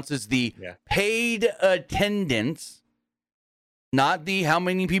earlier, announces the paid attendance, not the how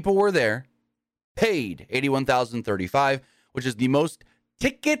many people were there. Paid 81,035, which is the most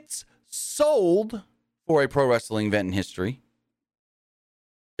tickets sold for a pro wrestling event in history.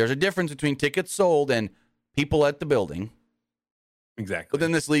 There's a difference between tickets sold and people at the building. Exactly. But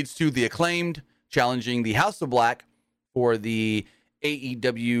then this leads to the Acclaimed challenging the House of Black for the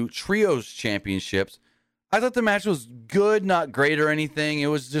AEW Trios Championships. I thought the match was good, not great or anything. It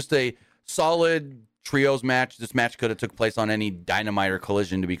was just a solid Trios match. This match could have took place on any Dynamite or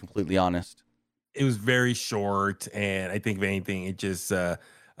Collision, to be completely honest. It was very short, and I think if anything, it just let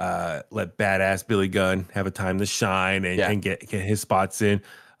badass Billy Gunn have a time to shine and get his spots in.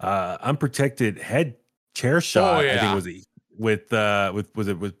 Unprotected head chair shot. I think was with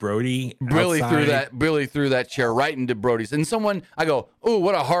Brody. Billy threw that chair right into Brody's. And I go, "Oh,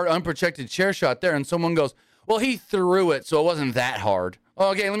 what a hard unprotected chair shot there." And someone goes, "Well, he threw it, so it wasn't that hard."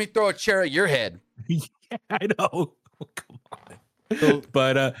 Okay, let me throw a chair at your head. Yeah, I know. Come on.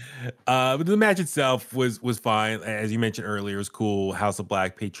 But the match itself was fine. As you mentioned earlier, it was cool. House of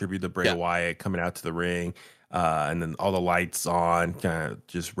Black paid tribute to Bray Wyatt coming out to the ring. And then all the lights on, kind of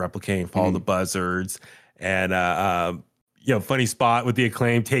just replicating Follow the Buzzards. And funny spot with the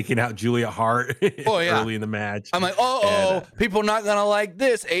Acclaim taking out Julia Hart early in the match. I'm like, people not gonna like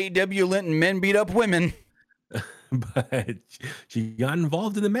this. AEW letting men beat up women. But she got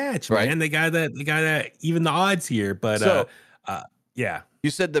involved in the match, man. They got that even the odds here. But yeah. You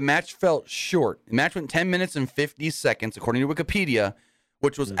said the match felt short. The match went 10 minutes and 50 seconds, according to Wikipedia,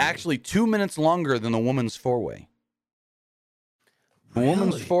 which was actually 2 minutes longer than the woman's four-way. The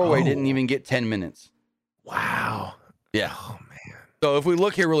woman's four-way didn't even get 10 minutes. Wow. Yeah. Oh, man. So if we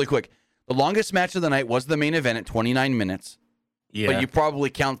look here really quick, the longest match of the night was the main event at 29 minutes. Yeah. But you probably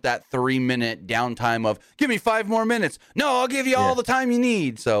count that 3-minute downtime of, give me 5 more minutes. No, I'll give you all the time you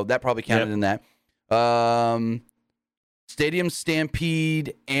need. So that probably counted in that. Stadium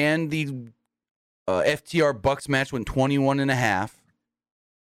Stampede and the FTR Bucks match went 21.5.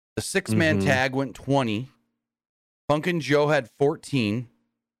 The 6-man tag went 20. Punk and Joe had 14.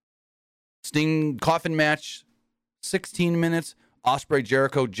 Sting Coffin match, 16 minutes. Ospreay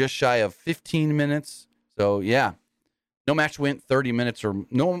Jericho just shy of 15 minutes. So, yeah. No match went 30 minutes or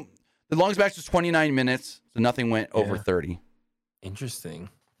no. The longest match was 29 minutes. So nothing went over 30. Interesting.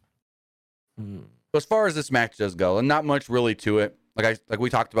 So as far as this match does go, and not much really to it. Like we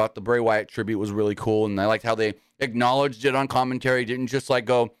talked about, the Bray Wyatt tribute was really cool. And I liked how they acknowledged it on commentary. Didn't just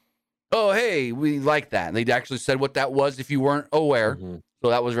go, oh, hey, we like that. And they actually said what that was if you weren't aware. Mm-hmm. So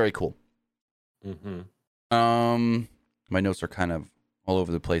that was very cool. Mm-hmm. My notes are kind of all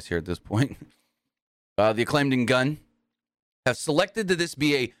over the place here at this point. The Acclaimed and Gunn have selected that this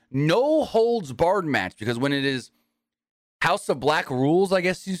be a no-holds-barred match because when it is House of Black rules, I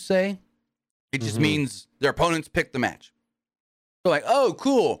guess you say, it just means their opponents pick the match. So like, oh,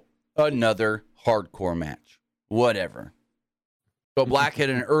 cool. Another hardcore match. Whatever. So Black hit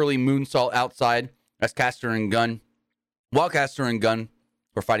an early moonsault outside as Caster and Gunn. While Caster and Gunn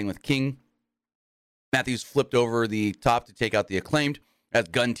were fighting with King, Matthews flipped over the top to take out the Acclaimed as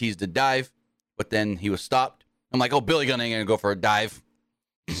Gunn teased a dive, but then he was stopped. I'm like, oh, Billy Gunn ain't going to go for a dive.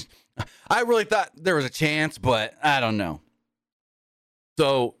 I really thought there was a chance, but I don't know.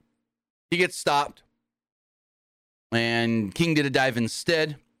 So he gets stopped, and King did a dive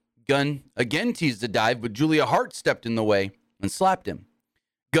instead. Gunn again teased a dive, but Julia Hart stepped in the way and slapped him.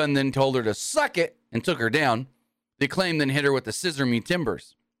 Gunn then told her to suck it and took her down. The Acclaim then hit her with the scissor me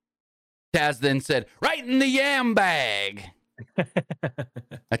timbers. Taz then said, right in the yam bag.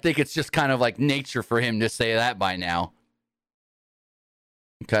 I think it's just kind of like nature for him to say that by now.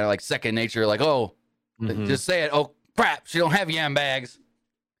 Kind of like second nature, like, oh, just say it. Oh, crap, she don't have yam bags.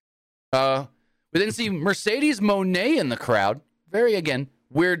 We then see Mercedes Moné in the crowd. Very, again,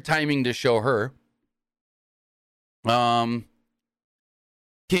 weird timing to show her.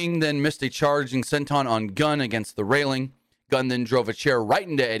 King then missed a charging senton on Gunn against the railing. Gunn then drove a chair right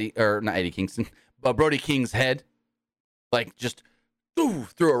into Eddie Kingston, but Brody King's head. Like, just threw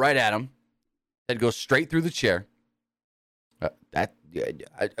it right at him. Head goes straight through the chair.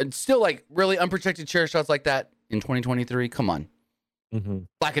 Still, like, really unprotected chair shots like that in 2023. Come on.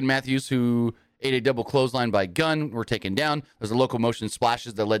 Black and Matthews, who ate a double clothesline by Gunn, were taken down. There's a locomotion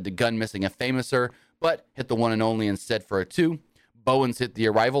splashes that led to Gunn missing a famouser, but hit the one and only instead for a 2. Bowens hit the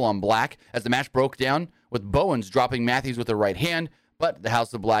arrival on Black as the match broke down, with Bowens dropping Matthews with the right hand, but the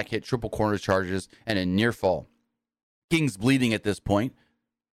House of Black hit triple corner charges and a near fall. King's bleeding at this point.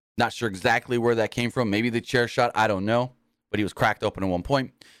 Not sure exactly where that came from. Maybe the chair shot. I don't know. But he was cracked open at one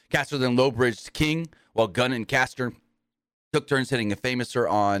point. Caster then low-bridged King, while Gunn and Caster took turns hitting a famouser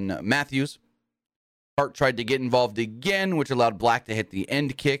on Matthews. Hart tried to get involved again, which allowed Black to hit the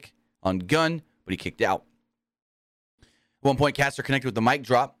end kick on Gunn, but he kicked out. At one point, Caster connected with the mic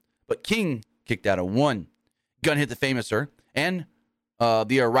drop, but King kicked out a 1. Gunn hit the famouser, and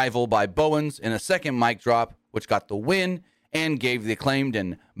the arrival by Bowens in a second mic drop, which got the win and gave the Acclaimed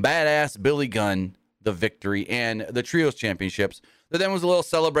and badass Billy Gunn the victory and the Trios Championships. There then was a little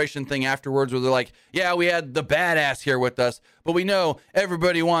celebration thing afterwards where they're like, yeah, we had the badass here with us, but we know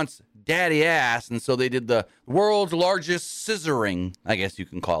everybody wants daddy ass, and so they did the world's largest scissoring, I guess you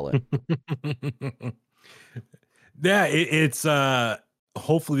can call it. Yeah, it's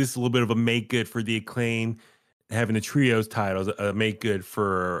hopefully this is a little bit of a make good for the Acclaim having the trios titles, make good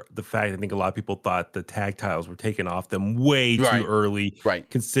for the fact I think a lot of people thought the tag titles were taken off them way too early,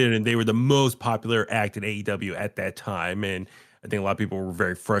 considering they were the most popular act in AEW at that time. And I think a lot of people were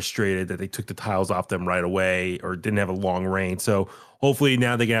very frustrated that they took the titles off them right away or didn't have a long reign. So hopefully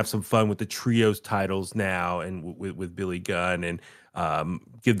now they can have some fun with the trios titles now and with Billy Gunn and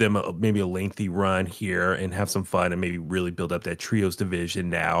give them maybe a lengthy run here and have some fun and maybe really build up that trios division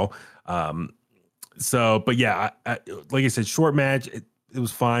now. But yeah, like I said, short match, it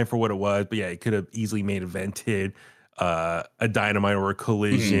was fine for what it was, but yeah, it could have easily main evented a Dynamite or a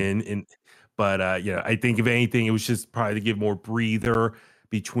Collision. But I think if anything, it was just probably to give more breather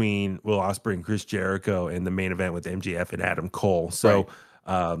between Will Ospreay and Chris Jericho and the main event with MJF and Adam Cole. So,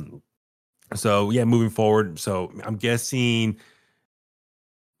 moving forward. So I'm guessing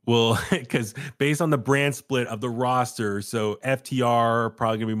because based on the brand split of the roster, so FTR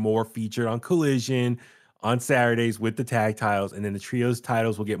probably gonna be more featured on Collision on Saturdays with the tag titles, and then the trios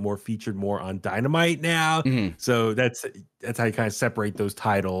titles will get more featured more on Dynamite now. So that's how you kind of separate those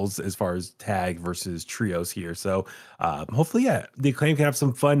titles as far as tag versus trios here. So hopefully, the Acclaim can have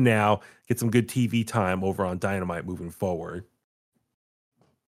some fun now, get some good TV time over on Dynamite moving forward.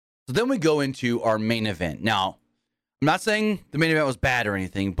 So then we go into our main event. Now, I'm not saying the main event was bad or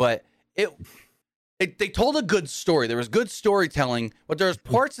anything, but they told a good story. There was good storytelling, but there was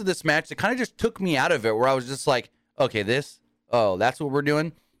parts of this match that kind of just took me out of it where I was just like, okay, that's what we're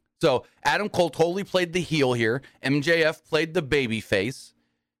doing. So Adam Cole totally played the heel here. MJF played the baby face.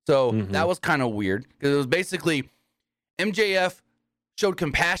 So that was kind of weird because it was basically MJF showed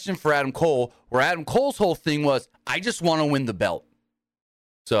compassion for Adam Cole, where Adam Cole's whole thing was, I just want to win the belt.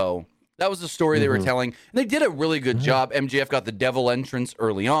 So that was the story they were telling. And they did a really good job. MJF got the devil entrance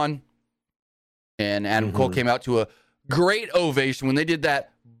early on. And Adam Cole came out to a great ovation when they did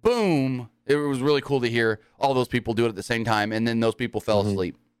that boom. It was really cool to hear all those people do it at the same time, and then those people fell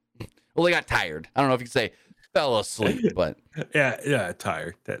asleep. Well, they got tired. I don't know if you could say fell asleep, but yeah,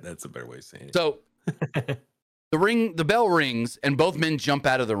 tired. That's a better way of saying it. So the bell rings, and both men jump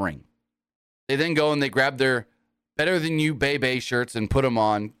out of the ring. They then go and they grab their Better Than You Bay shirts and put them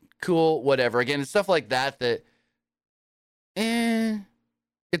on. Cool, whatever. Again, it's stuff like that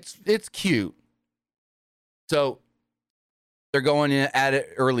it's cute. So they're going at it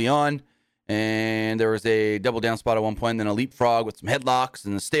early on, and there was a double down spot at one point, and then a leapfrog with some headlocks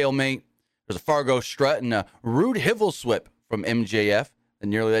and a stalemate. There's a Fargo strut and a rude hivel swip from MJF that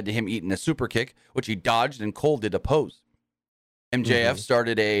nearly led to him eating a super kick, which he dodged, and Cole did oppose. MJF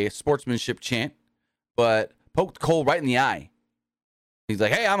started a sportsmanship chant, but poked Cole right in the eye. He's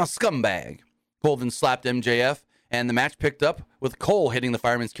like, hey, I'm a scumbag. Cole then slapped MJF, and the match picked up with Cole hitting the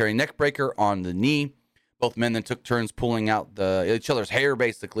Fireman's Carry neckbreaker on the knee. Both men then took turns pulling out each other's hair,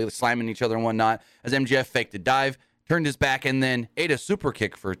 basically, slamming each other and whatnot, as MJF faked a dive, turned his back, and then ate a super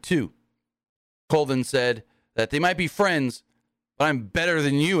kick for 2. Cole then said that they might be friends, but I'm better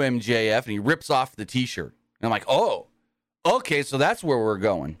than you, MJF, and he rips off the T-shirt. And I'm like, oh, okay, so that's where we're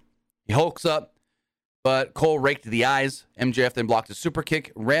going. He hulks up, but Cole raked the eyes. MJF then blocked a super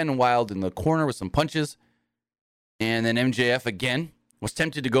kick, ran wild in the corner with some punches, and then MJF again was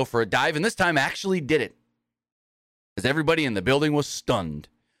tempted to go for a dive, and this time actually did it, as everybody in the building was stunned.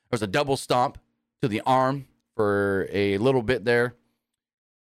 There was a double stomp to the arm for a little bit there.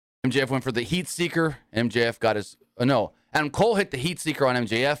 MJF went for the heat seeker. MJF got his Adam Cole hit the heat seeker on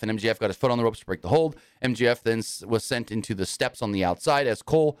MJF, and MJF got his foot on the ropes to break the hold. MJF then was sent into the steps on the outside, as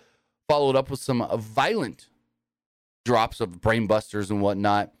Cole followed up with some violent drops of brain busters and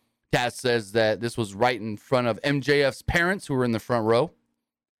whatnot. Taz says that this was right in front of MJF's parents, who were in the front row.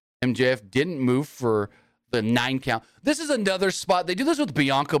 MJF didn't move for the 9 count. This is another spot. They do this with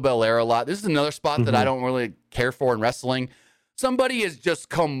Bianca Belair a lot. This is another spot that I don't really care for in wrestling. Somebody is just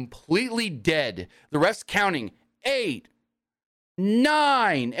completely dead. The rest counting 8,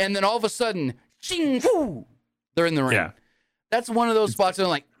 9, and then all of a sudden, ching, whoo, they're in the ring. Yeah. That's one of those spots that I'm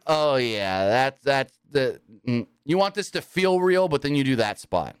like, oh yeah, that's you want this to feel real, but then you do that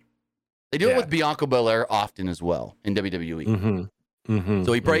spot. They do it with Bianca Belair often as well in WWE.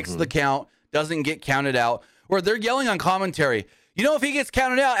 So he breaks the count, doesn't get counted out, where they're yelling on commentary, if he gets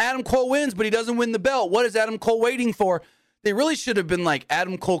counted out, Adam Cole wins, but he doesn't win the belt. What is Adam Cole waiting for? They really should have been like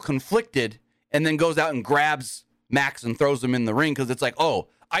Adam Cole conflicted and then goes out and grabs Max and throws him in the ring, because it's like, oh,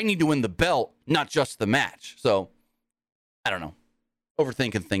 I need to win the belt, not just the match. So, I don't know.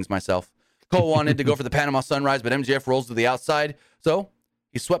 Overthinking things myself. Cole wanted to go for the Panama Sunrise, but MJF rolls to the outside. So,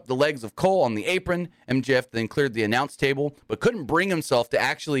 he swept the legs of Cole on the apron. MJF then cleared the announce table, but couldn't bring himself to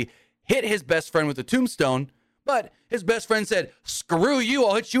actually hit his best friend with the tombstone. But his best friend said, screw you,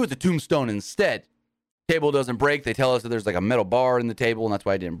 I'll hit you with the tombstone instead. Table doesn't break. They tell us that there's like a metal bar in the table, and that's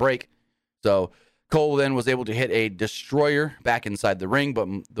why it didn't break. So Cole then was able to hit a destroyer back inside the ring, but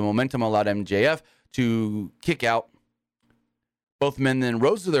the momentum allowed MJF to kick out. Both men then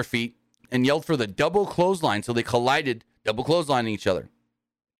rose to their feet and yelled for the double clothesline, so they collided, double clotheslining each other.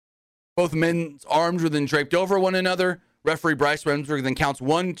 Both men's arms were then draped over one another. Referee Bryce Remsburg then counts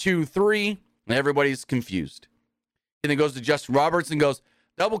 1, 2, 3, and everybody's confused. He then goes to Justin Roberts and goes,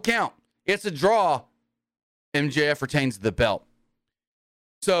 double count. It's a draw. MJF retains the belt.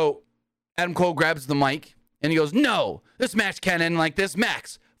 So Adam Cole grabs the mic and he goes, no, this match can't end like this.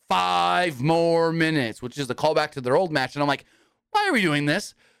 Max, 5 more minutes, which is a callback to their old match. And I'm like, why are we doing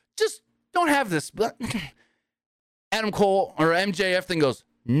this? Just don't have this. Adam Cole or MJF then goes,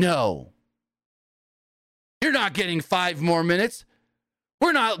 no, you're not getting 5 more minutes.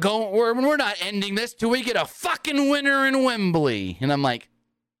 We're not ending this till we get a fucking winner in Wembley. And I'm like,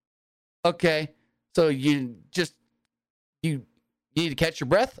 okay. So you need to catch your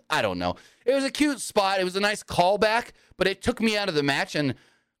breath? I don't know. It was a cute spot. It was a nice callback, but it took me out of the match. And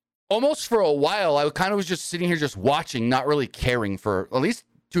almost for a while, I kind of was just sitting here just watching, not really caring for at least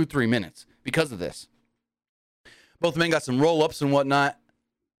 2-3 minutes because of this. Both men got some roll-ups and whatnot.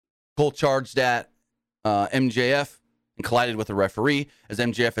 Cole charged at MJF and collided with the referee. As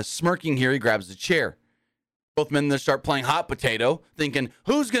MJF is smirking here, he grabs a chair. Both men then start playing hot potato, thinking,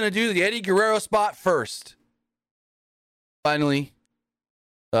 who's going to do the Eddie Guerrero spot first? Finally,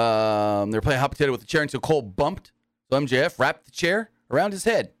 they're playing hot potato with the chair until Cole bumped. So MJF wrapped the chair around his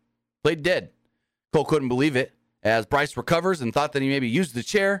head, played dead. Cole couldn't believe it, as Bryce recovers and thought that he maybe used the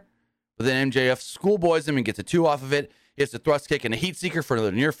chair, but then MJF schoolboys him and gets a 2 off of it. He hits a thrust kick and a heat seeker for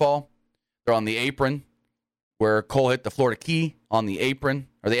another near fall. They're on the apron, where Cole hit the Florida Key on the apron,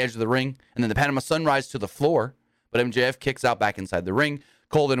 or the edge of the ring, and then the Panama Sunrise to the floor, but MJF kicks out back inside the ring.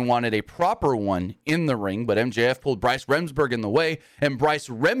 Cole then wanted a proper one in the ring, but MJF pulled Bryce Remsburg in the way, and Bryce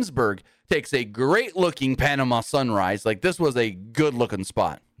Remsburg takes a great-looking Panama Sunrise. Like, this was a good-looking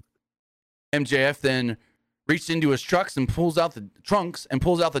spot. MJF then reached into his trunks and pulls out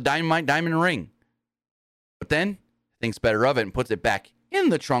the Dynamite Diamond ring. But then thinks better of it and puts it back in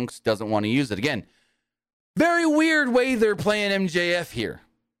the trunks, doesn't want to use it again. Very weird way they're playing MJF here.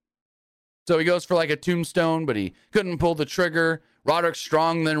 So he goes for like a tombstone, but he couldn't pull the trigger. Roderick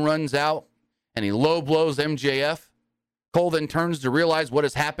Strong then runs out, and he low blows MJF. Cole then turns to realize what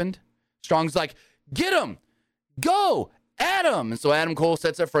has happened. Strong's like, get him! Go! Adam! And so Adam Cole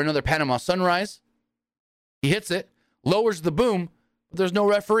sets up for another Panama Sunrise. He hits it, lowers the boom, but there's no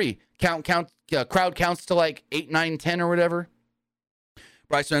referee. Crowd counts to like 8, 9, 10 or whatever.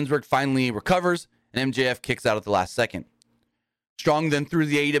 Bryce Remsburg finally recovers, and MJF kicks out at the last second. Strong then threw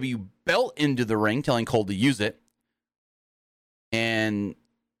the AEW belt into the ring, telling Cole to use it. And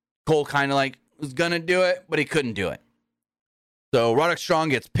Cole kind of like was going to do it, but he couldn't do it. So Roderick Strong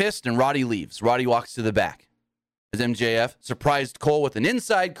gets pissed, and Roddy leaves. Roddy walks to the back as MJF surprised Cole with an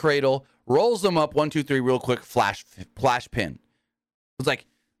inside cradle, rolls him up 1, 2, 3 real quick, flash pin. It's like,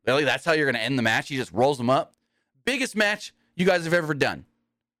 really, that's how you're going to end the match? He just rolls him up. Biggest match you guys have ever done.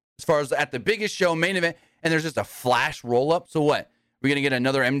 As far as at the biggest show, main event, and there's just a flash roll up. So what? We're going to get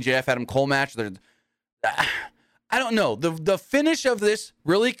another MJF Adam Cole match? I don't know. The finish of this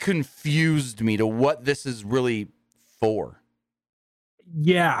really confused me to what this is really for.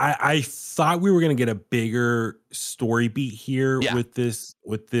 Yeah, I thought we were going to get a bigger story beat here with this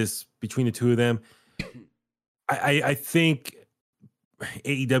between the two of them. I think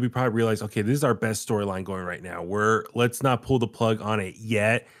AEW probably realized, okay, this is our best storyline going right now. Let's not pull the plug on it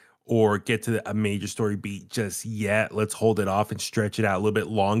yet or get to a major story beat just yet. Let's hold it off and stretch it out a little bit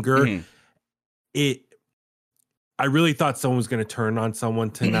longer. I really thought someone was going to turn on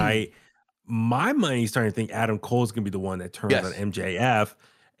someone tonight. My money's starting to think Adam Cole is going to be the one that turns on MJF,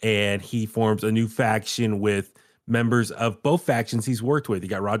 and he forms a new faction with members of both factions he's worked with. You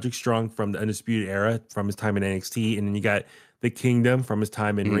got Roderick Strong from the Undisputed Era from his time in NXT, and then you got the Kingdom from his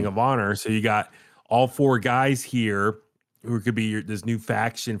time in Ring of Honor. So you got all 4 guys here who could be this new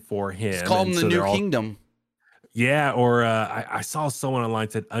faction for him. Let's call them the New Kingdom. Yeah, or I saw someone online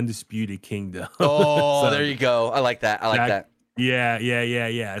said Undisputed Kingdom. Oh, so, there you go. I like that.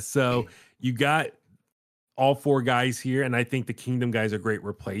 Yeah. So you got all 4 guys here, and I think the Kingdom guys are great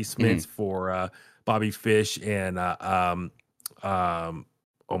replacements for Bobby Fish and oh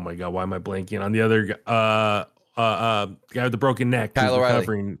my God, why am I blanking on the other guy with the broken neck? Kyle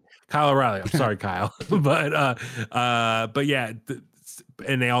O'Reilly. Kyle O'Reilly. I'm sorry, Kyle. but yeah,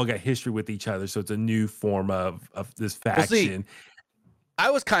 and they all got history with each other, so it's a new form of this faction. Well, see,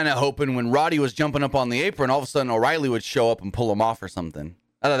 I was kind of hoping when Roddy was jumping up on the apron, all of a sudden O'Reilly would show up and pull him off or something.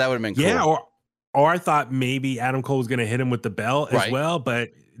 I thought that would have been cool. Yeah, or I thought maybe Adam Cole was going to hit him with the belt as well,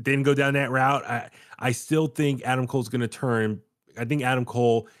 but didn't go down that route. I still think Adam Cole's going to turn. I think Adam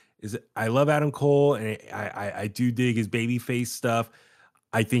Cole I love Adam Cole, and I do dig his babyface stuff.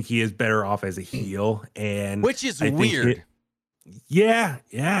 I think he is better off as a heel, and which is weird. Yeah,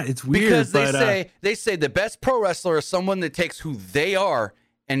 it's weird because they say the best pro wrestler is someone that takes who they are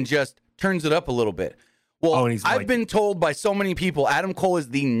and just turns it up a little bit. Well, I've been told by so many people Adam Cole is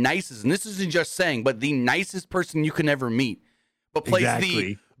the nicest, and this isn't just saying, but the nicest person you can ever meet, but plays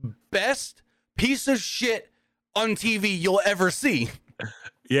the best piece of shit on TV you'll ever see.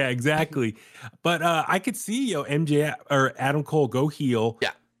 Yeah, exactly. But I could see MJF or Adam Cole go heel,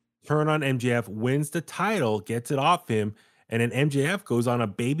 turn on MJF, wins the title, gets it off him, and then MJF goes on a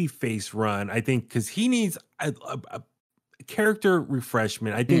babyface run. I think because he needs a character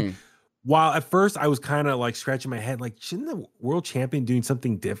refreshment. I think while at first I was kind of like scratching my head, like, shouldn't the world champion doing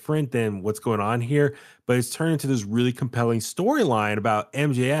something different than what's going on here? But it's turned into this really compelling storyline about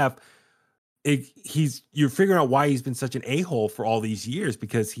MJF. You're figuring out why he's been such an a-hole for all these years,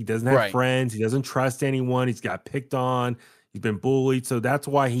 because he doesn't have friends, he doesn't trust anyone, he's got picked on, he's been bullied. So that's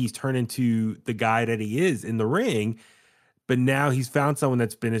why he's turned into the guy that he is in the ring. But now he's found someone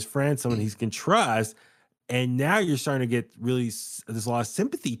that's been his friend, someone he can trust. And now you're starting to get there's a lot of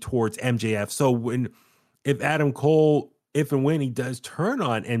sympathy towards MJF. So if Adam Cole, if and when he does turn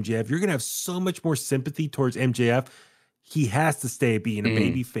on MJF, you're going to have so much more sympathy towards MJF. He has to stay being a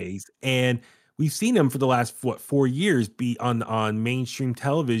baby face. And we've seen him for the last 4 years be on mainstream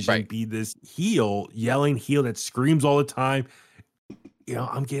television, be this yelling heel that screams all the time.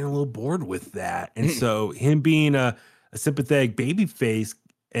 I'm getting a little bored with that. And so him being a sympathetic baby face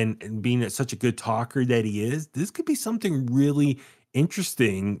and being such a good talker that he is, this could be something really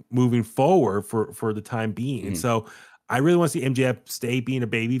interesting moving forward for the time being. And so I really want to see MJF stay being a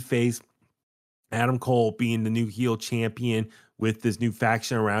baby face, Adam Cole being the new heel champion with this new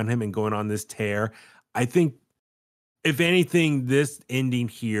faction around him and going on this tear. I think, if anything, this ending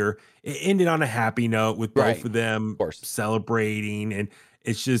here, it ended on a happy note with both of them celebrating, and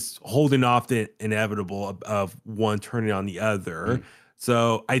it's just holding off the inevitable of one turning on the other.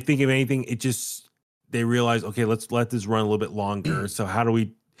 So I think, if anything, they realize, okay, let's let this run a little bit longer. So how do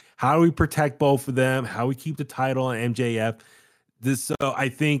we protect both of them? How we keep the title on MJF? So I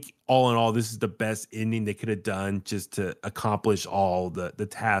think, all in all, this is the best ending they could have done, just to accomplish all the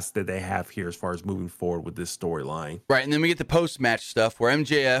tasks that they have here as far as moving forward with this storyline. Right, and then we get the post-match stuff where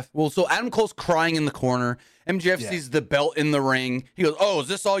so Adam Cole's crying in the corner. MJF sees the belt in the ring. He goes, "Oh, is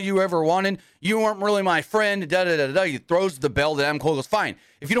this all you ever wanted? You weren't really my friend." Da-da-da-da-da. He throws the belt at Adam Cole. Goes, "Fine.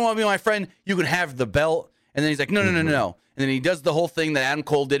 If you don't want to be my friend, you can have the belt." And then he's like, "No. And then he does the whole thing that Adam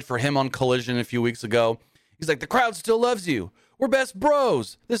Cole did for him on Collision a few weeks ago. He's like, "The crowd still loves you. We're best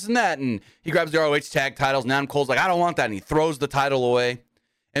bros, this and that." And he grabs the ROH tag titles, and Adam Cole's like, "I don't want that." And he throws the title away.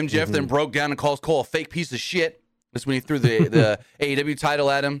 MJF then broke down and calls Cole a fake piece of shit. That's when he threw the AEW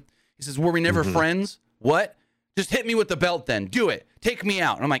title at him. He says, "Were we never friends? What? Just hit me with the belt then. Do it. Take me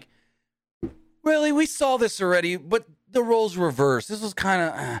out." And I'm like, really? We saw this already, but the roles reversed. This was kind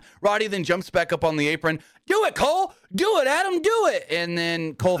of... Roddy then jumps back up on the apron. "Do it, Cole. Do it, Adam. Do it." And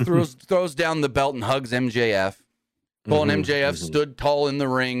then Cole throws down the belt and hugs MJF. Cole and MJF stood tall in the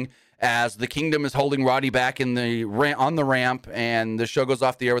ring as the Kingdom is holding Roddy back on the ramp, and the show goes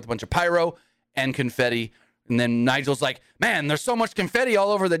off the air with a bunch of pyro and confetti. And then Nigel's like, "Man, there's so much confetti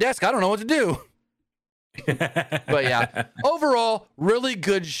all over the desk. I don't know what to do." But yeah, overall, really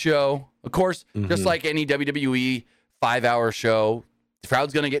good show. Of course, just like any WWE 5-hour show, the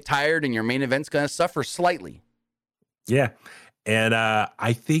crowd's going to get tired and your main event's going to suffer slightly. Yeah. And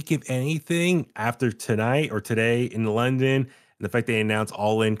I think, if anything, after tonight or today in London, and the fact they announced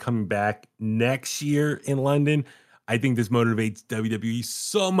All In coming back next year in London, I think this motivates WWE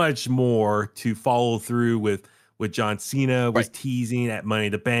so much more to follow through with what John Cena was teasing at Money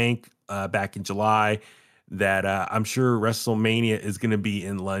in the Bank back in July, that I'm sure WrestleMania is going to be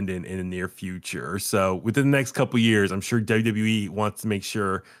in London in the near future. So within the next couple of years, I'm sure WWE wants to make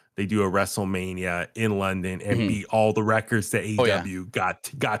sure they do a WrestleMania in London and beat all the records that AEW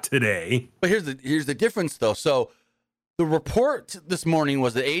got today. But here's the difference, though. So the report this morning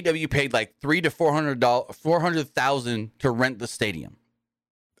was that AEW paid like $300,000 to $400,000 to rent the stadium.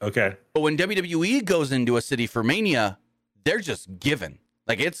 Okay. But when WWE goes into a city for Mania, they're just given.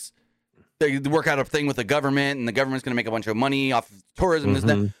 Like, they work out a thing with the government, and the government's going to make a bunch of money off of tourism. This,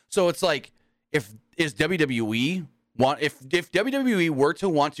 that. So it's like, if WWE were to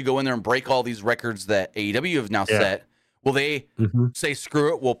want to go in there and break all these records that AEW have now set, will they say,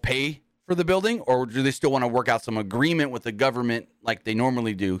 "Screw it, we'll pay for the building," or do they still want to work out some agreement with the government like they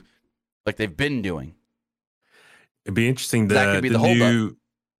normally do, like they've been doing? It'd be interesting. That could be the holdup.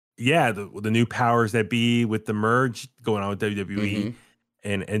 Yeah, the new powers that be with the merge going on with WWE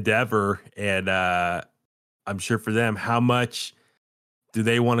and Endeavor, and I'm sure for them, how much do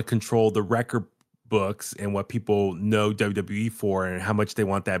they want to control the record books and what people know WWE for, and how much they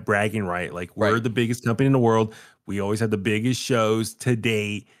want that bragging right? Like, we're the biggest company in the world. We always have the biggest shows to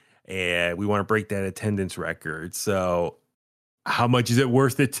date, and we want to break that attendance record. So how much is it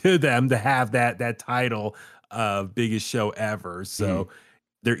worth it to them to have that title of biggest show ever? So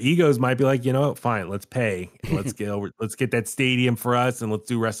their egos might be like, fine, let's pay. Let's get that stadium for us, and let's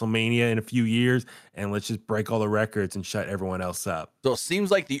do WrestleMania in a few years, and let's just break all the records and shut everyone else up. So it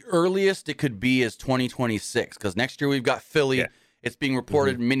seems like the earliest it could be is 2026, because next year we've got Philly. Yeah. It's being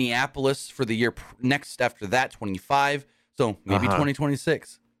reported Minneapolis for the year next after that, 25. So maybe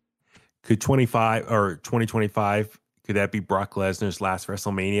 2026. Could 2025, could that be Brock Lesnar's last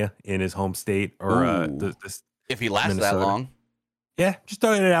WrestleMania in his home state, or if he lasts Minnesota? That long? Yeah, just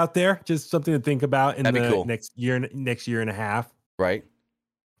throwing it out there. Just something to think about in the next year and a half. Right.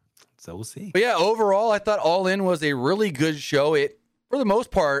 So we'll see. But yeah, overall, I thought All In was a really good show. It, for the most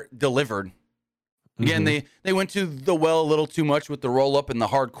part, delivered. Again, they went to the well a little too much with the roll-up and the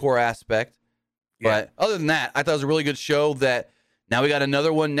hardcore aspect. Yeah. But other than that, I thought it was a really good show. That now we got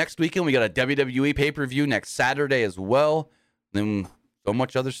another one next weekend. We got a WWE pay-per-view next Saturday as well. Then so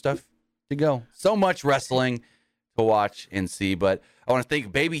much other stuff to go. So much wrestling to watch and see. But I want to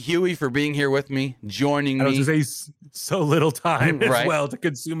thank Baby Huey for being here with me, joining me. I was going to say, so little time as well to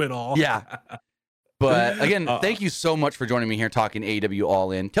consume it all. Yeah. But again, thank you so much for joining me here talking AEW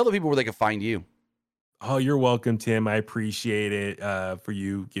All In. Tell the people where they can find you. Oh, you're welcome, Tim. I appreciate it for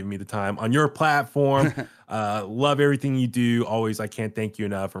you giving me the time on your platform. Love everything you do. Always, I can't thank you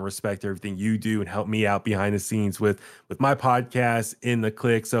enough, and respect everything you do and help me out behind the scenes with my podcast, In the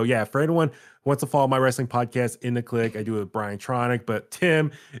Click. So yeah, for anyone who wants to follow my wrestling podcast, In the Click, I do it with Brian Tronick, but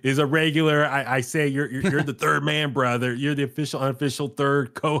Tim is a regular. I say you're the third man, brother. You're the official, unofficial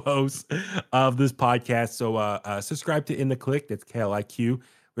third co-host of this podcast. So subscribe to In the Click. That's KLIQ.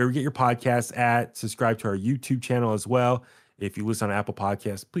 Wherever you get your podcasts at. Subscribe to our YouTube channel as well. If you listen on Apple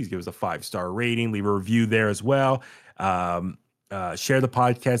Podcasts, please give us a 5-star rating. Leave a review there as well. Share the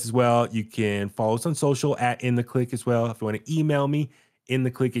podcast as well. You can follow us on social at In The Click as well. If you want to email me,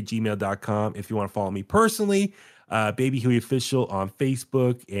 intheclick@gmail.com. If you want to follow me personally, Baby Huey Official on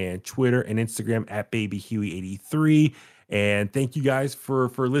Facebook and Twitter and Instagram at Baby Huey83. And thank you guys for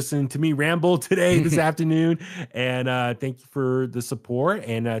listening to me ramble today, this afternoon. And thank you for the support.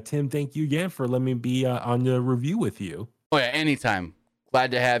 And Tim, thank you again for letting me be on the review with you. Oh, yeah, anytime.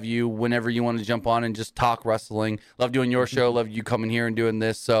 Glad to have you whenever you want to jump on and just talk wrestling. Love doing your show. Love you coming here and doing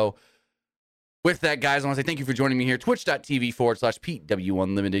this. So with that, guys, I want to say thank you for joining me here. Twitch.tv/PW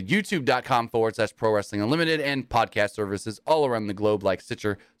Unlimited, YouTube.com/Pro Wrestling Unlimited, and podcast services all around the globe like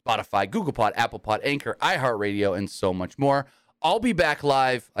Stitcher, Spotify, Google Pod, Apple Pod, Anchor, iHeartRadio, and so much more. I'll be back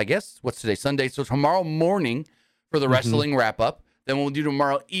live, I guess, what's today? Sunday. So tomorrow morning for the wrestling wrap-up. Then we'll do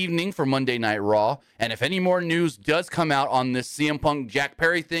tomorrow evening for Monday Night Raw. And if any more news does come out on this CM Punk Jack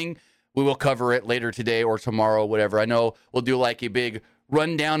Perry thing, we will cover it later today or tomorrow, whatever. I know we'll do like a big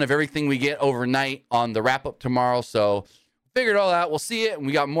rundown of everything we get overnight on the wrap-up tomorrow. So figure it all out. We'll see it. And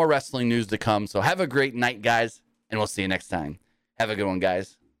we got more wrestling news to come. So have a great night, guys. And we'll see you next time. Have a good one,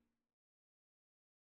 guys.